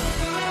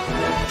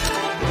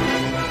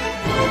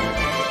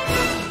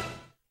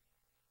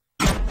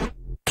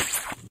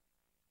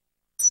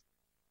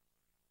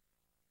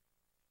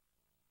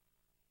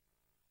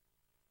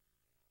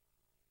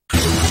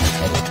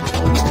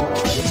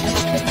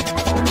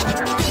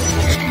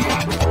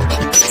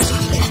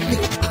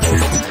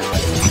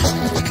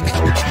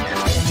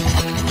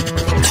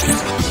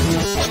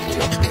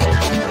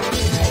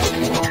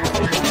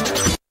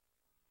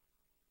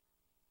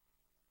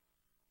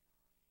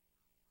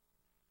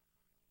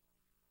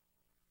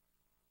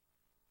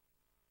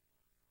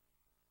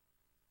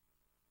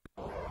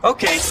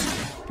 Okay,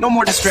 no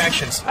more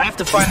distractions. I have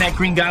to find that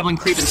green goblin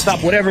creep and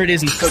stop whatever it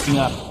is he's cooking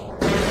up.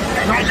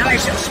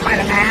 Congratulations,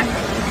 Spider-Man.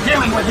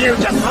 Dealing with you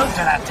just moved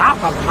to the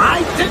top of my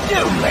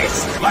to-do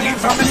list. Looking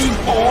for me,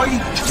 boy?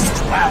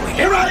 Well,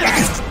 here I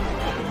am.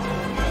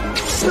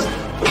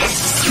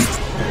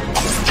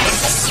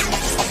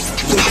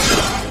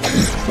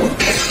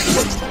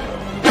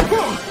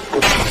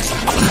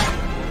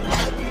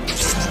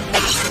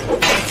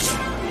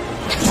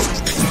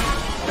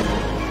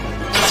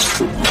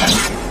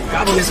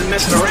 Goblin isn't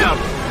messing around.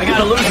 I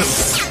gotta lose him.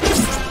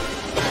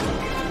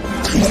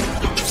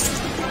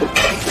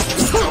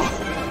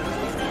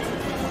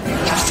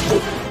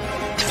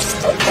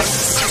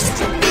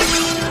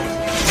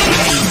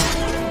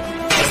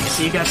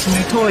 See, you got some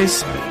new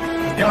toys.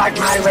 You like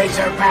my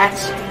razor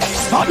bats?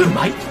 Thought you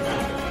might.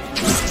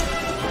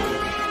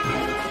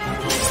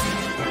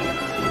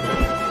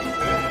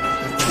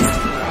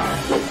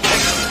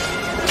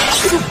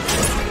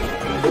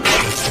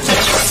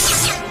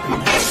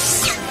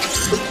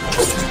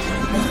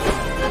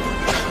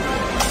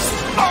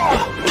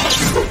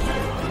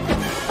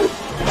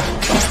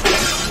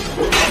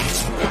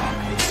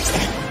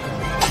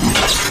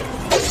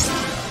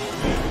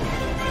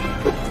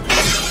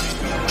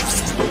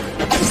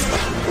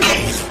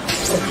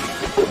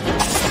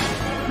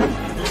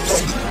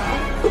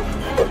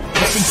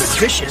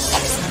 Vicious.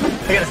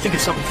 I gotta think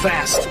of something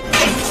fast.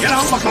 You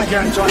don't look like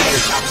you're enjoying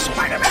yourself,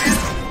 Spider-Man.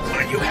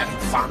 Are you having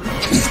fun?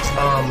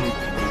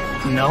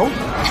 No?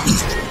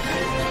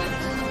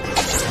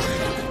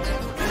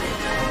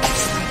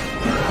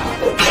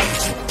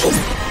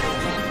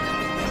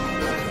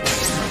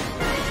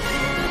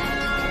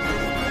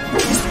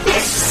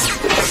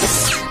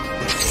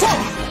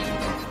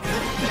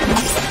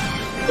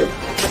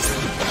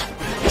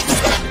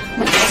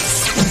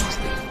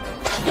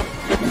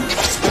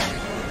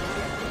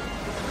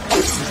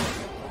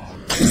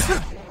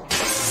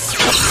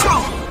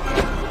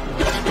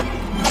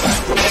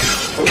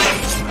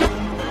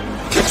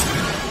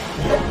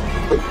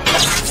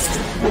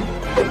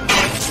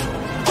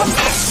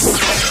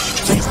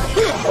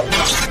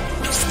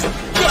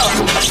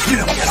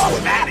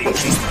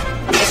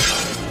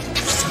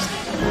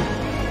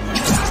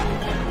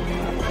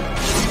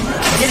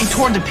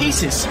 Torn to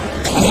pieces. I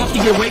have to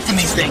get away from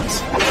these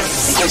things. I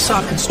think I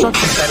saw a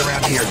construction site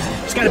around here.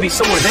 There's got to be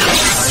somewhere there.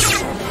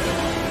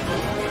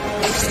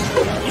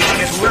 You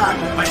can run,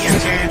 but you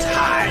can't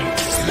hide.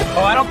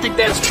 Oh, I don't think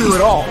that's true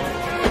at all.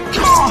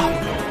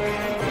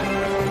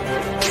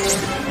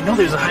 I know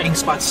there's a hiding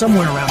spot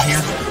somewhere around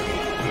here.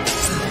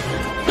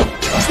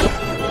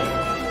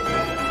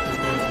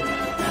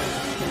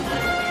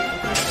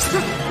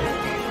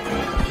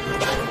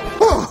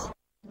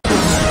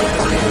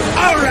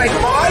 All right,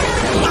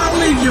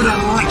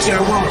 fix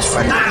your wounds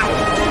for now.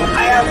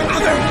 I have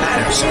other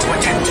matters to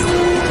attend to.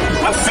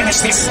 I'll finish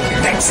this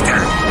next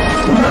time.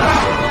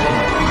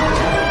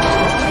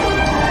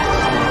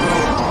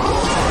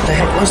 What the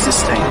heck was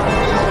this thing?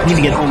 I need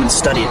to get home and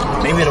study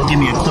it. Maybe it'll give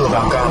me a clue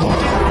about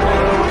Goblin.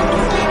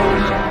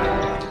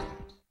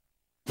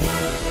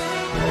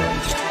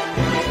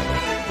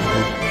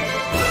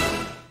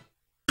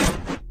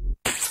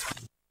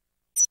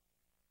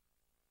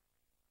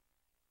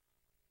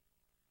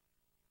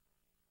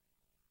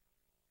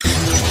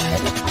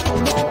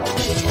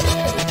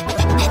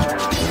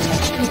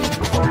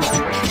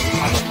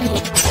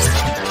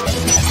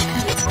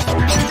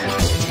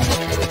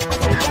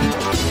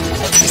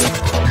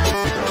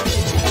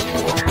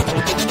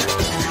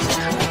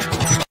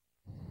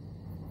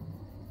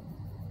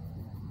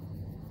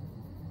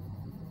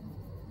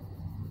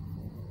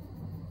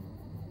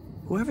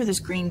 Whoever this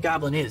green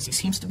goblin is, he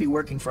seems to be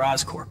working for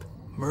Oscorp.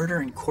 Murder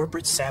and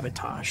corporate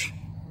sabotage.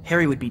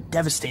 Harry would be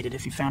devastated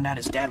if he found out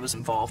his dad was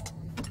involved.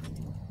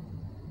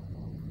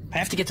 I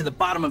have to get to the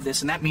bottom of this,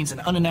 and that means an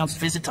unannounced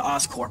visit to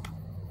Oscorp.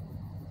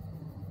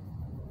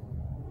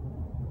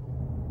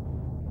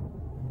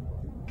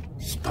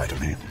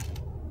 Spider-Man.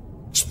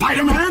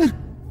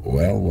 Spider-Man?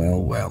 Well,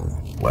 well, well.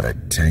 What a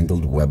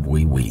tangled web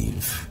we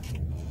weave.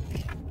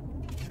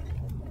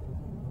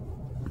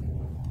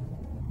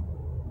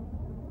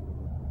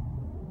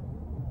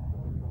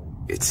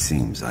 It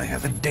seems I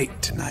have a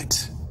date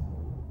tonight.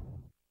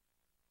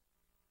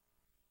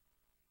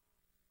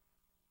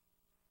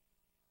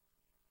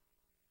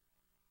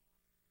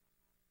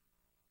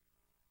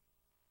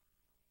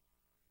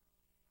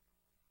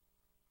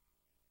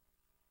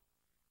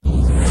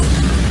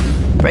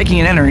 Breaking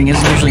and entering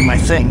isn't usually my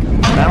thing,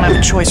 but I don't have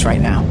a choice right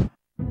now.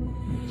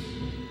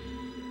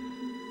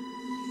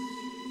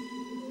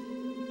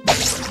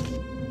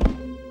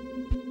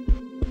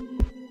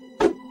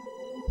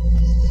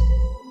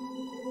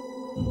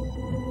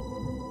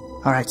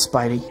 Alright,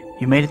 Spidey,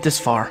 you made it this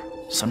far,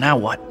 so now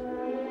what?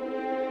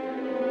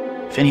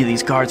 If any of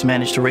these guards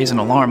manage to raise an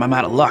alarm, I'm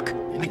out of luck.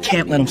 I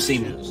can't let them see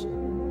me.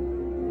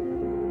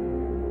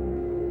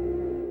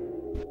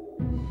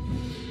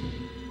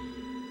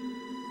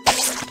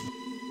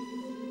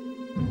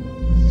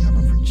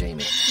 Cover for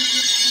Jamie.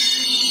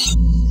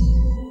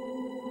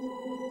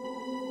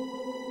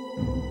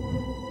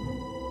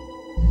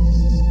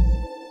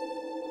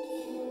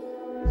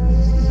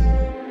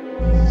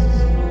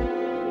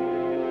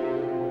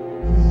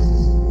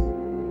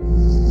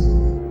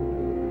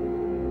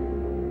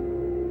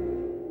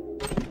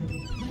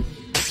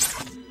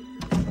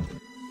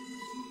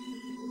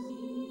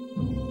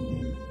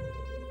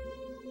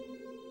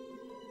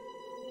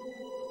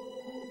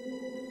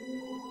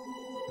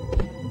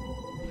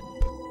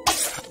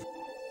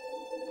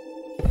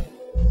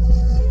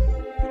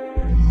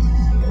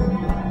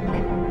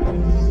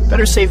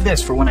 Better save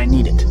this for when I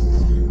need it.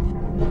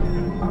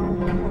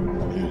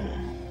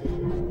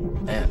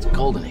 Man, it's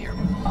cold in here.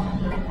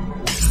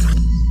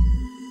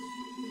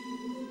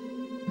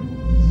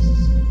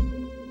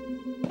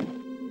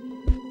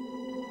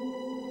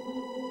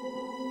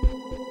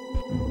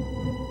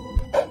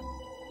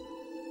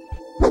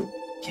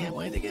 Can't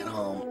wait to get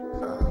home.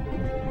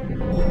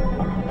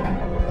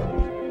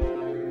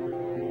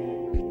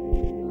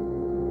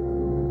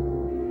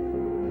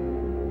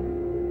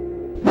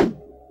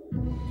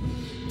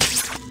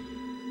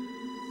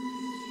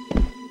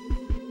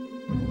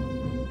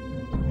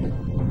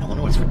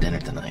 For dinner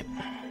tonight.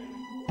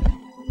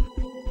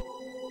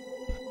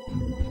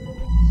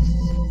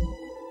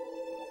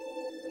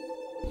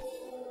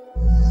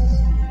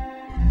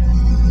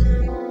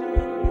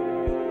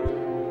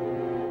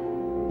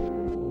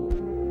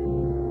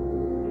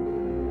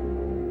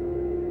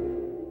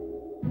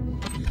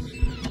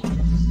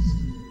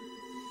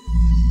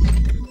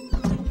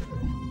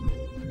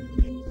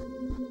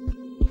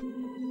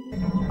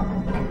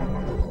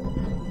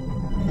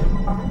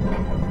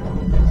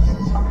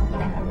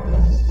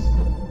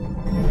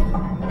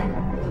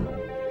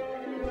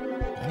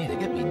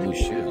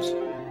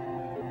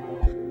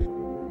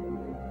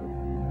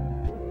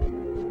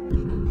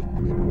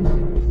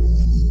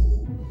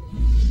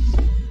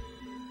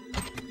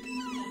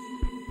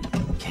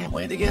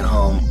 Way to get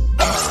home.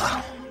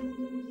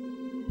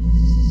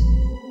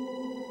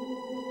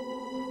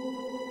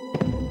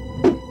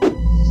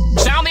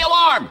 Sound the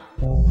alarm!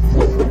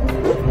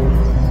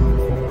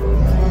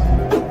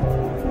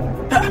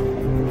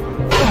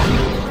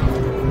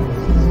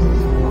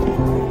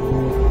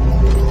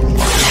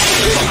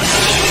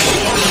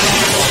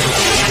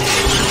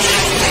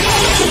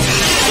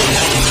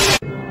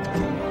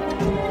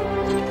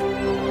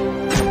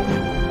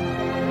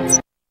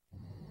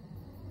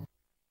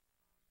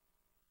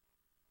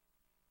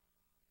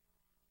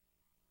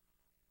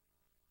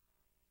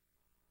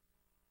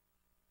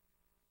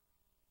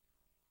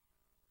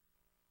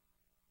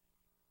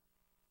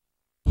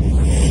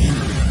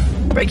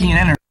 Breaking and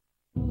entering.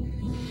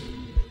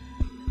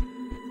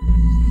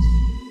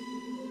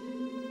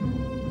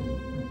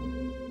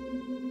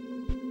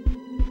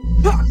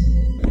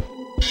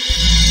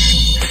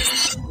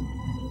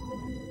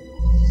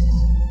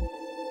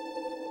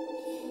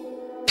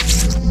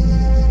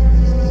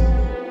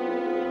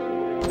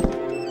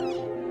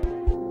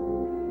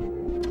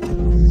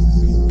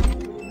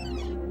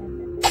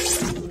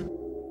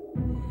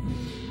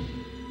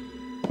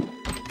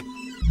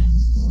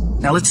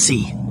 Now let's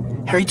see.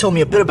 Harry told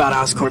me a bit about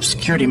Oscorp's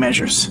security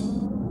measures.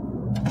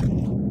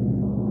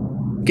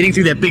 Getting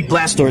through that big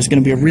blast door is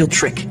going to be a real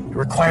trick. It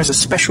requires a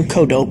special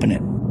code to open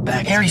it.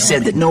 Harry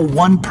said that no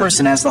one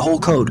person has the whole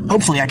code.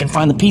 Hopefully I can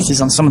find the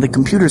pieces on some of the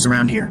computers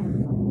around here.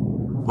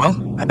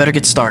 Well, I better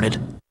get started.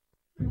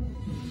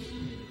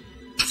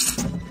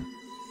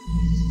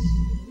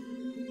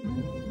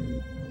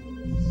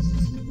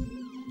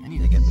 I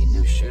need to get me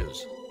new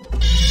shoes.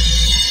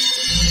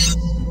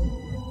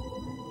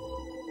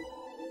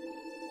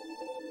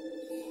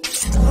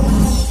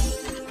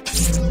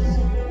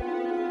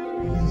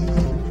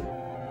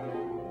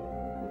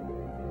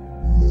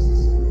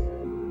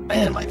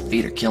 Man, my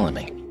feet are killing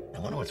me. I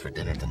wonder what's for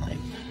dinner tonight.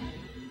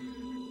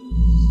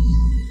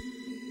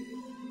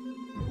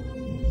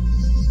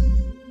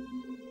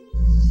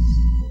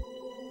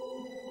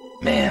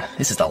 Man,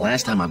 this is the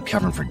last time I'm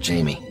covering for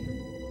Jamie.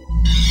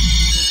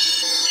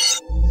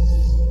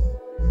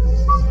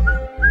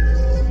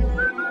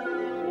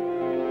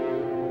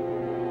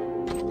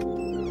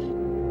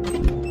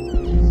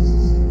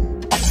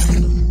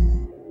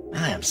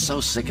 I am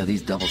so sick of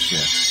these double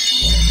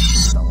shifts.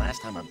 This is the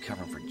last time I'm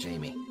covering for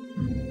Jamie.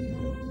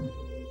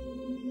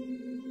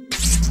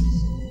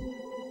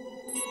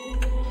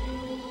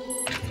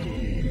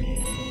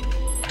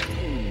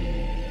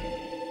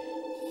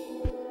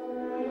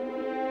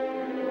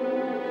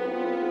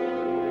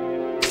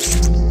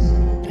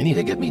 I need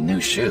to get me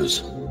new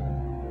shoes.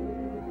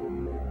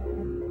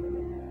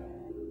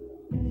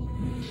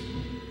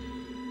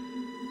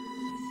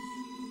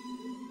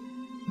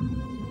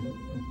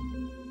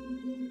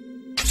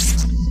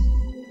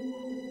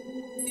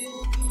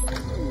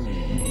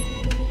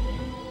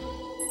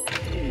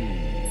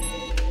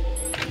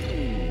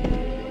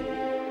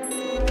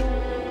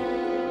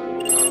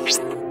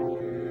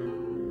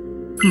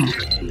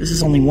 This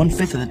is only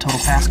 1/5 of the total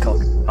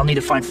passcode. I'll need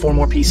to find 4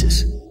 more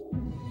pieces.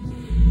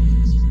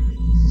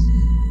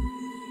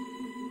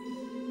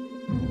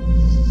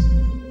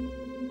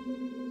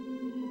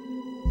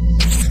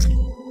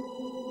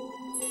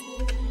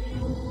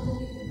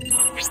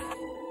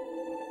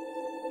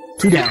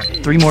 Two down,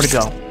 3 more to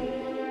go.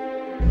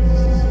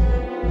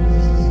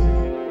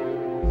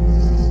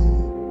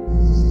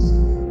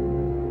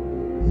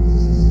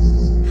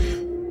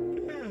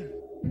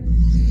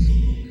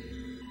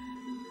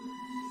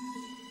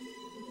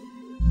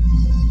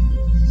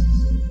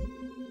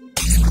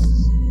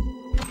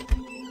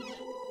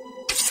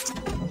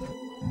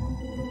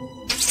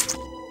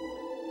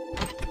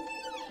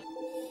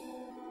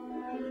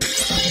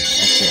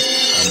 That's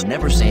it. I'm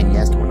never saying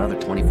yes to another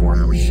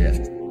 24-hour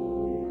shift.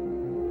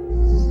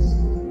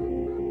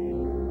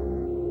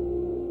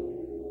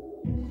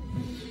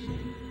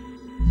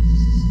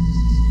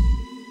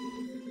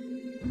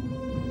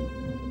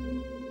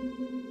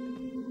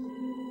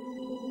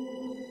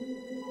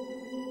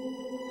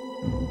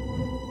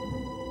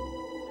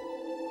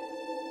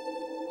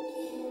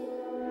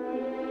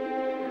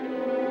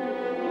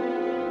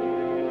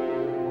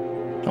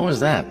 What was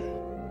that?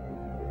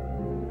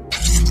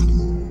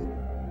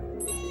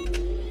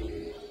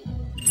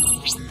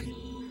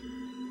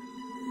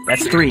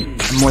 That's 3.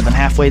 I'm more than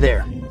halfway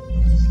there.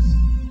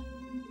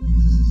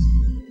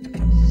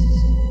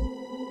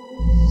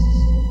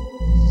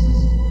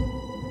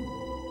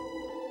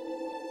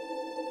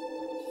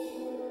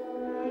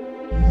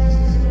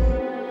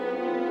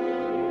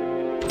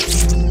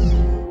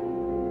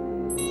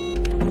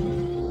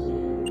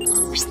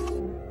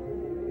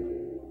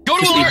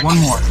 Just need 1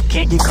 more.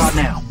 Can't get caught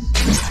now.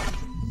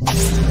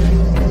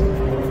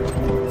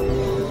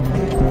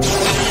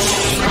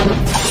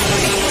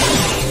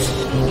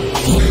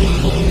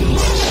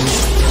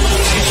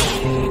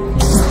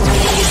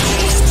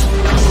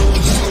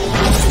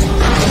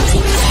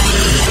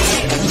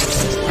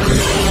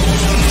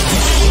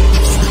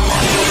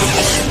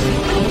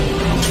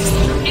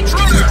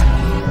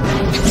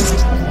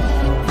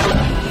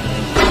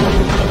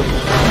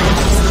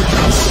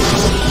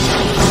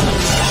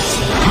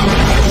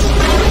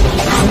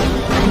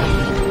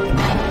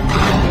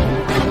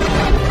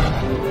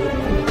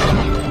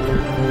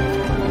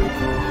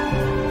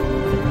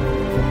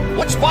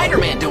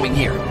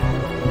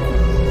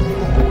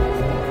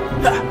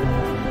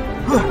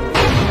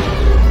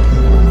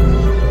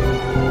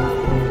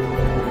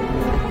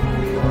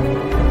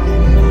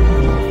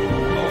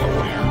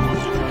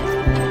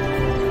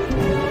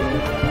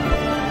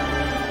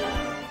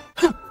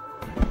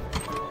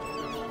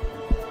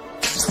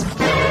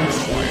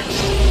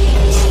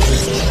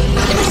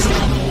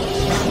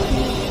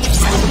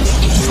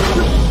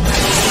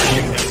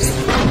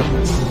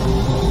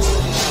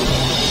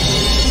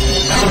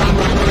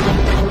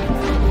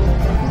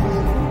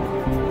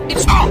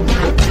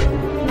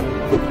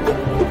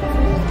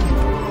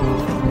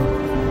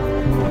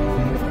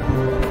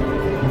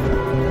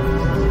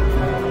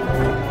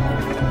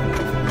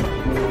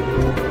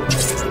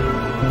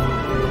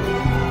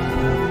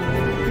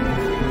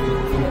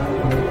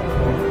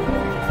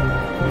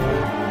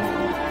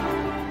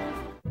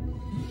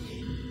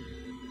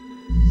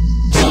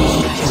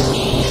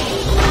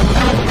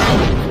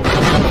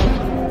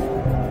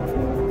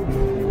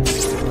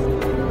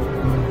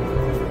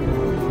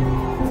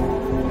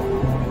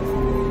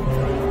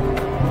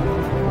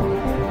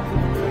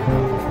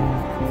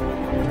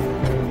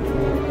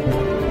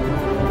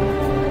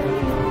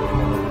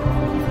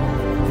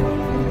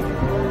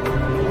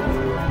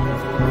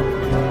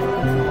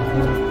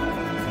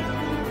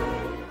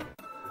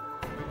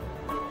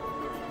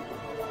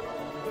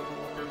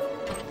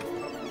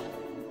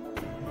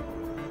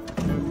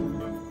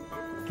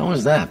 What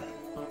was that?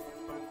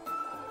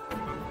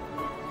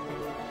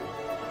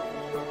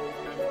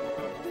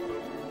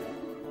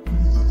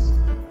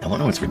 I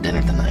wonder what's for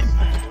dinner tonight.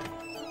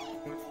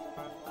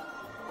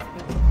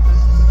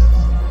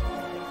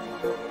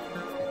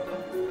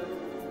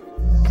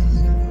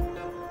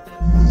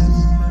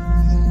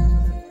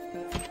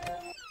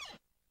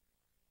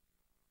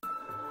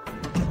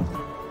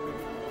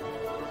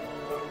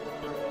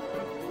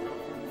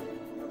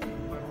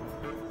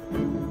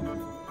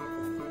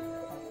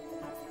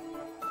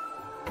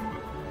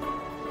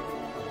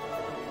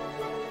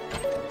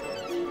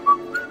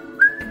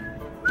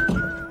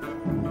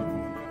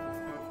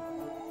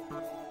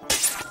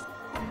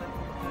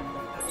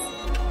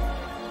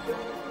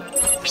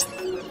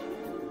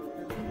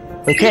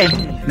 Okay,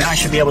 now I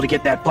should be able to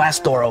get that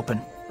blast door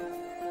open.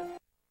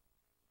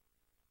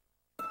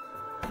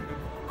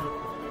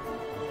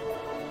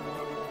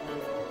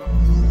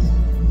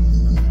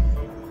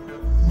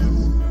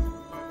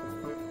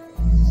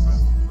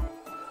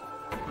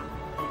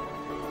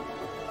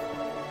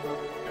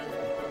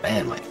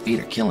 Man, my feet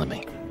are killing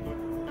me.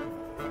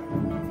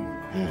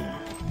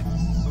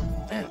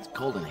 Man, it's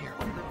cold in here.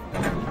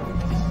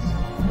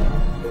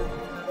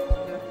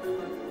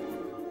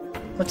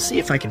 Let's see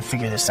if I can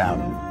figure this out.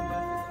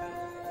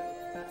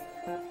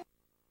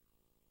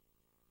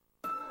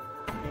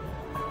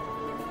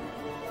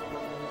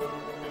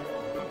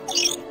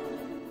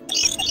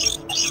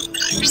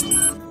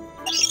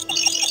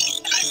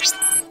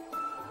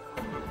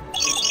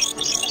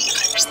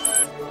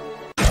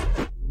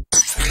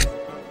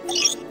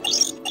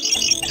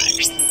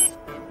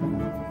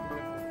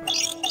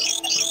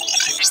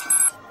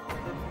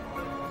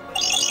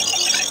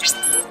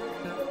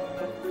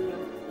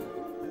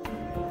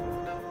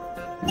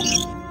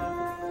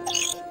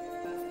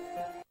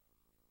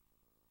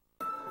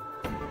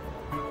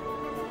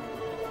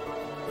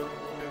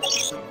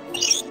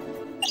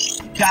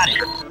 Got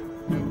it.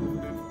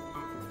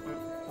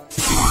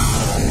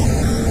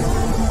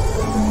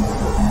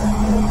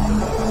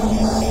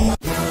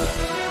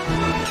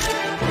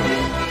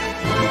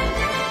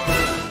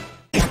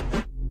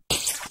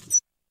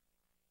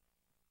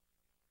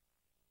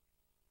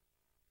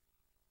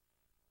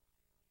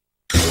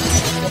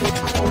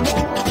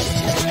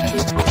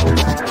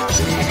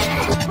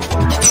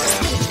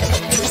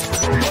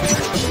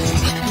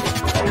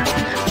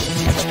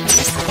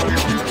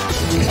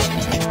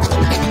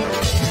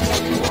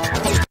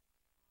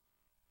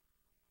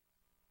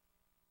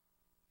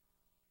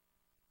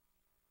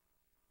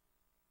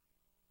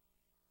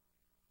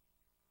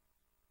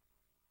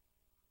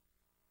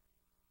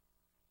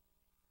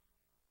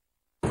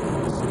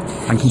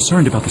 I'm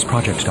concerned about this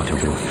project, Dr.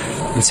 Wu.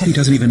 The city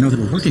doesn't even know that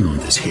we're working on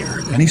this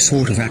here. Any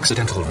sort of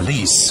accidental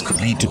release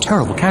could lead to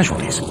terrible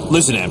casualties.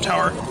 Listen,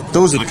 Amtower,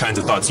 those are the kinds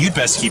of thoughts you'd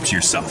best keep to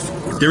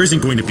yourself. There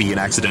isn't going to be an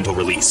accidental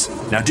release.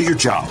 Now do your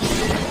job.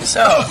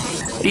 So,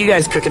 what are you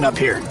guys cooking up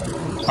here?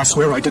 I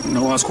swear I didn't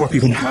know Oscorp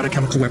even had a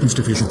chemical weapons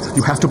division.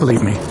 You have to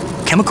believe me.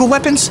 Chemical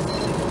weapons?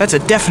 That's a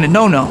definite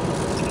no-no.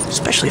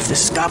 Especially if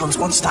this is Goblin's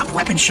one-stop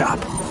weapon shop.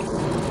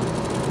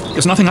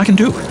 There's nothing I can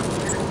do.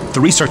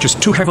 The research is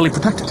too heavily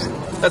protected.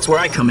 That's where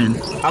I come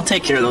in. I'll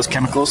take care of those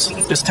chemicals.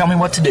 Just tell me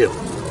what to do.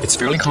 It's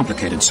fairly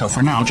complicated, so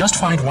for now, just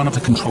find one of the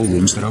control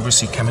rooms that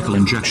oversee chemical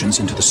injections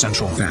into the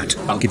central vat.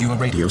 I'll give you a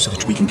radio so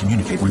that we can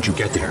communicate once you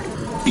get there.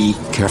 Be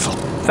careful.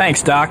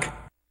 Thanks, Doc.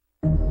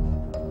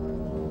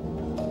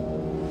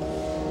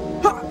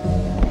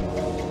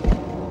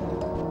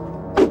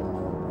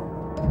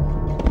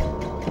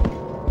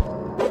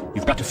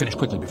 You've got to finish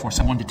quickly before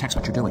someone detects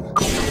what you're doing.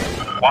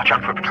 Watch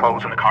out for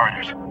patrols in the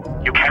corridors.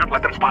 You can't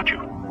let them spot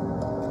you.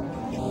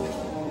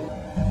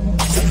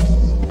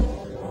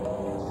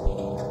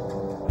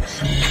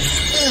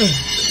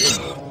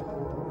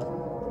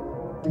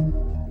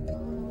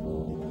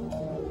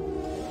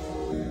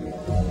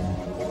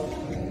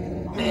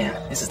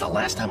 Man, this is the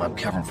last time I'm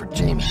covering for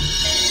Jamie.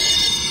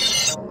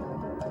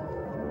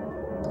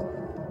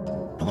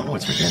 I wonder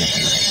what's for dinner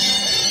tonight.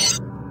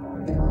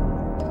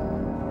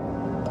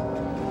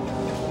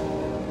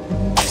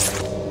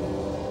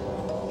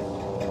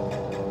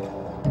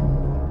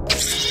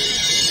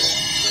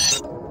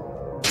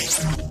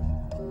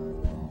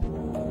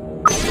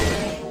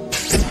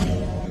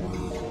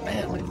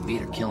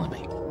 Killing me.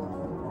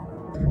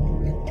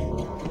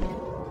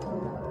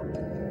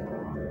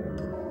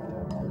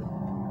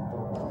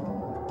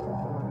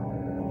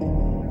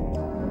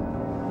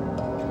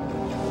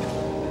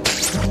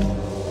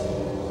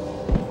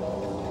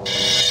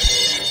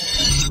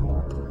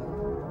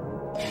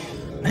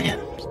 Man,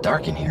 it's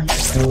dark in here.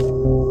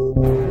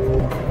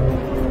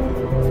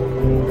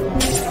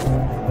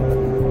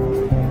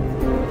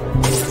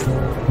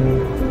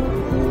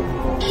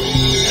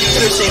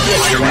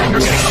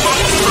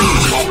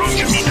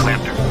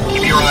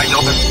 Keep your eyes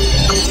open.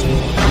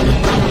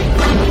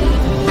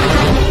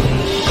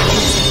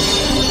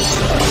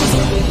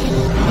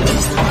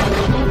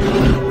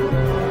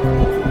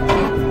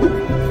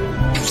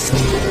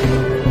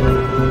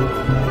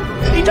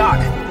 Hey, Doc.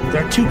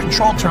 There are 2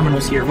 control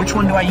terminals here. Which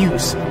one do I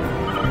use?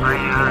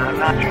 I'm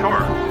not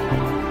sure.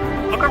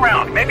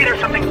 around. Maybe there's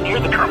something near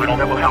the terminal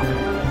that will help.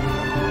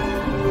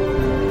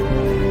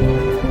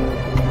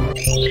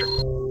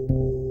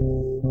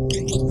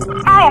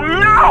 Oh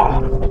no!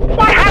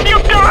 What have you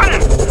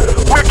done?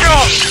 We're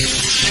doomed!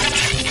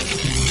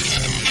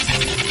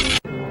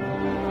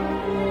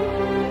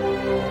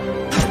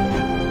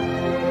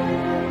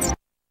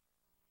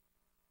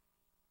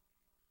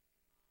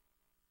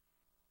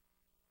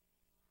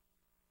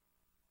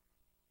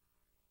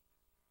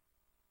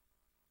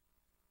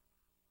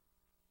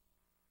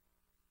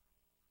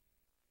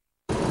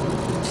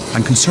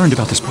 I'm concerned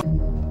about this.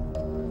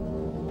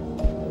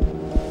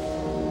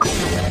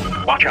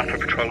 Watch out for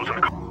patrols in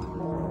the car.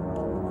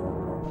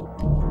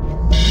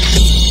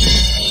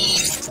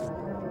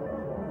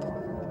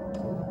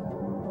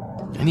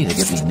 I need to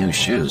get me new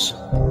shoes.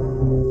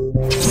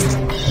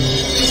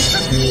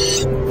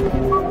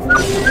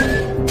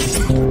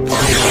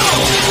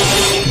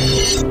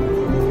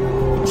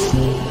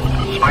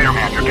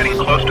 Spider-Man, you're getting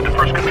close to the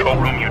first control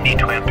room you need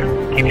to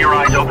enter. Keep your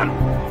eyes open.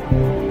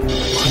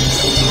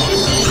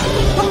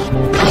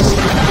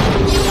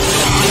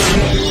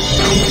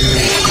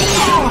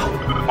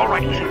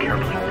 Alright, listen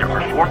carefully. There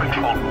are 4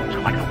 control rooms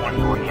like the one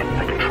you're in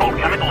that control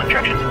chemical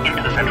injections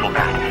into the central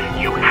vat.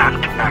 You have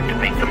to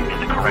activate them in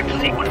the correct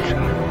sequence,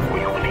 or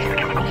you'll release the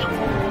chemicals.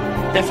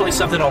 Definitely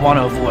something I want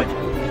to avoid.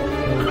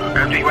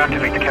 After you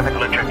activate the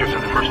chemical injectors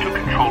in the first 2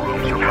 control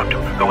rooms, you'll have to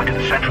go into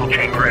the central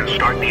chamber and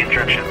start the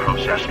injection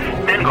process,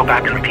 then go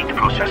back and repeat the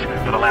process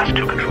for the last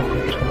 2 control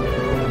rooms.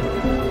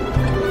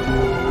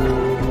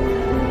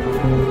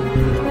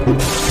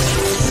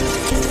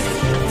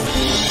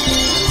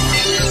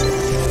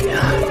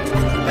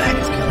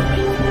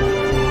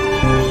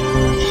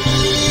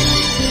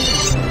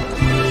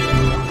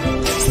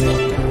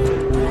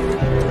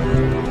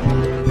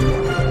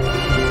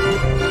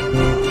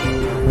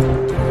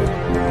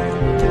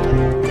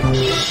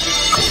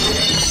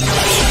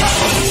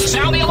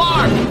 Sound the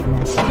alarm!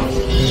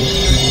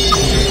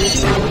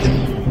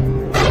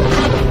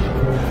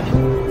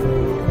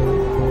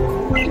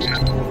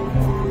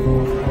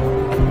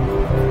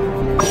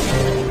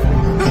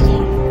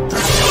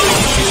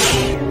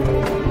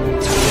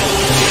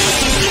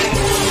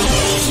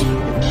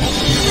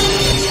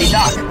 Hey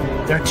Doc,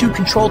 there are 2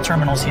 control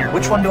terminals here.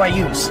 Which one do I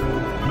use?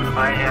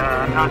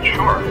 I'm not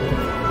sure.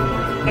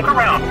 Look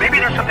around. Maybe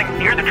there's something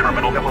near the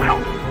terminal that will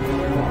help.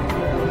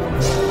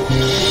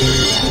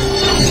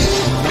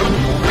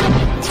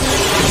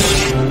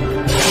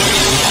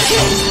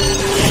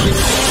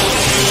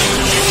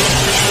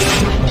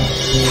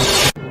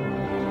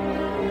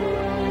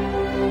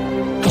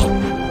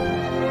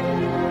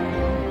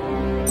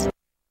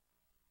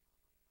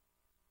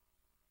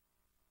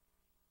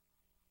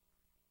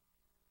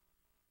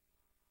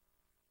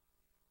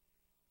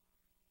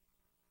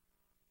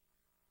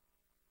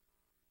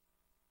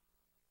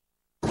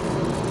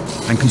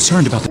 I'm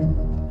concerned about the...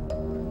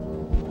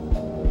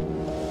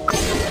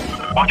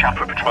 Watch out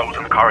for patrols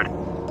in the corridor.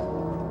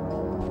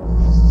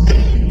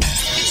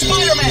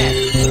 Spider-Man!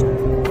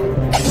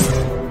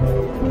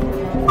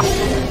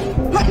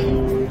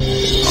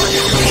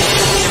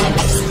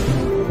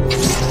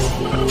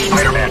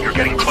 Spider-Man, you're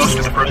getting close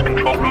to the first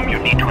control room you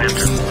need to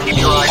enter. Keep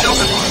your eyes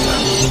open.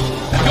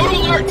 Go to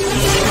alert!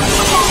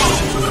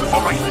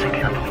 Alright, listen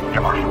carefully.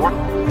 There are 4...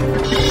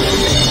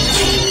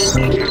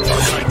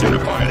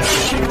 Identify it as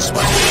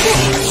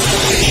Spider-Man.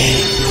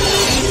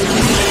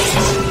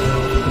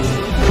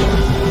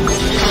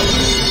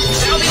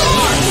 Sound the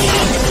alarm!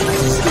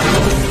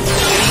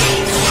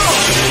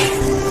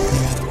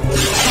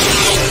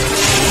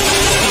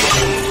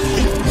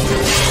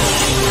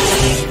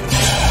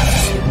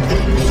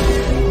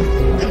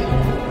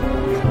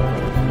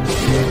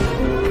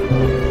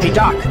 Hey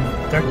Doc,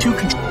 there are 2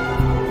 control...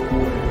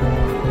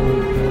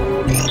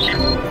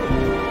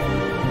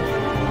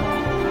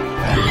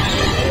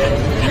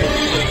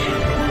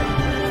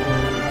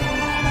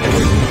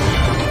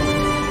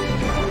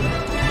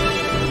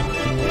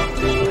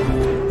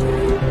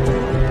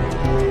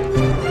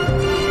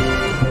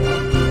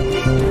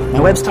 My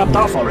web's topped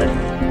off already.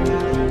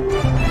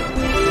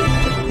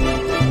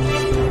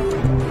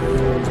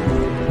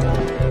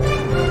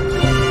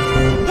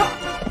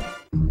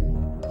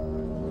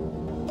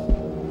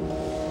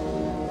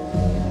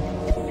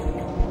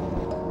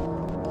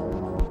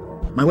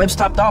 My web's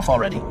topped off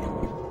already.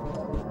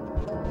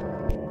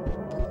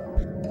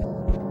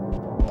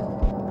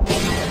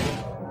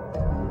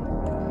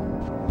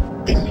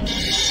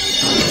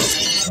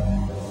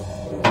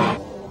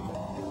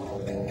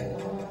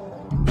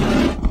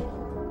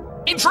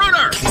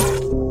 Intruder!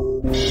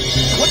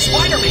 What's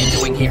Spider-Man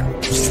doing here?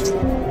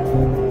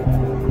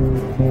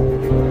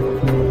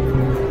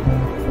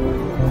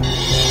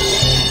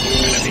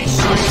 Enemy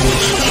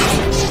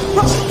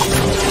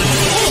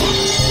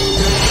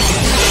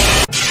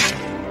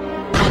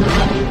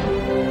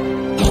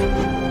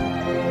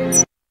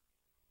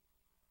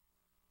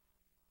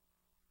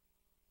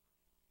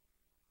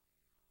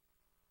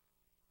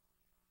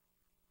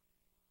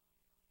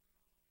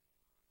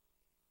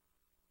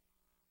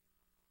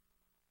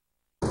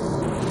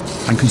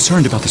I'm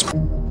concerned about this.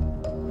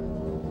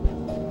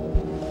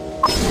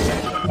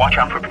 Watch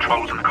out for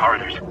patrols in the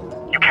corridors.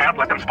 You can't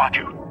let them spot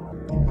you.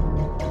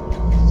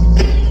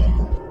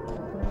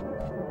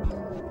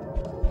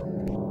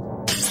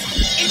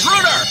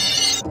 Intruder!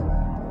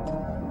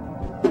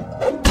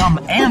 Dumb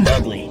and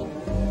ugly.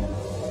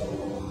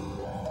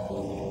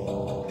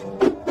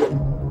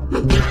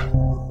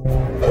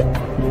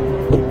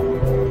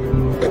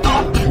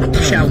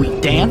 Shall we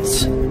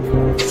dance?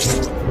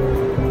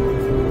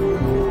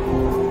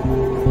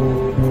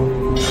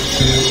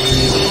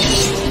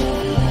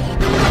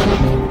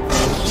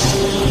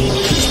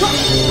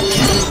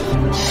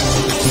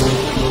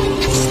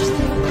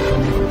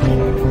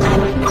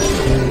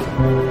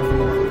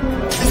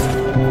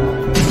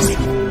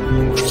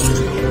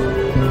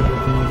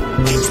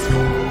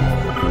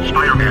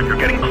 Spider-Man, you're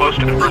getting close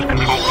to the first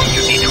control room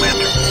you need to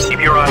enter.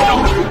 Keep your eyes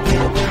open.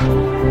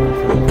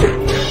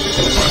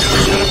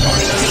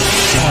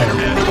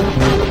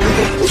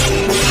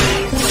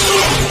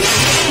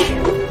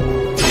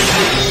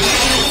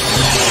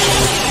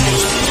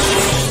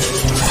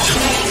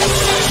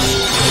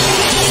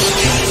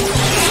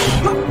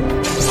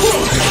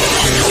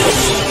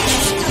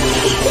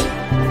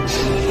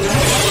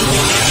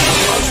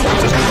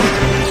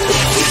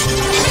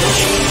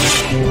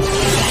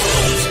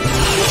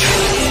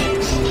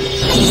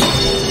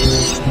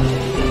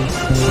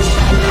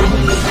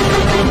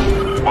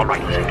 All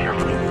right, listen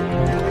carefully.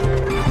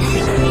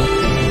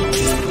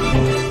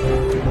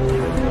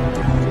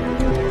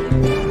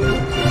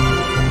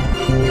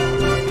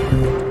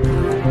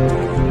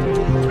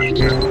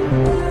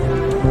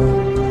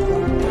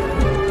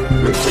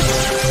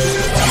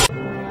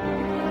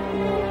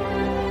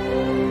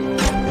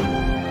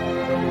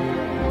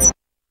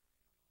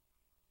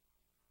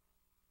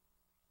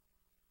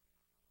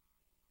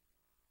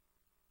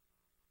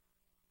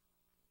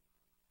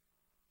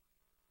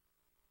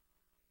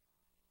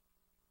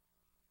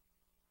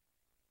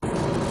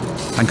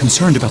 I'm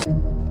concerned about...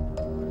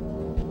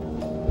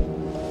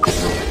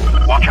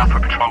 Watch out for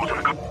patrols in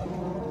the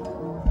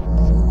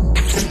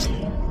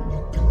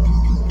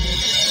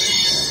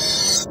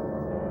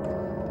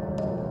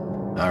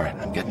Alright,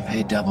 I'm getting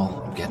paid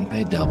double. I'm getting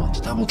paid double.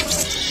 It's double.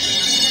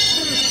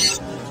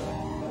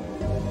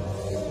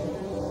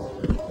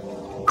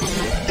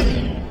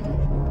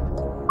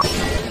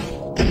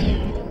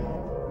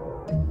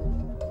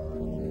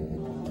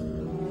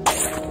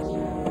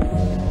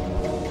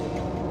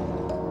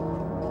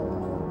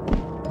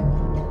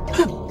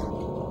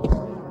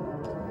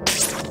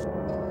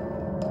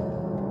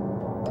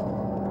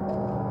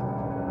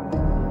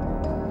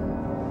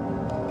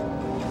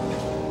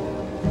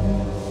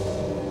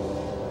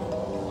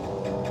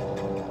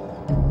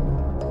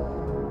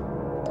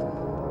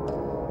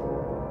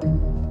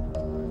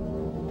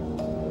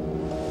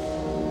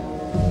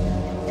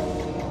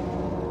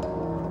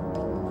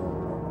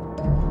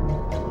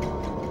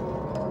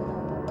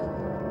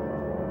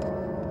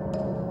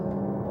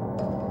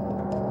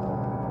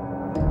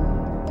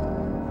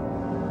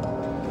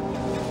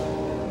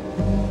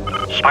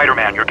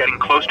 Spider-Man, you're getting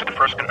close to the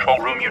first control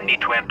room you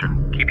need to enter.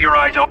 Keep your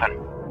eyes open.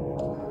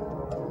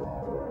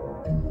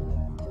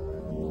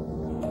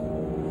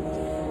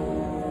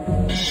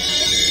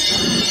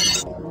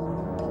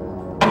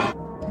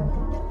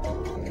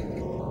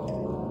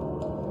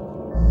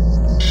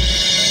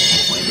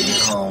 Way to get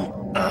home.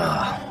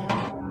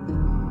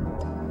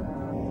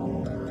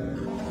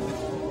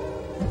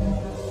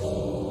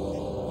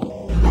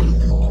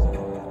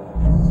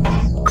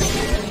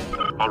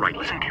 All right,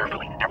 listen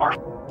carefully. There are...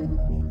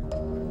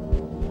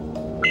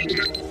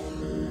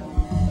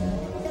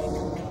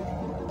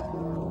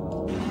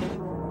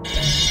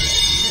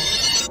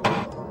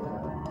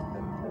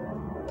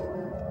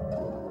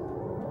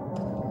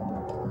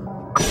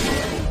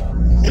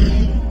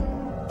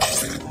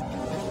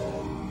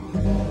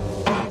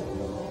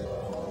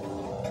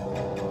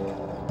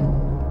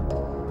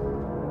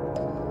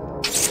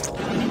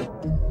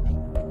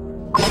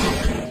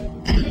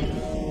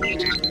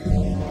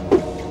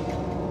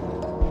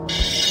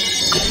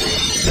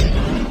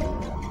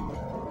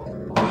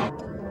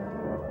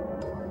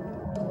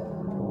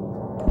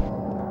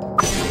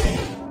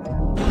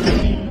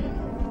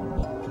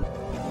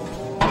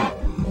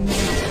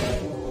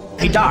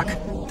 Hey, Doc,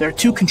 there are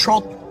two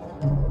control...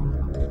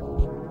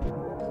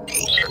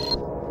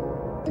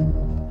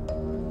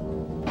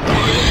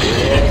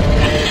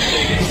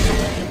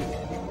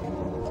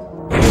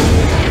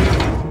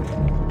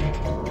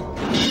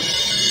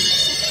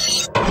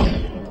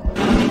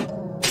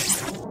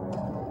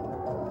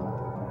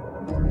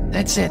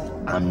 That's it.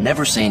 I'm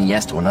never saying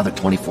yes to another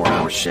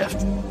 24-hour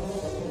shift.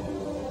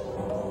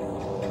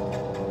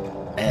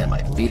 Man,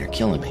 my feet are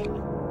killing me.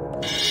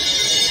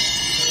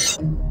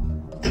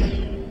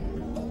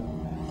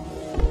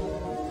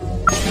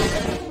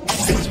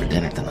 What's for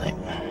dinner tonight?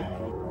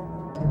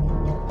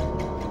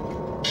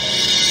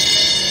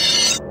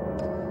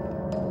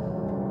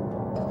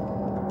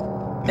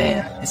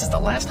 Man, this is the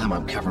last time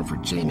I'm covering for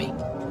Jamie.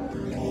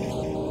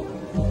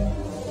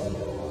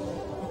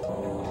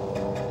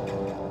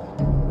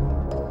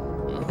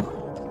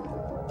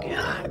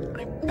 God,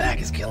 my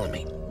back is killing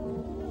me.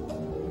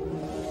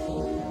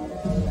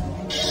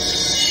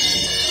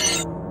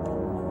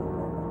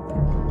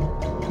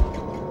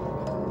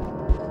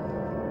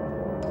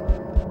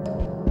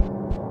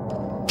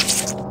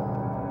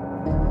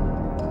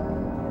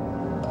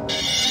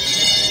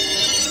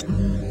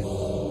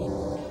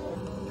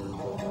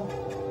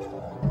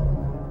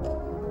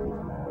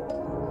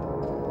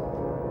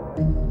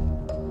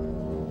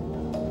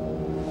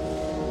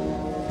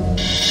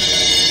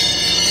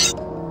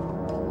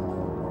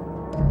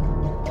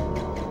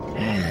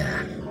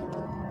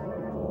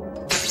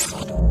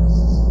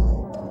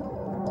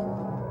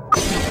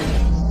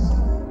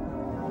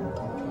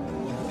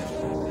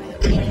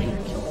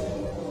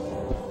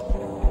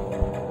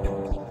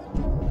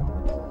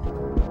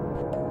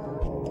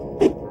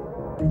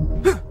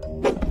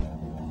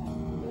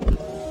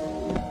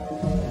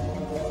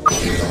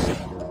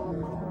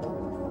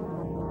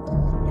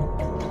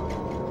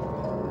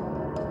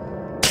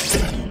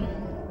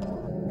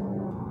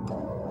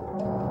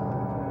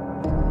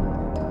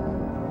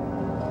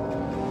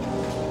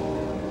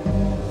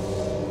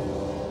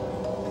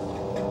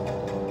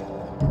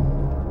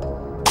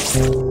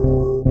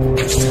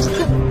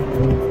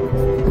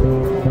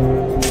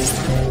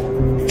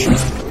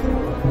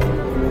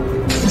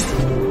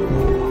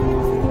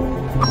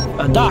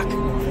 Doc,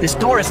 this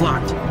door is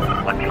locked.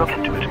 Let me look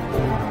into it.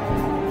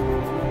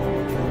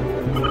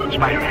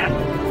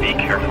 Spider-Man, be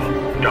careful.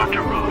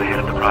 Dr. Wu, the head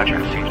of the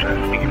project, seems to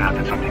have figured out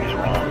that something is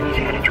wrong. He's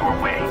headed your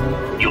way.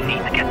 You'll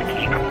need to get the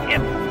key from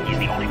him. He's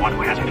the only one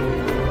who has it.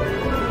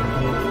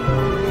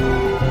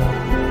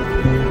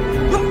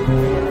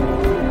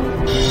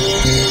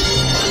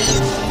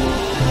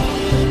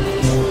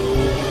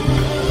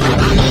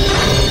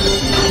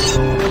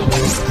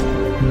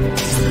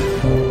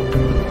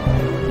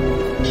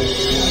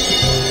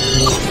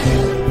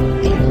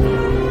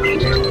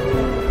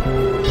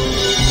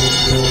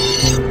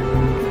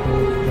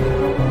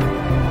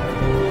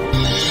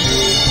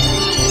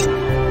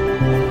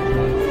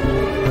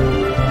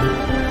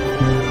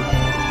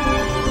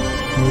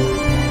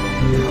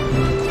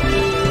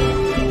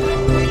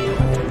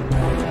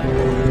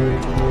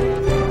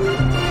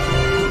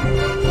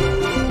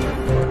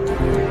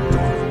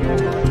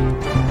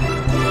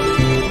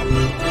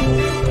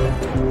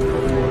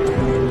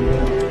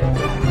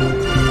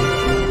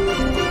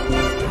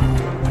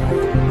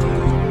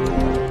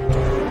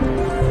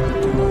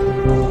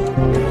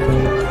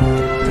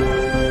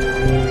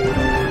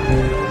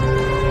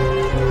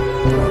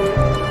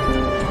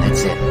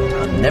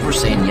 Never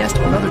saying yes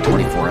to another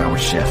 24-hour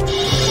shift.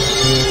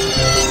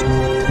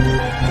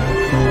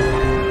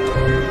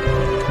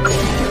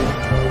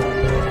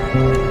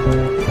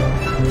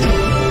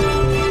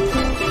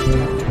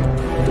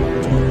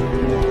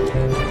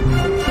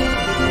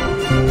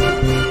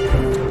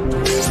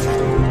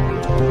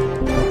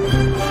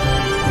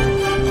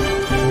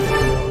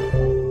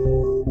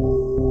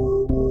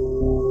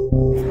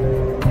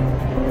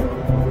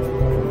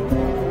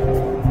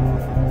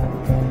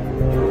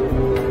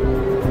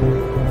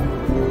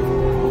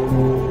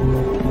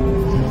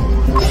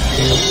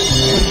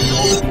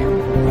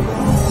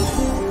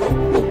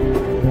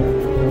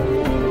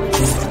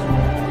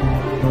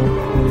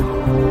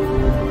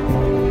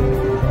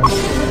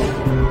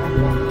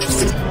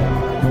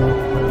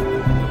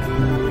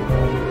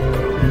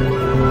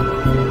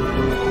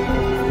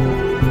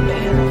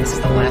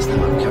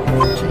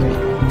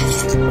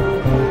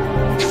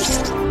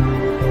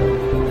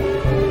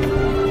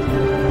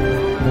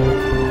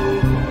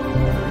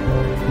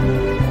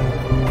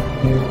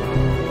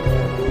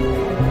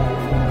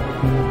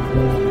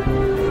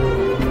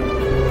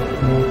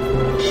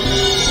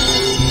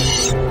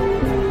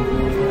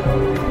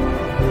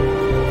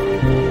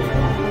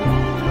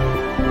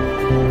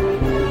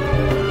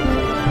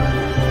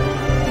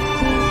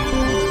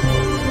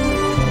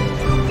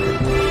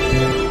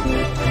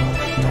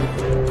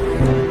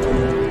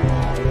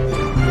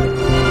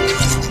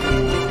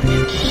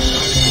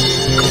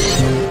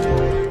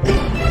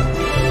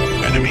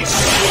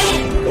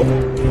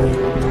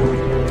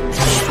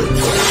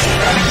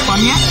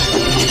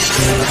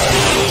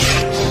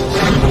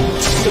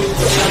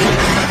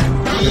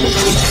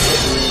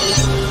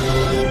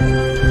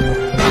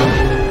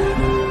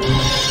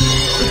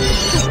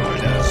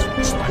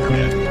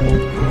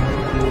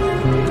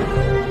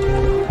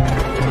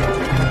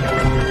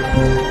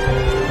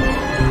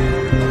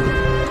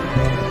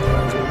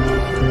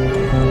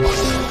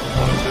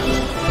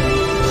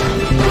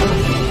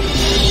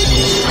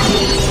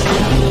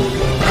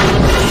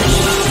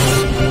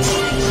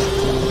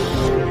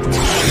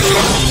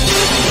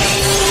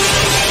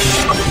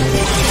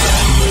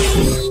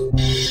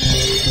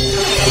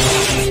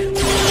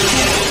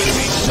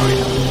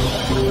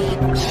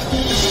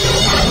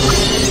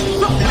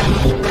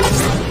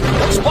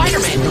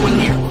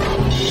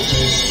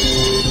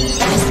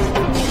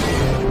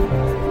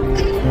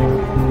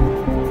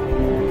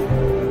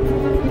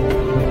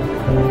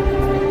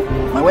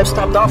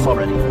 Stopped off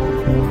already.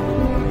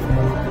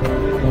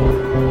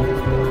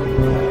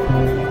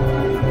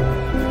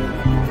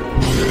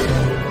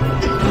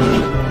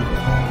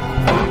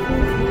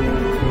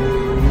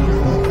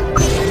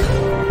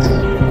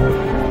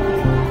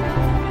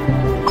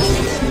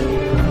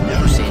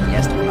 Never saying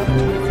yes to another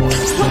 24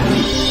 hours.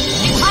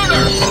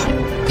 Intruder!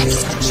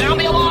 Sound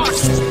the alarm!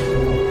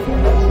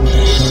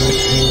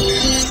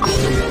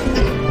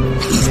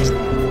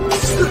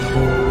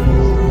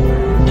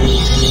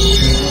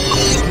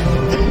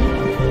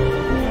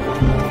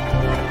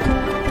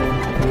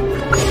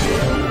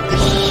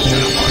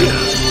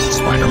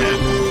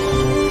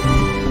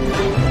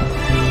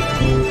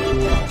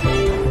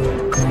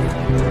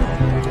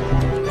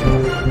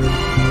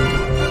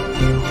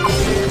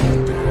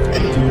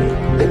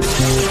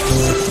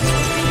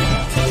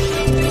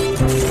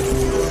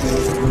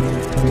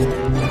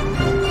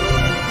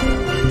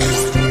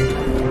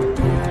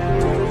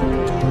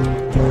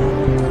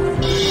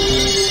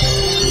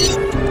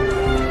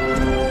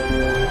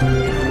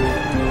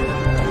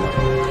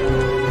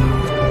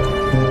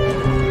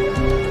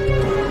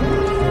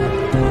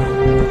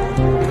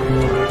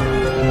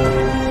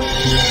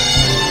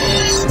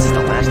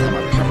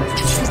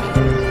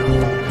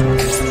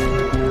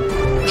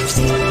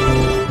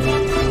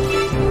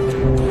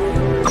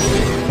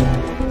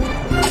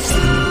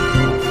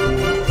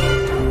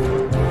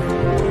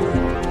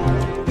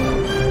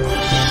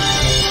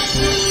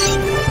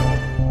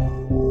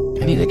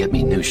 need to get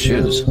me new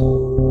shoes.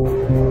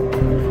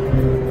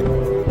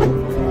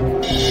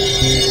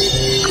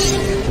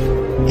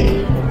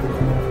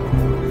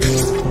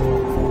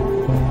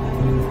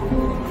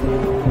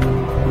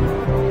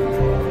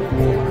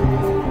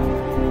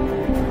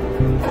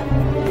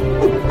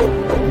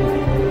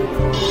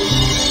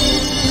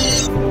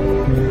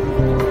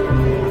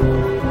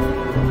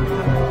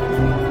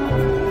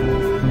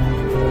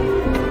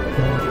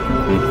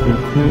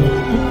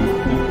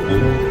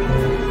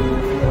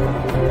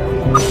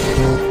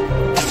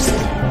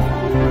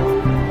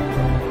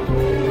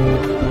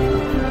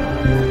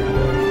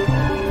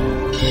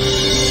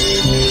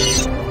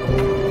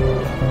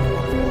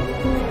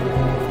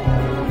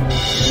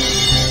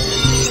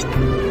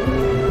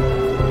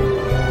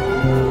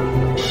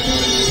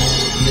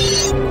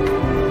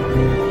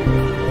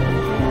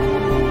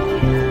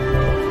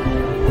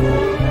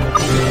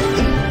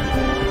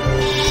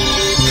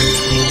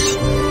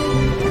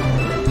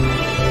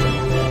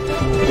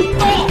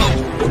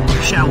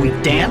 Shall we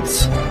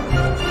dance?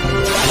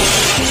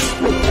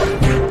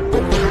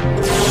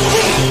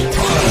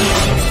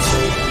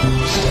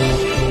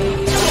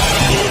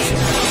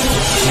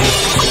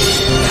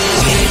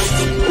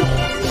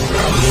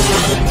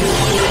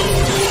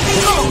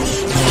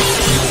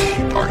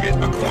 Target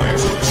acquired.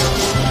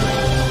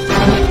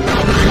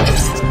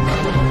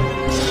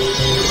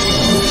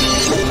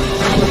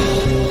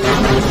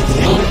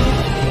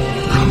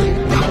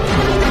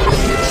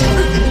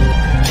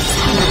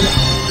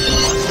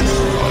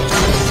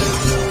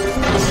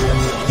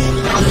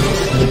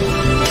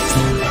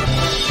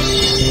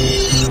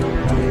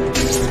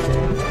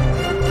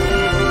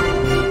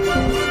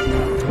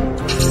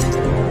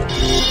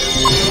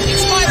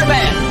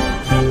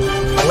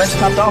 Spider-Man! My leg's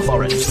popped off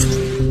already.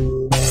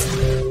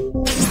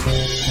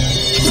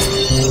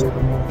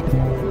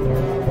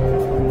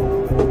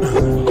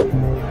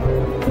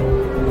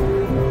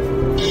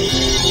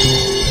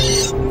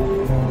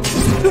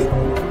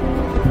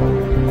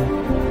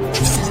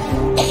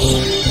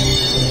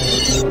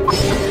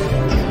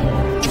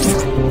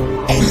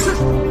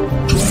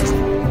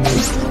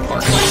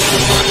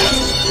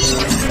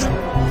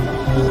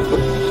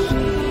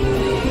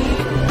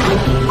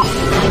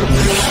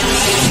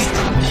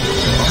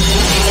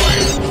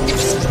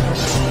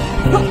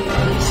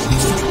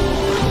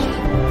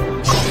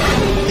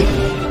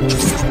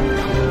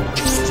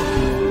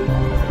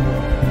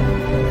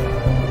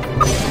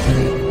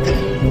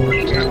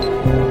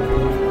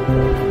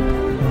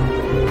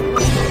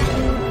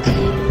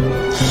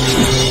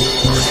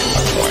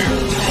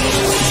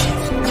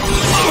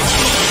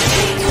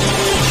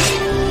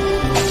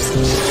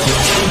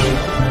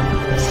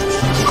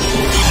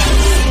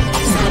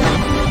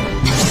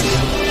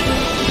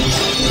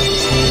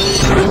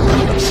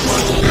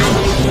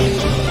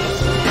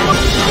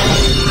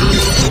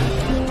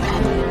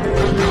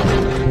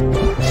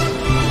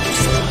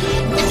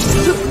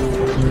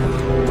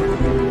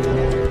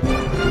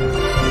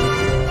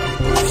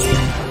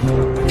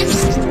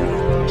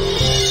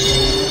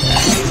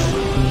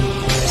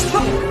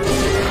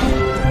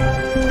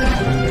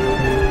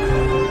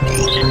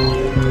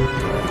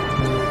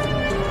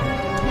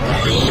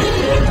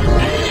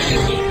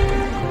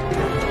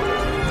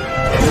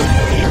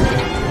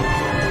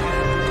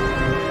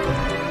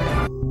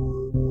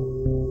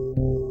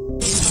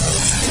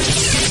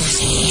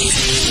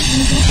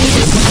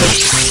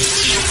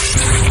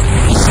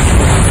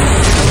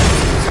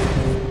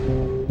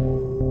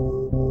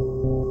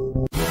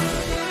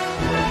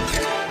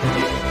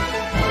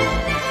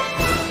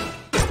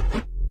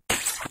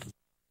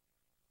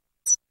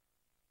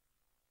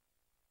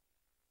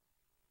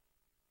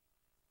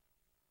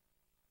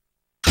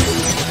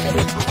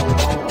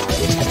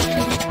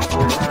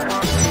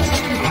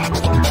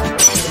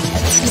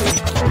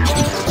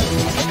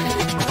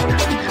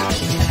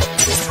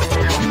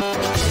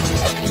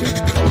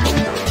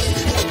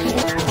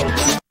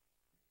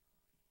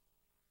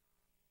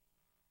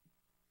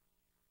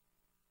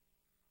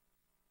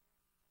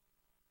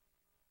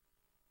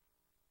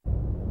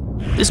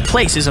 This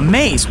place is a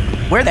maze.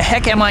 Where the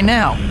heck am I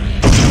now?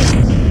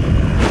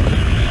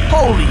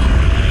 Holy,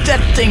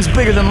 that thing's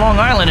bigger than Long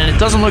Island and it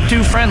doesn't look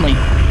too friendly.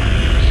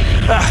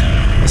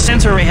 The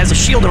sensor array has a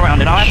shield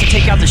around it. I'll have to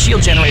take out the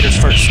shield generators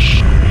first.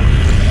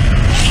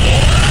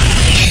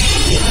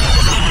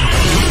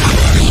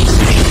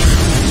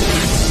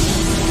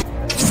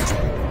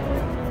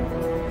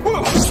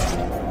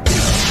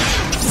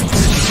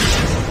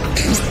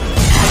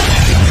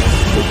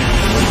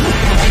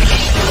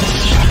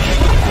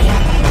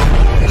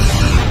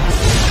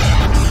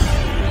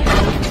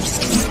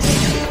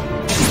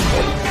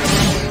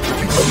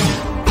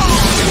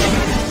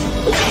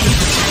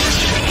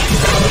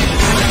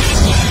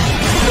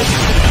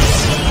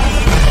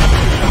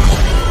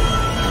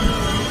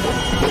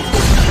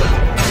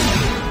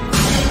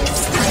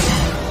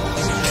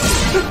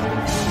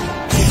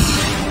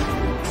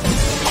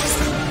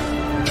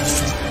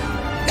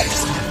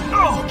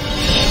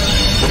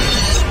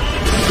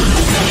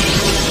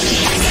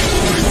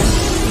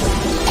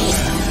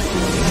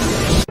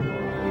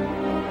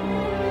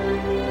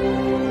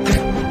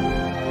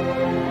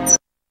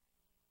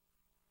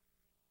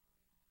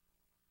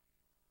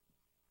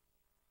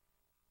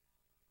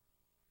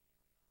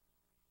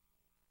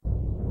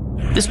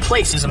 This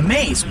place is a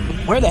maze.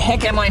 Where the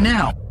heck am I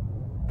now?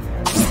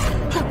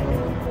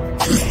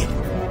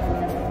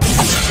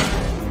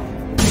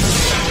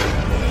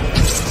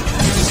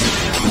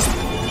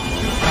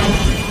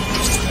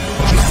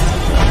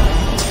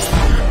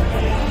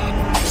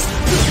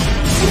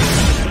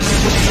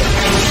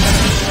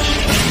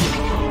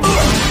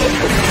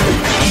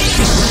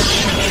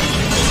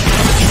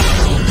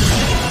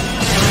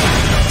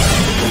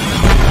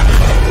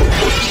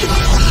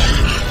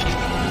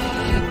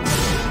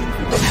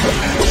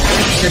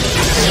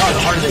 The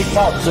harder they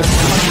fall, deserve to do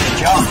the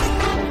job.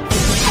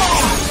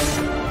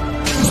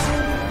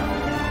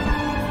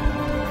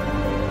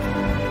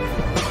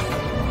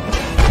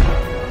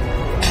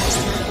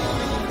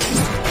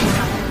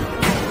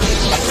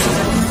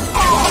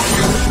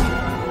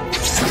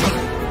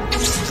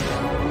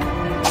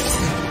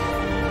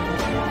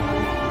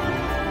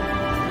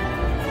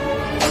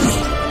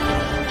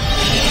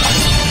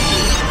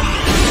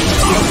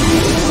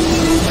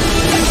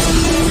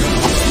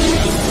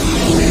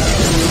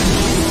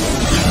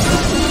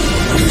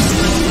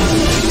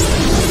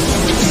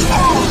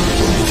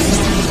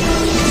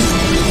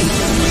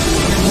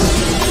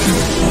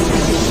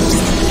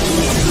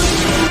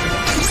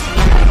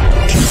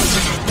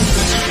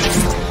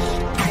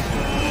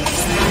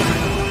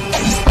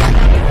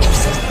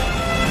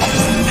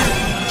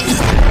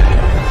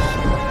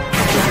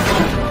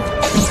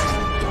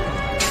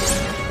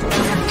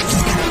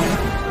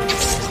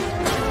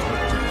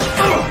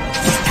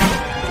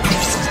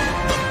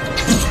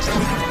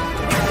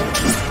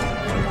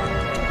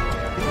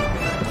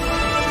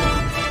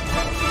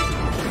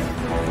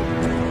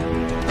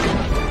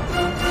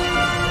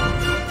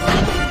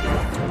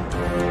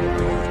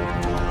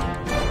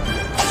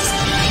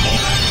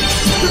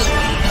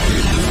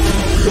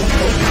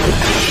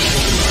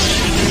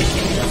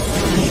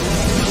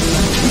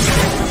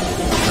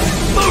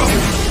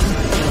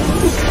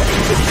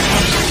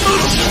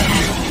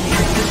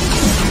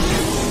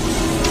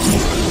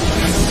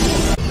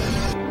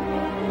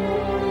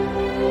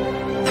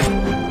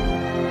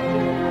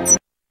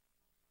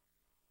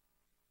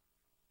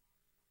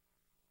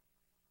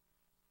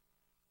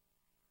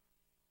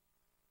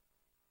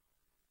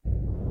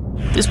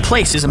 This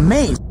place is a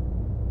maze.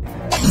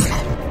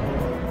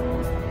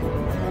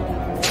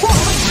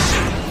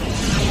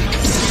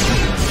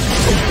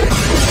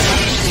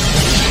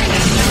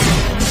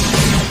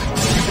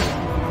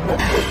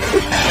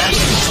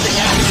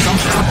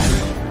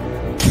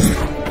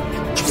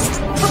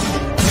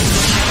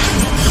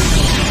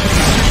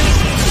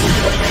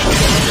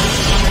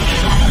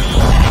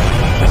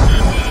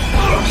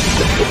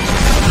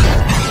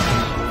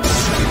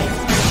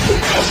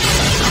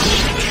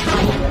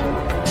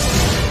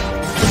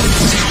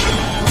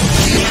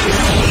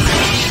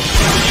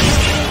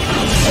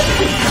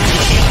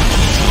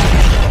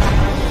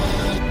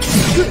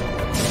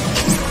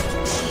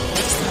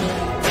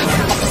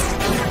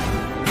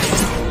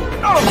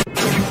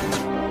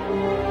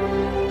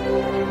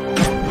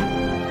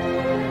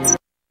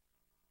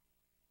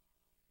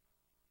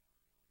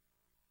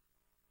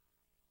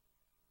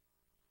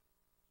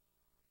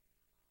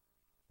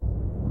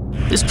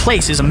 This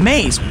place is a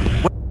maze.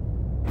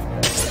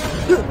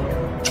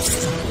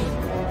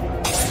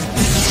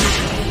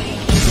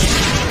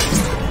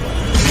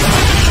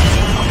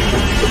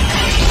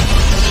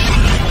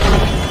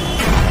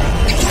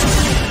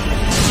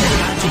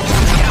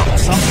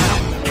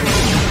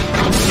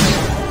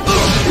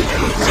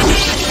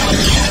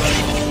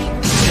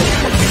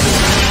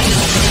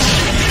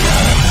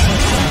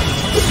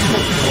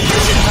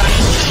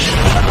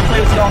 Play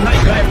with it all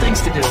night, but I have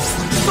things to do.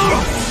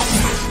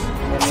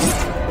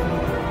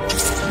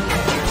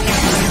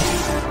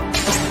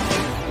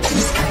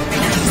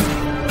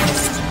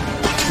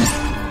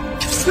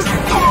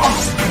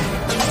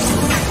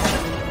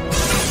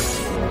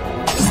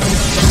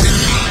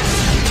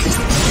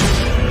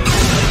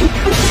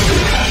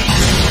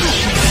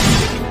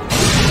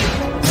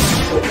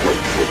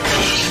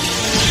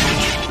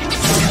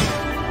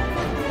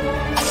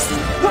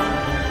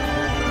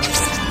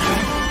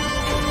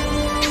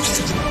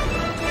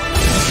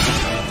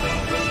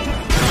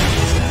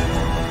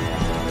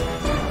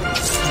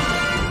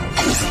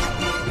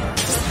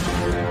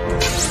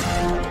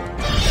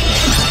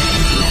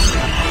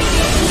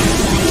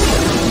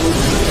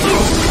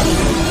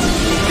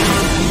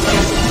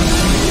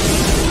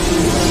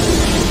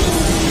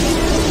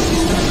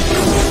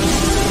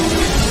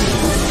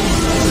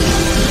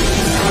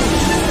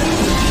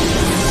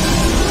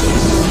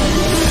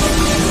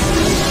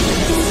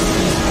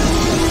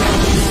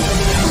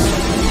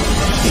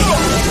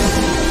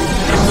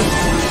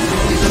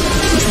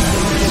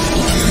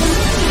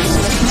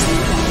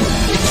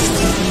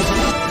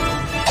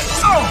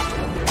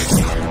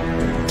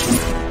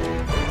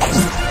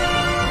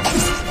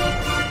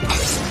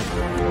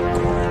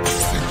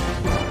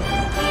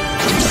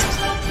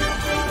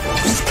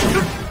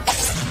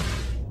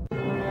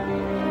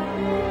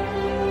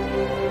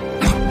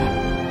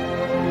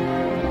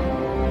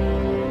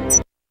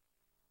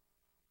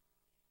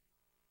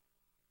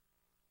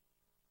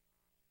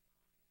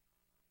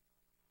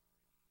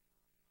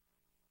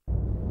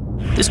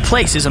 This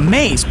place is a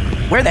maze.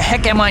 Where the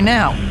heck am I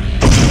now?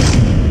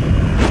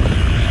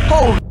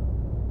 Oh!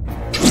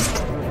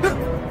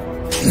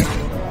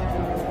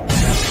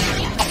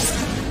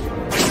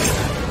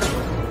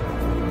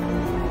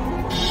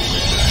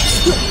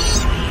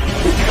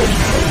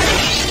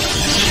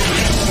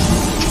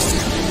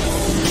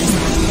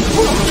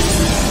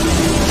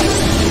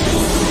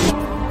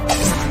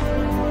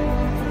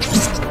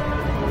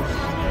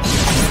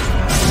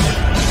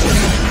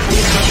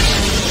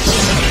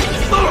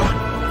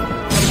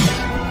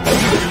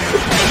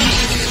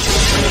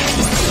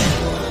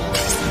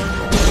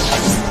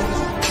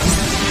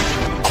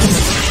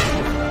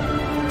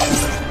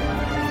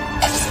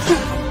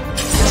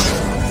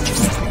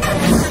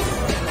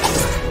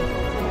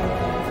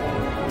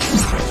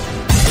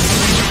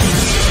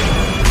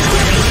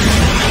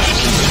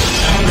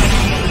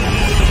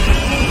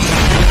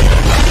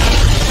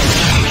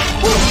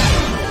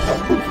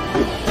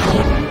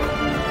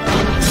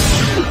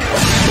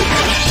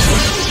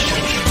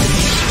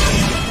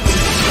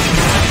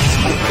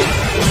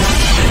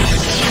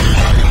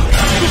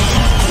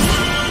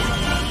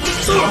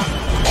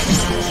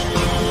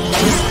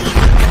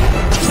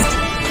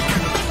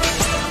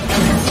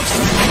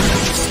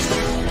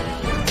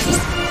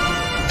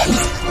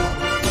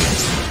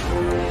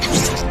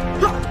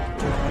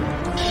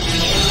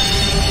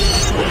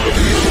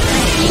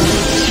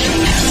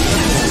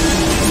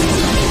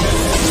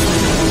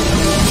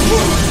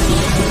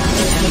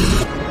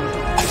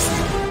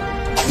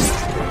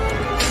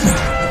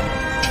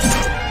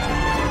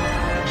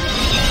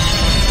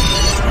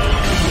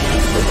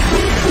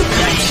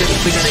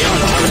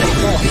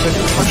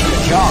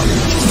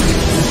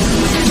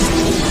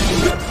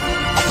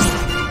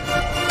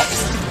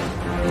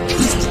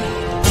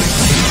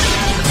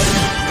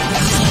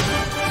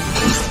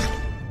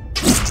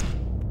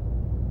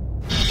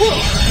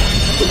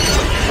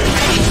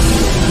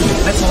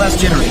 That's the last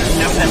generator.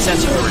 Now that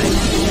sensor array.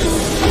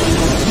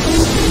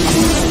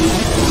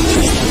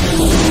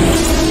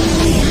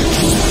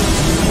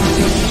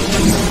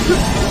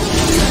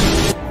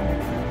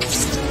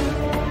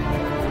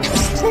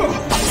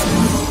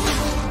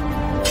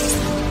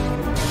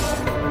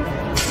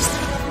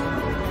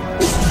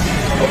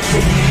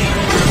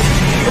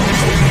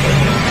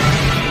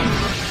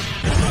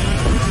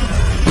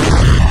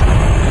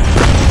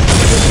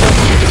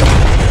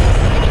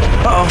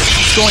 Uh-oh,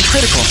 it's going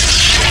critical.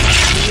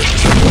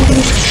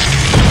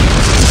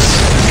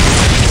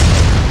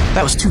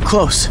 That was too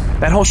close.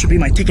 That hole should be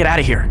my ticket out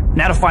of here.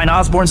 Now to find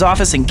Osborn's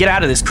office and get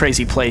out of this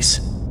crazy place.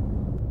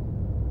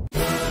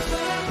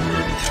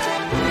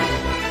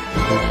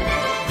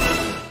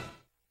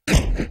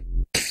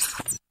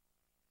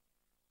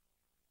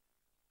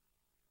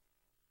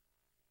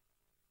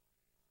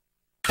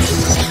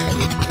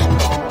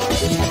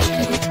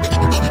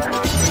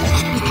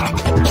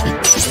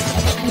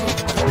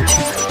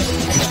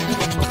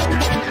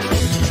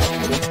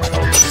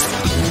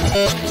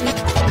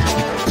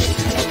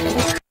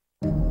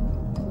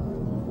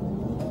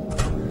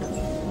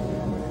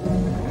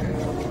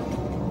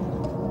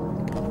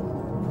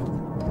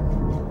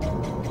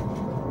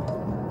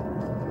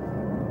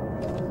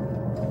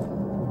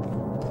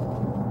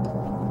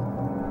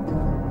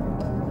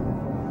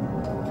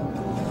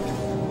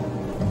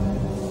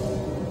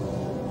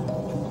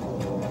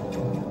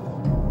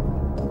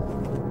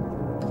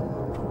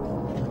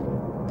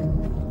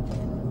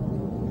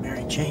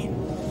 Jane.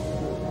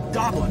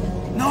 Goblin!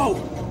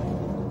 No!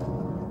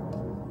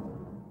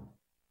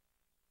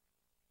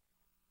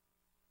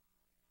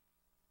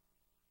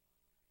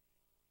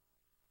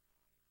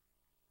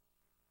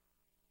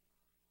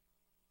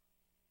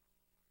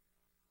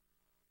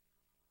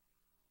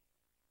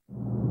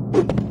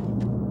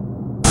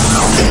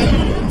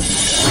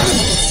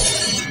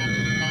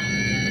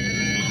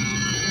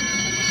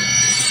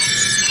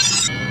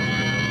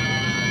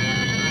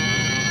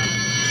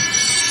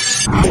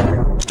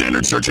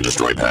 Standard search and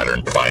destroy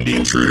pattern. Find the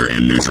intruder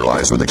and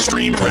neutralize with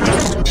extreme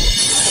prejudice.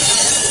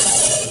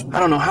 I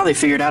don't know how they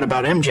figured out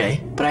about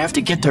MJ, but I have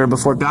to get to her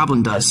before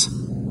Goblin does.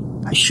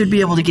 I should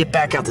be able to get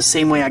back out the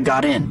same way I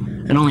got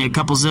in, and only a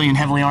couple zillion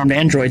heavily armed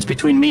androids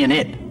between me and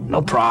it.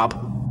 No prob.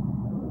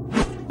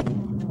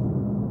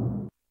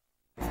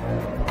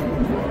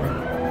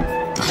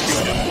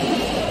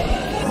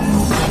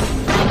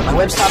 My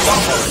web stopped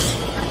off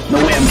already.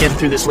 No way I'm getting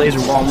through this laser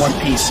wall in one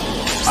piece.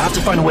 I'll have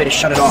to find a way to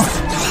shut it off.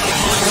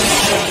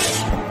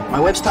 My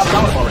web stopped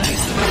off already.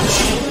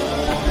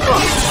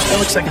 That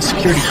looks like a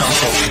security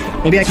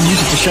console. Maybe I can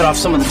use it to shut off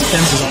some of the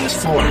defenses on this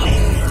floor.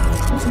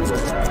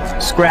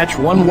 Scratch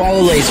one wall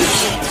of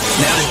lasers.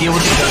 Now to deal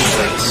with the gun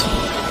plates.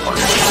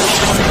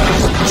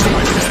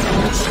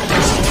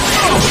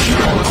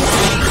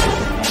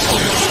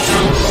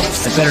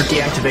 I better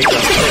deactivate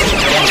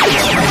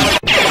those.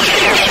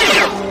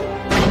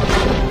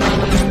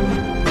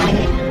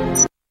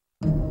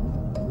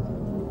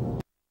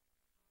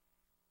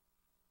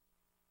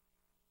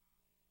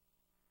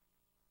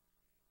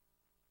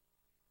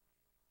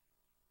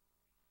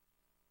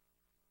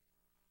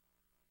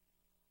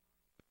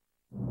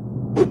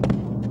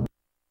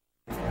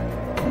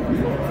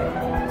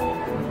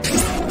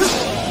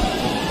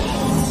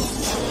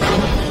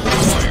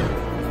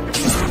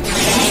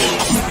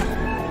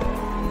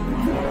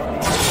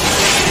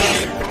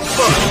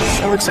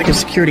 looks like a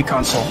security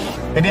console.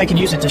 Maybe I could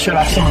use it to shut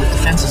off some of the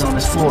defenses on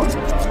this floor.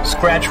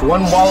 Scratch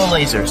one wall of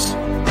lasers.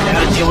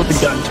 Now to deal with the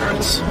gun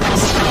turrets.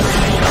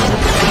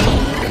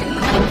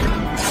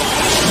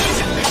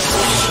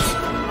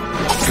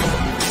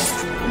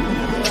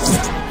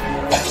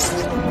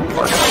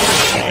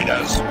 He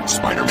does,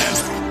 Spider-Man.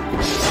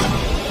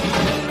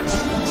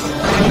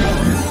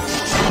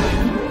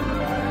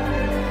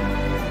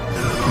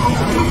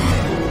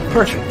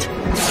 Perfect.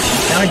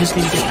 Now I just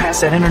need to get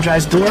past that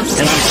energized door and I'm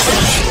set.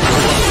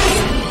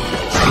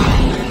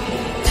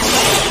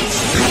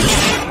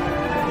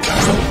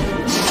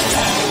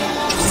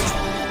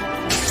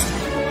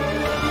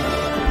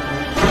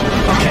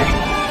 Okay.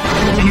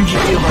 Energy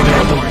field over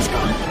that door is gone.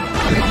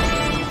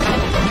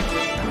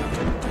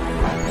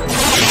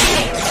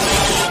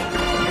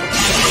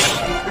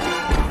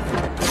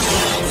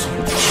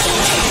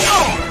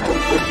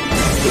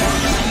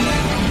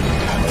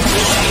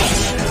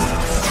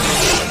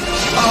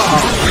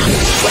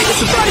 Like a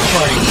surprise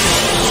party!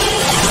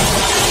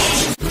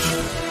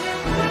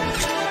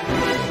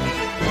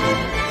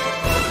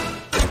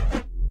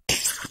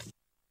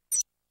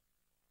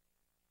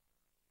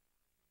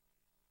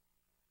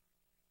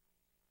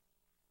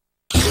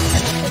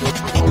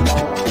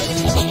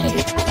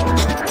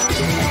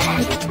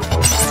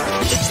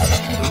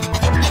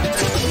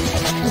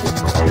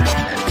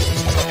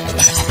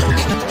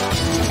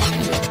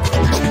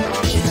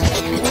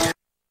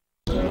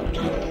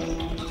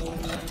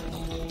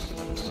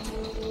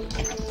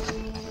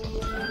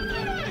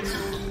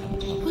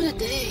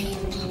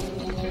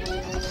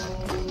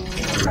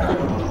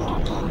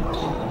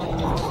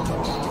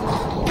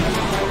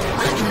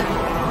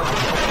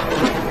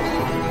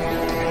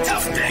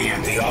 Tough day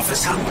at the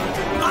office, huh?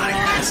 My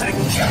ass, I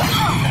can kill.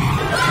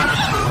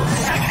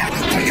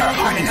 Take your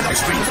heart into the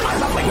streets, my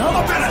lovely.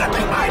 You're better to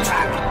beat my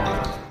trap.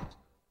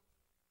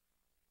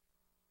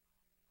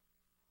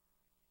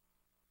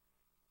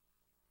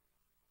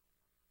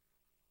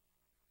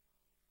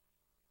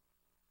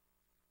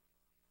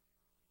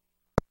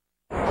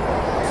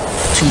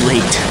 Too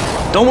late.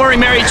 Don't worry,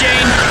 Mary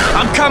Jane.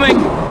 I'm coming.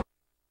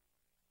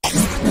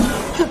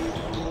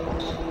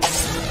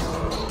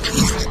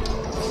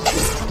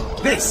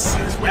 This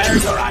is where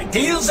your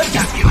ideals have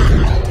got you.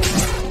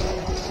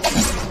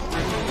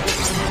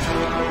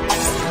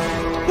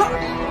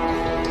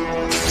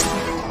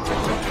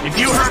 If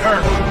you hurt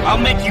her, I'll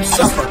make you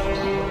suffer.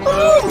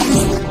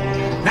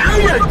 Now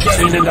you're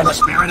getting into the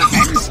spirit of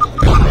things.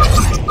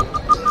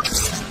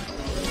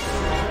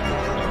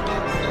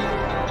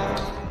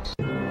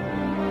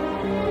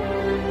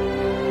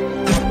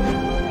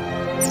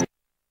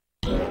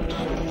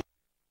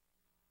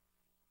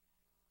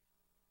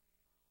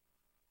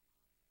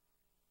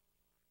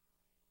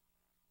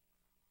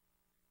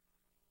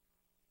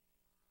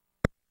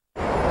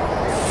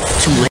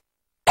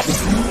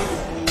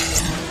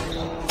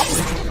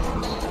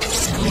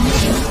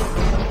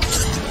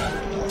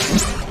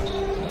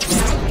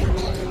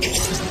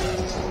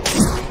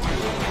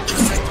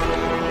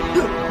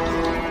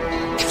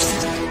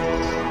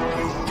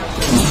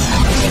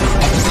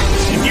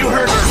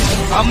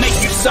 I'll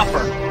make you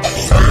suffer.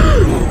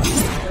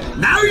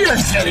 Now you're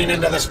getting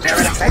into the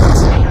spirit of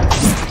things.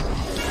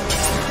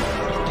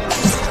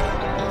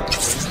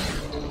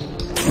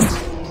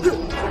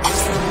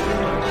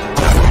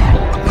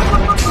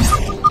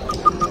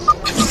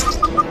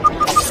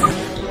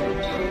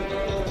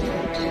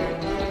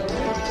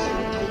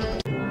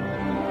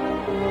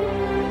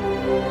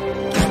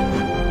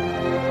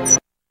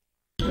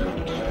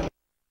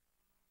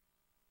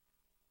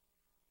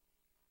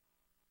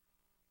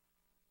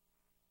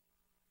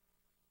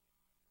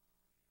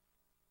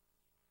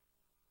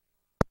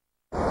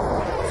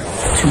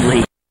 Too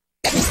late.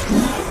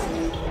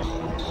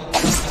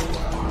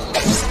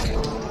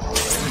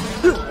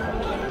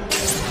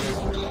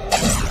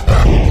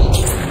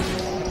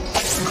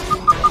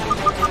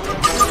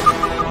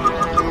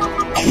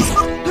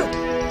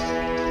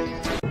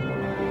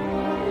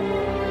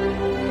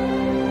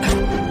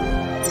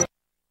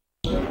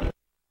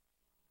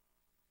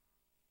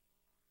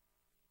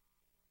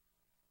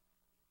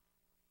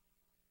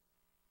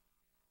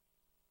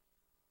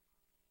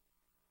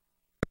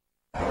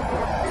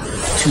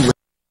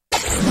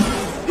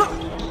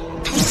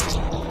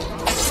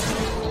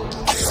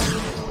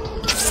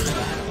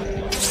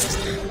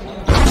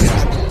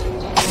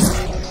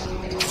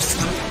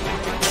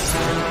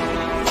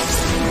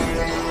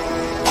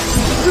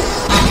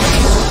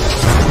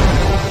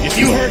 If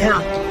you hurt her,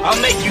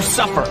 I'll make you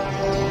suffer.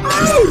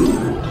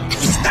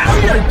 Now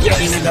you're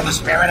getting into the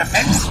spirit of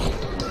things.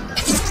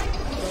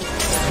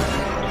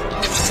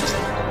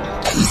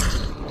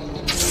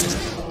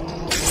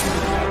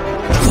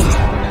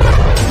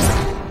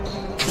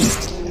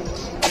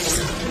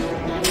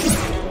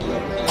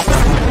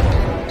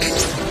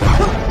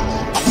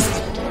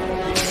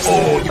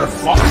 Oh, you're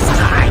falling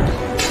behind.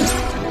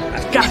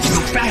 I've got to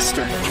go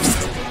faster.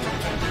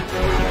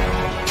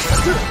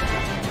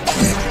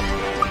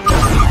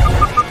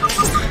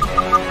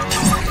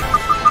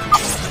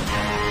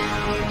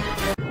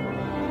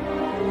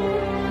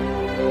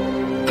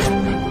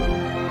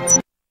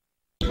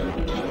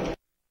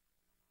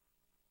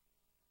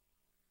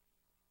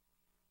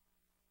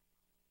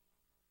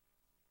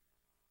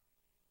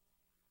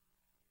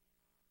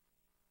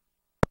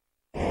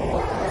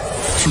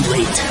 Too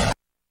late.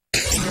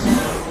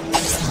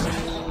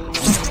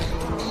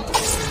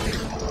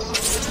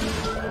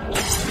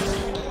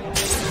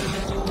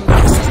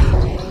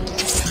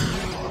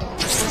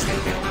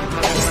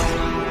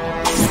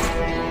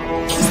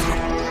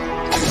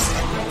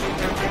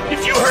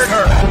 If you hurt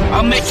her,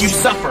 I'll make you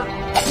suffer.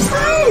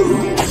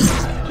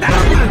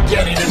 Now you're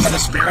getting into the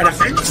spirit of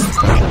things.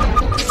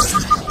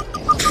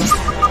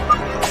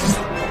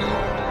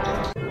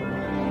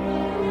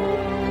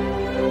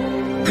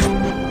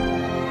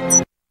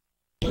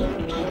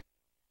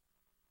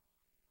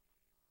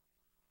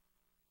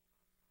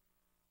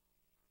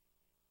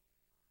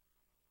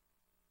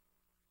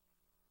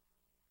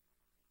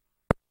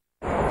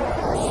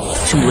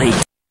 Too late.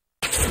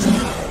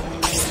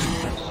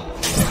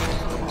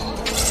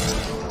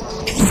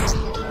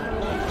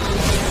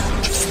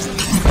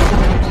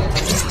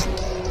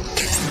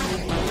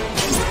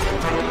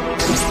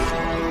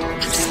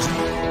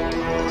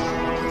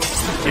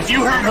 If you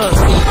hurt her,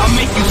 I'll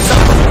make you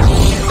suffer.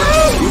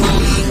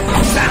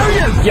 Now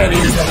you're getting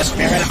into the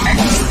spirit of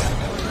things.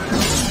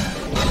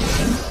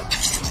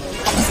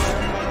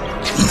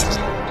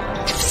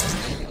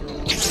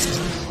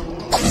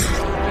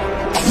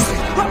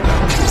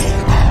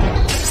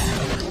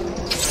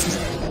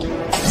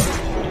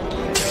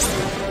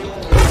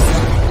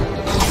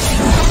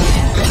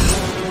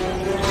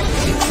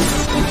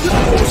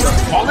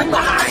 Falling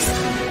behind.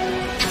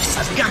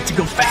 I've got to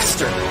go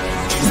faster.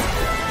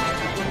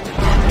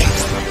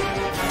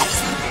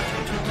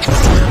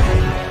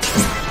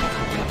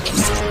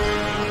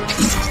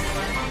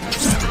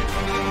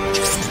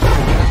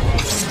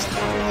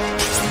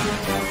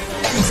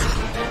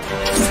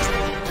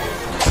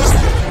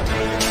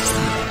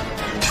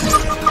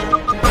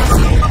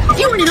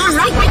 Doing it all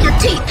right with your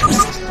teeth.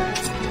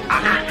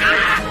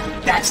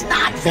 That's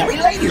not very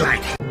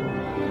ladylike.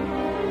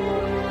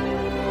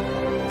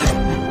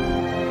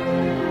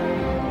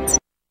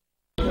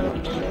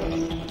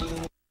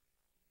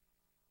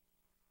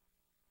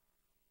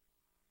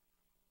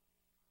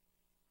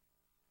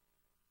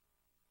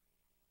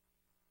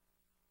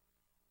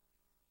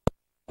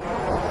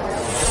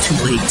 Too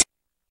late.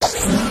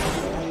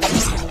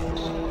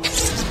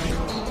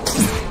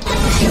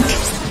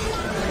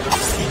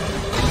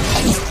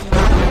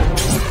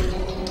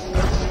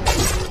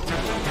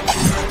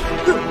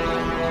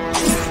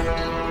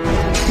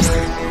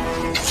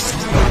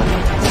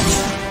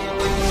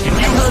 If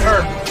you hurt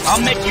her,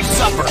 I'll make you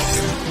suffer.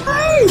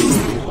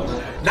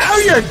 Now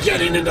you're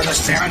getting into the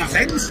spirit of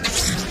things.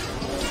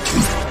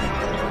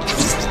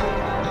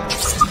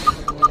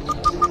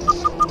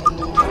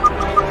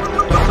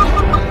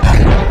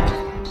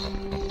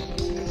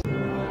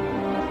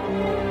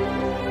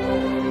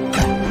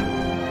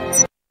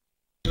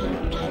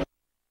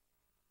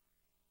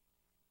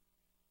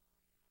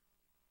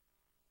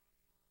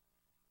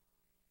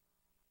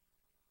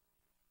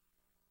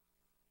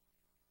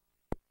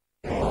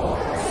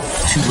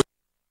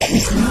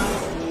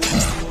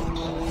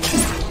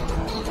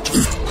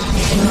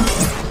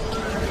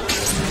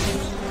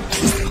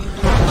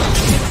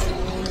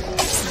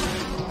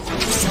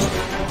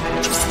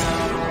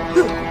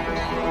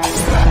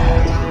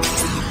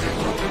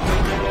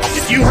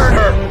 If you hurt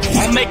her,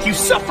 I'll make you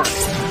suffer.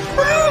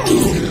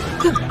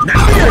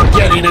 Now you're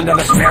getting into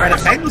the spirit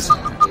of things.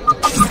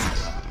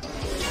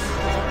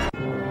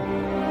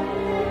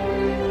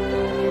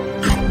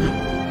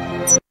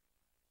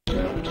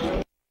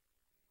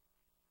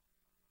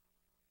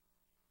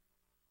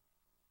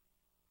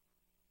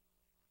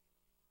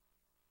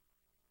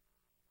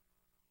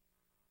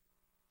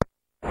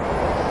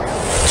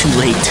 Too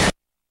late.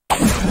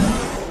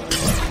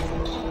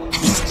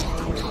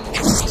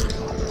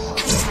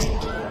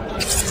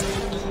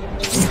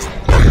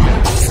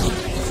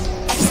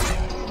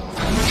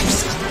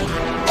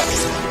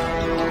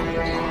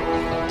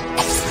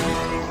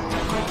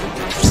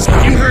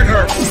 You hurt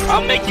her,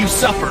 I'll make you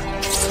suffer.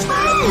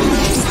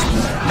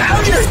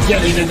 Now you're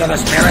getting into the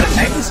spirit of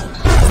things.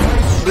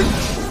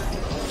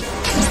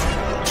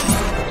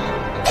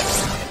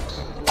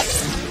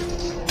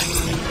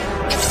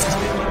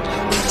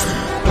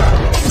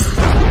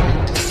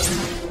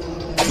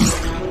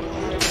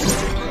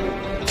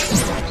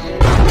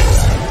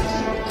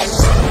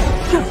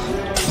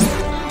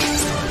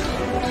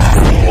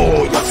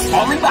 Oh, you're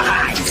falling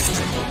behind.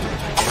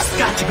 I've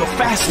got to go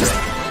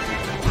faster.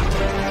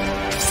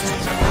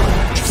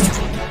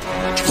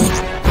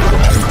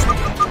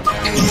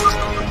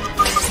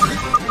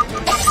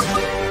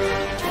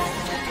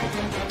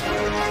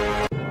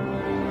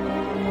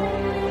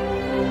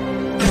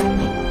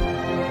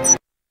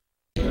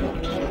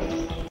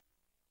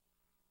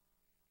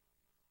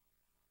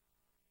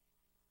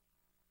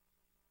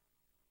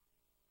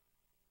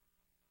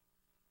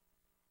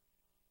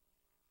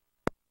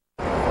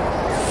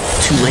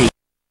 Too late.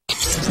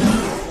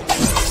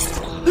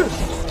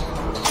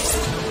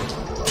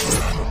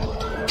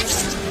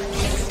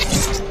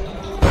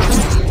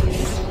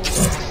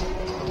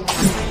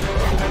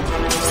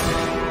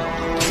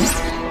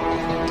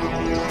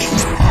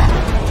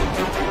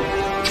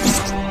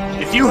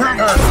 If you hurt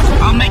her,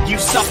 I'll make you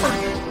suffer.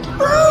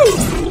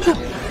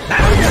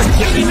 Now you're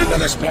getting into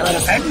the spirit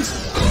of things.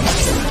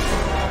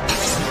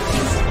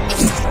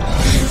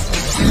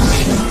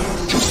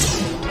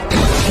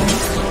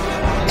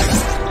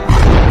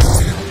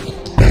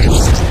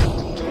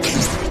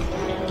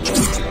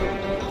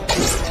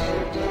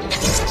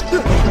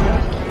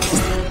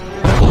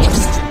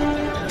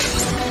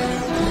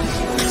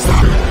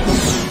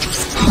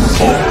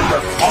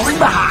 Falling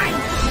behind.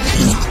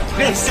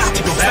 It's got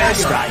to go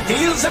faster.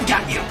 Ideals have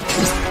got you.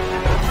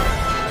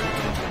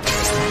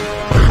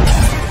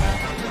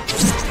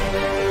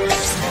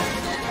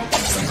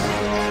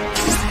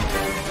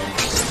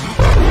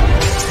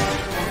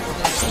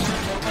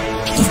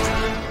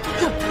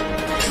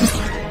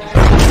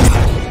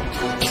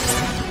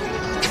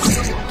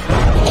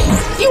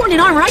 You weren't in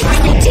arm, right?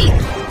 My teeth.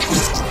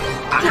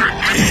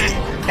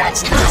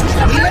 That's not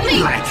Hurt me!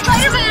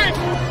 Spider-Man!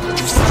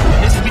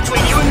 This is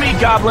between you and me,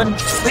 Goblin.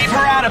 Leave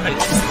her out of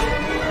it.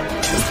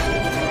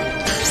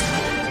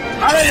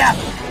 Hurry up!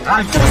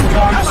 I'm just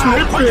going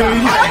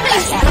Help me!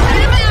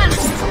 Spider-Man!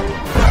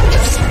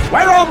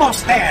 We're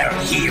almost there,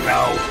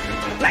 hero.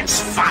 Let's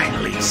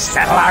finally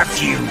settle our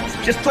feud.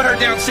 Just put her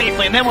down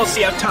safely, and then we'll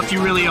see how tough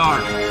you really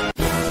are.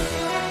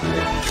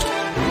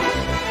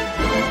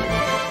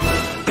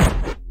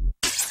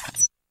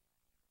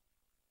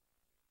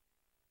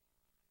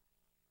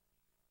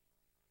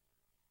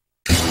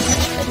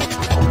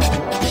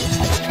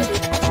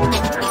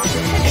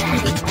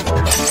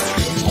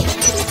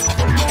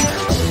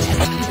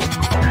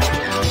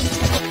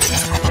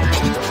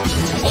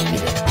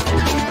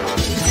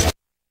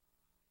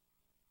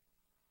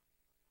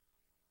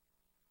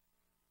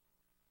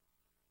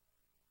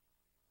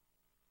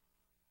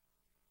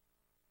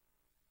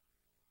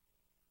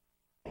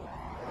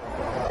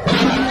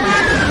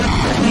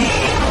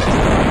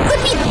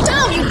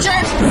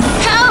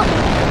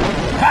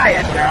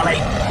 Quiet,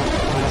 girlie.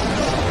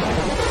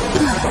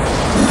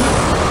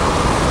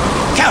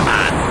 Come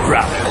on,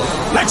 brother.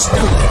 Let's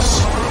do this.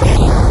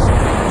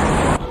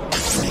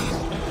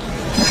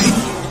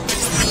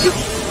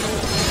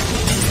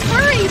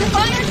 Hurry! The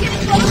fire's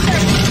getting closer!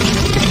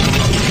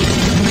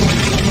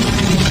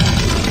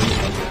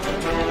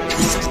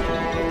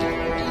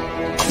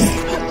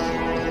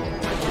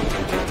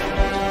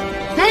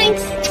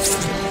 Thanks!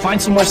 Find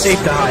somewhere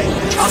safe to hide.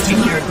 I'll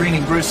take care of Green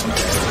and Gruesome.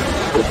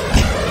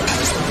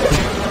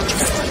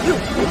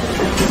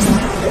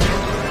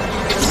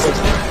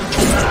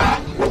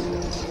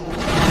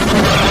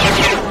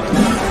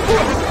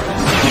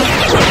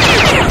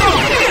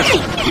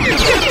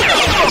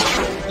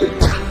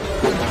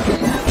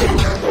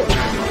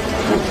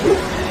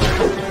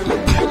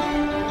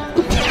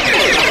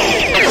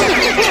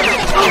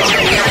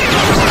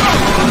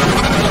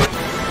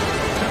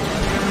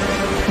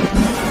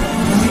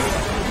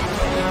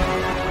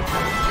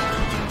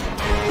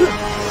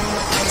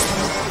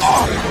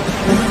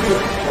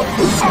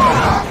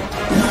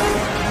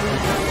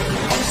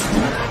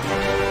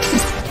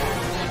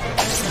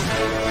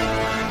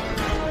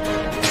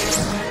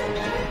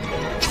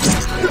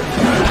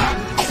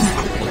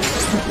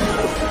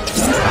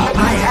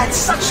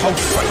 Such hope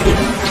for you.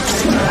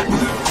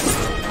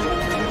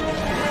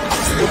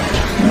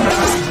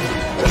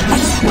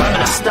 I'm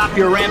gonna stop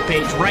your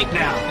rampage right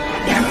now.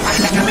 You're like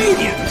a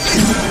comedian.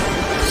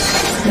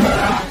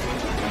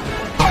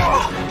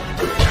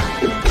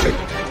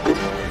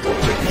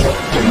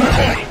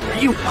 Are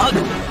you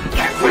ugly?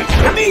 You're like a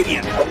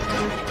comedian.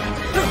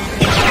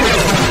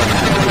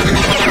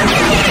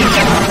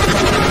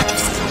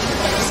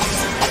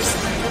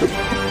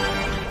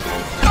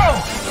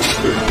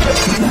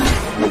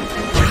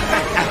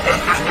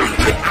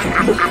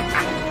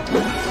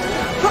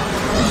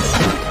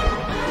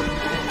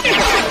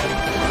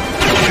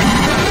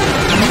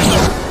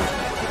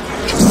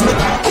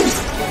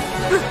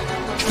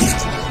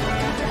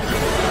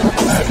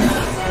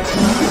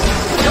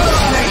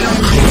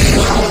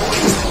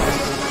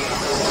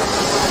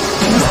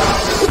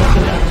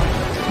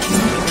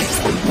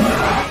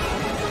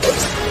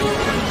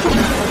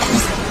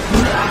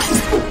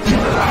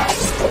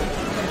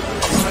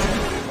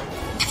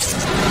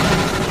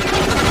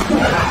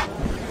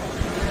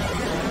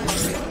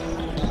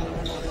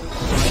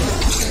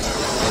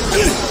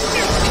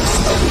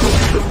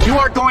 You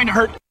are going to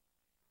hurt.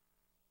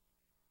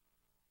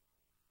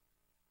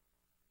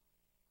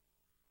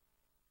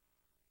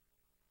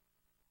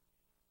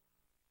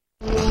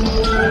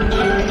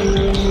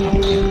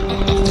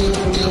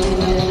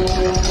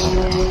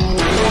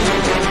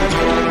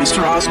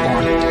 Mr.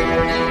 Osborn.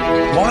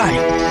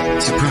 Why?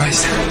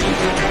 Surprise?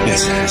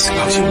 Yes, I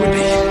suppose you would be.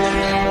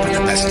 But the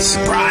best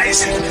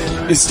surprise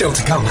is still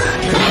to come.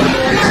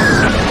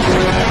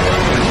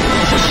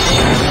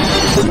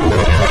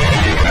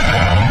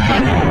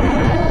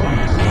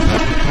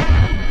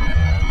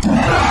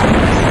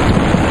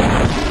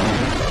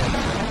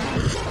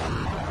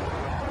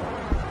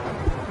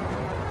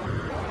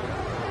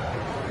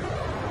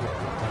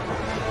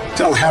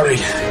 Tell Harry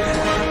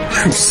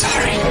I'm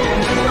sorry.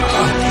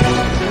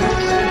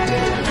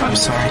 I'm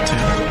sorry, too.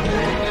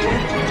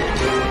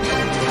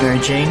 Mary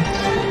Jane?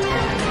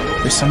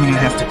 There's something I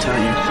have to tell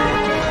you.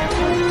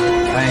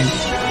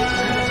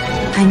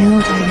 I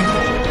know,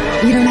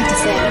 Tiger. You don't have to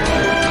say it.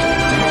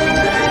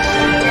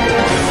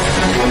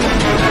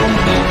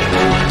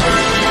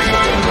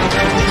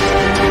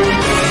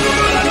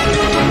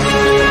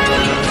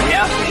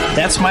 Yeah,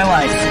 that's my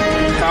life.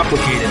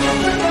 Complicated.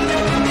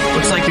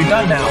 Looks like you're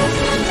done now.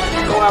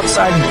 Go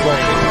outside and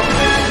play.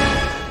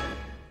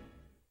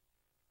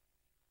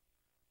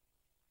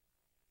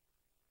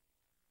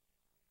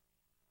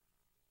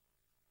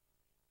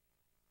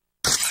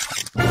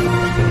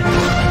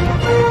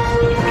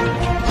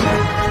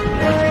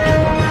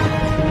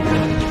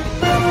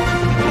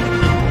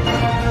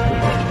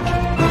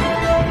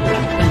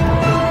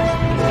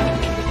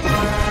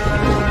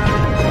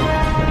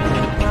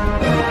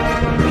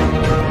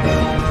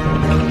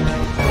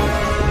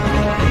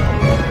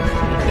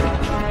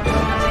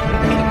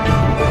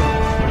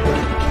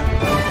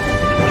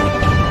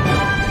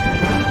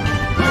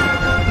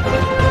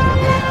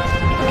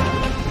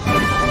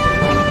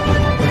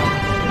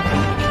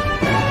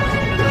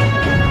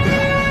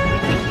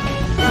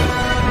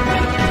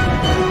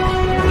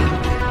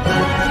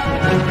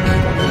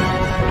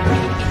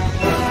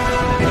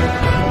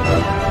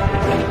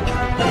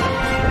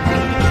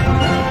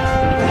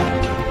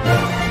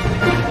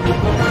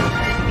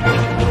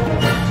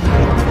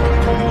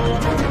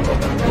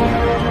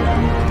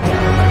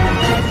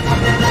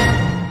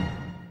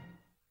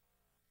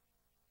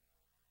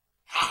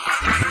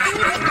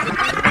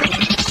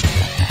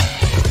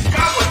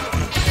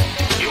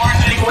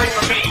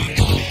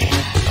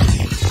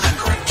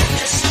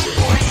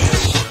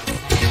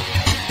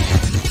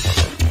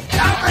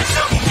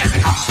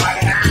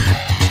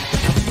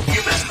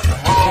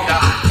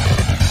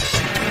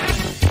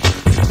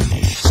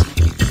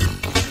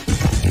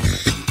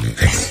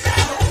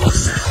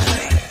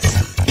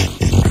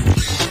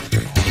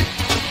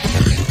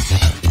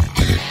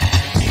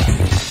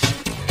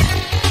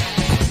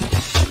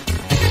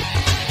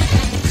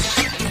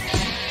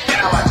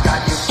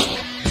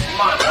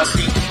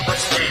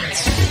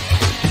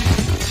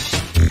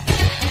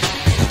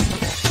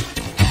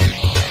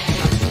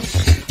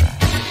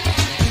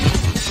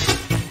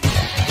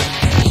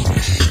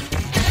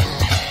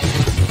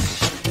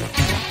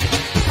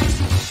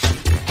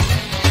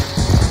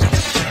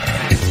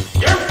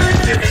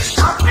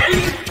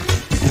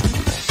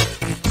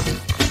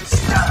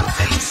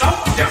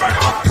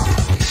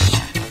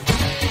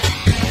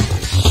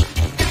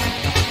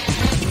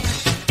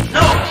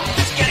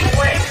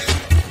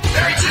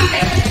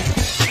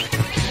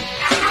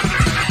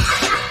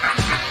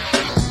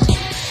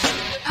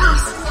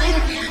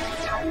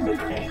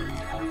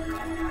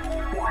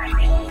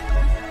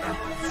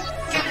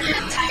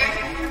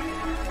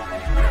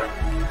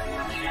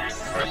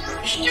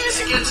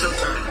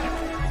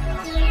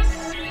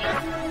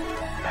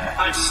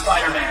 I'm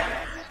Spider-Man.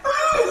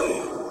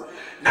 Ooh,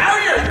 now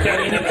you're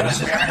getting into the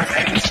spirit of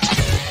things.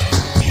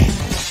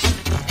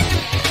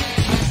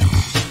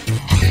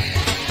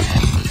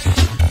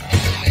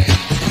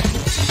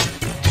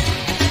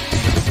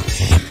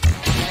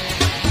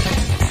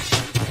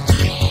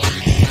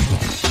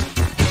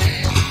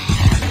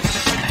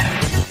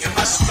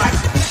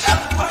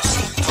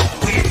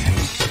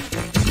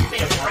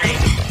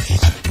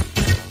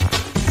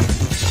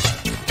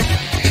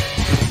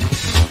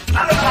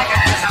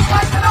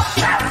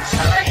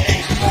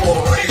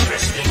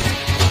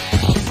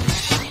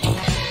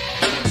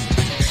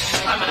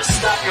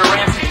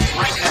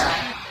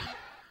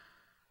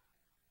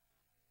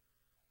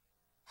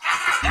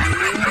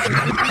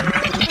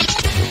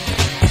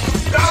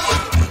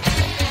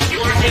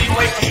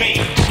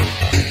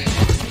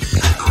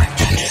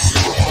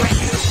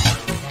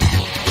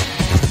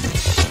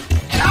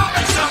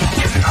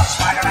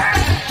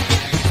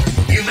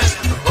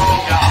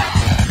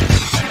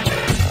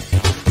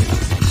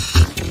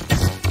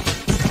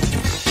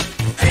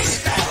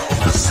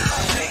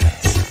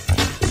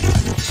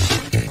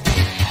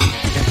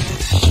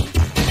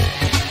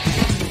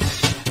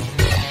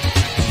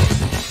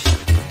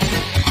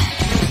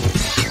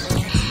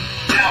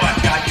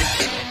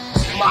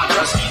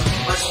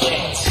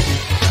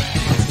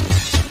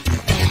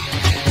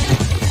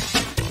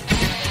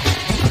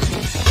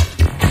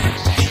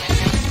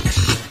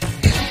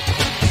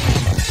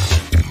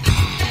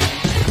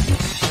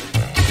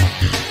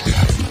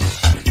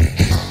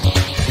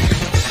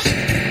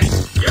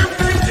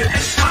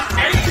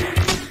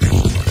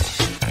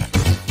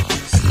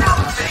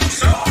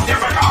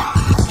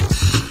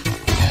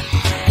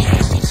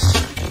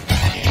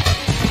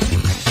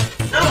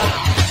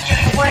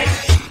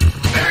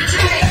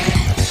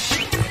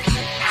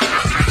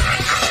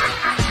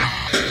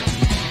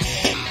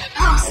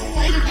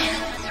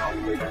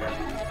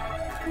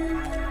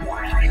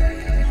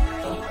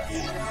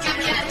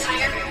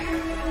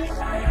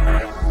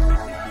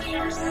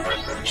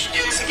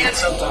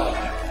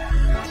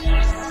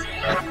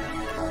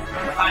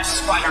 I'm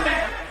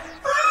Spider-Man.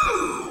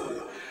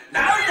 Ooh,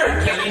 now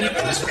you're getting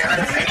into the spirit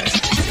of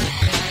things.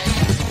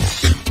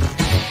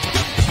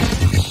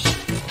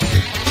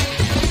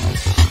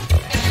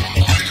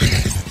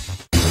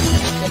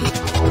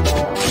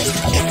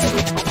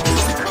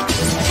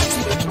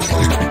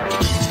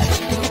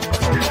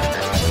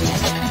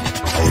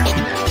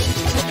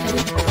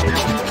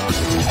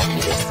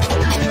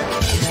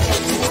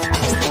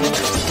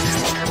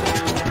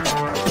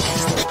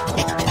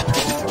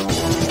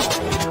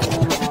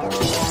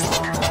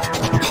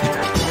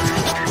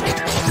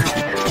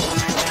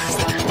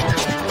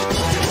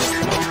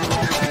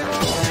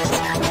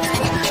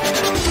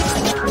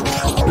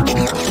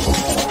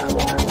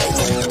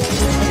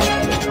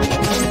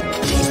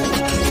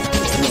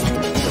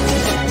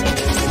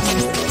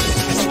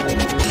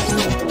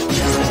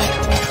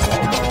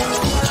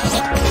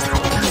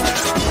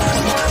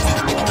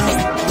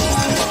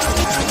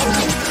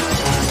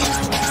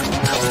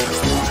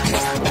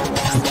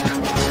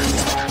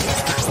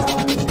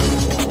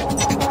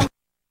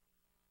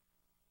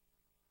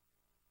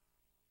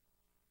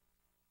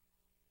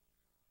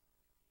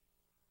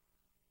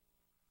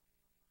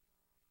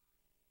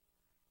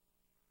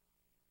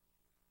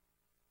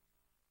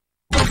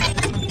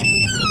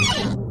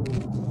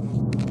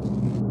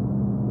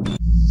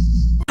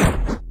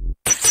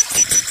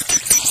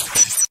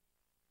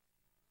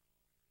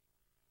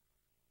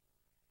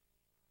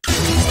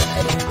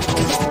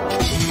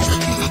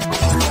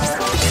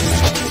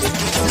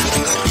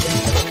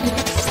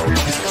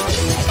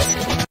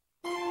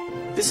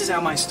 This is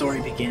how my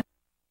story begins.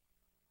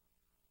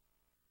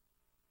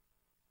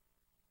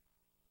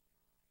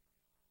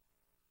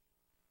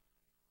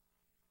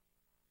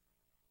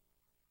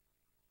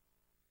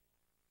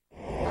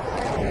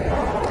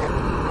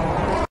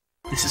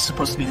 This is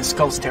supposed to be the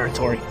Skull's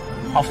territory.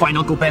 I'll find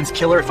Uncle Ben's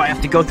killer if I have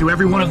to go through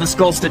every one of the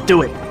skulls to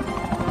do it.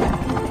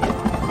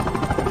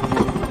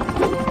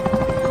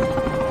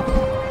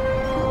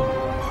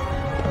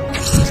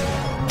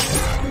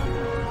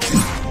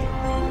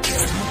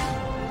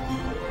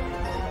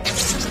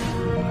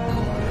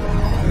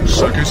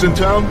 Suckers in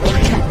town?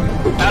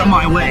 Out of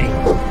my way.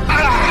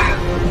 Ah!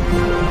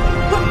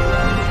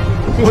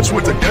 What's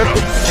with the getup?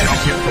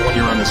 Sounds here for when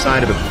you're on the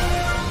side of it.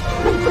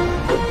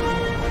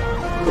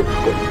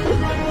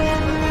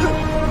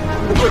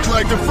 Looks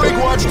like the freak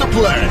wants to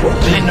play.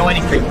 I didn't know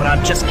anything, but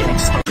I'm just getting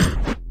started.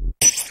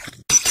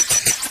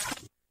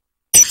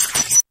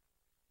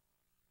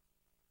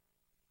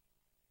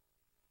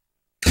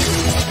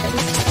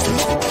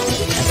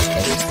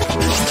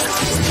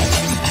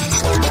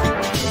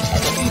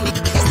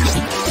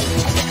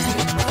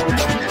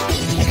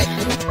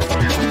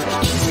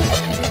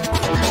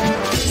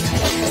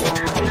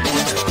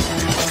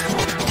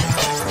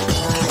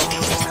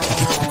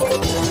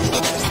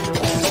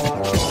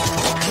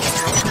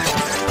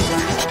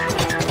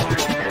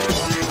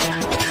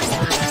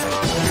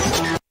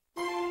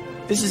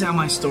 This is how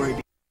my story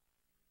begins.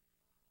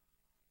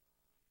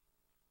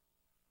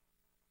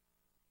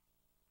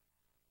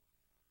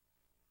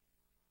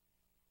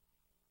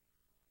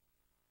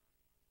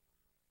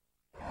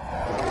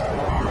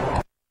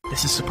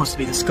 This is supposed to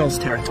be the Skull's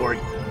territory.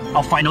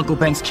 I'll find Uncle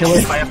Ben's killer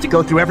if I have to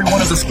go through every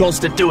one of the skulls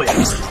to do it.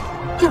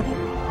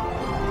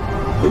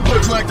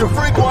 Looks like the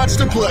freak wants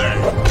to play.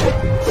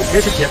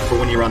 Here's a tip for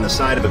when you're on the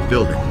side of a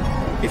building.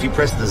 If you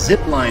press the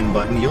zip line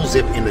button, you'll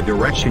zip in the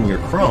direction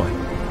you're crawling.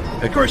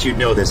 Of course, you'd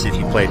know this if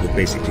you played the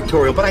basic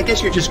tutorial, but I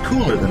guess you're just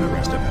cooler than the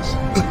rest of us.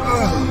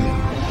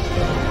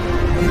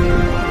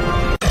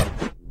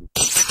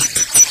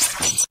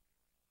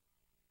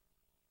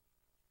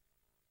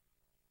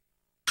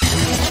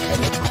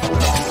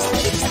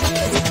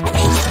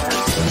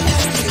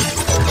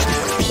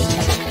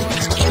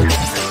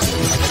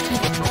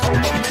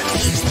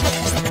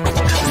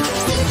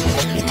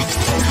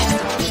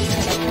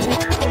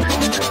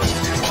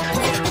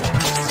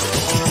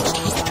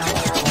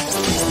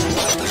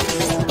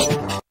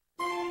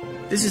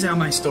 This is how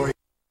my story.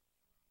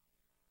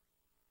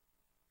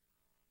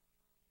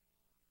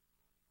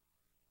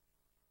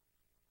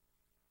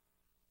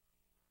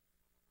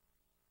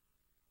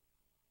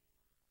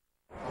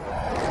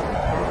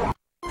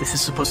 This is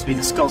supposed to be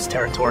the Skull's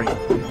territory.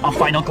 I'll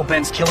find Uncle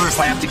Ben's killer if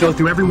I have to go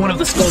through every one of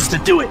the skulls to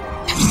do it.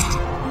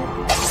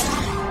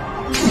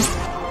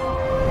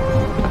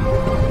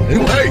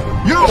 Hey,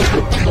 you!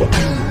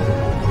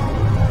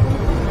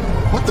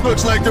 What the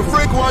looks like the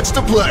freak wants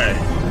to play.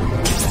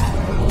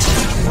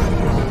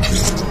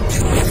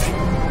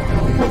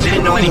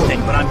 Didn't know anything,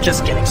 but I'm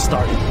just getting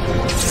started.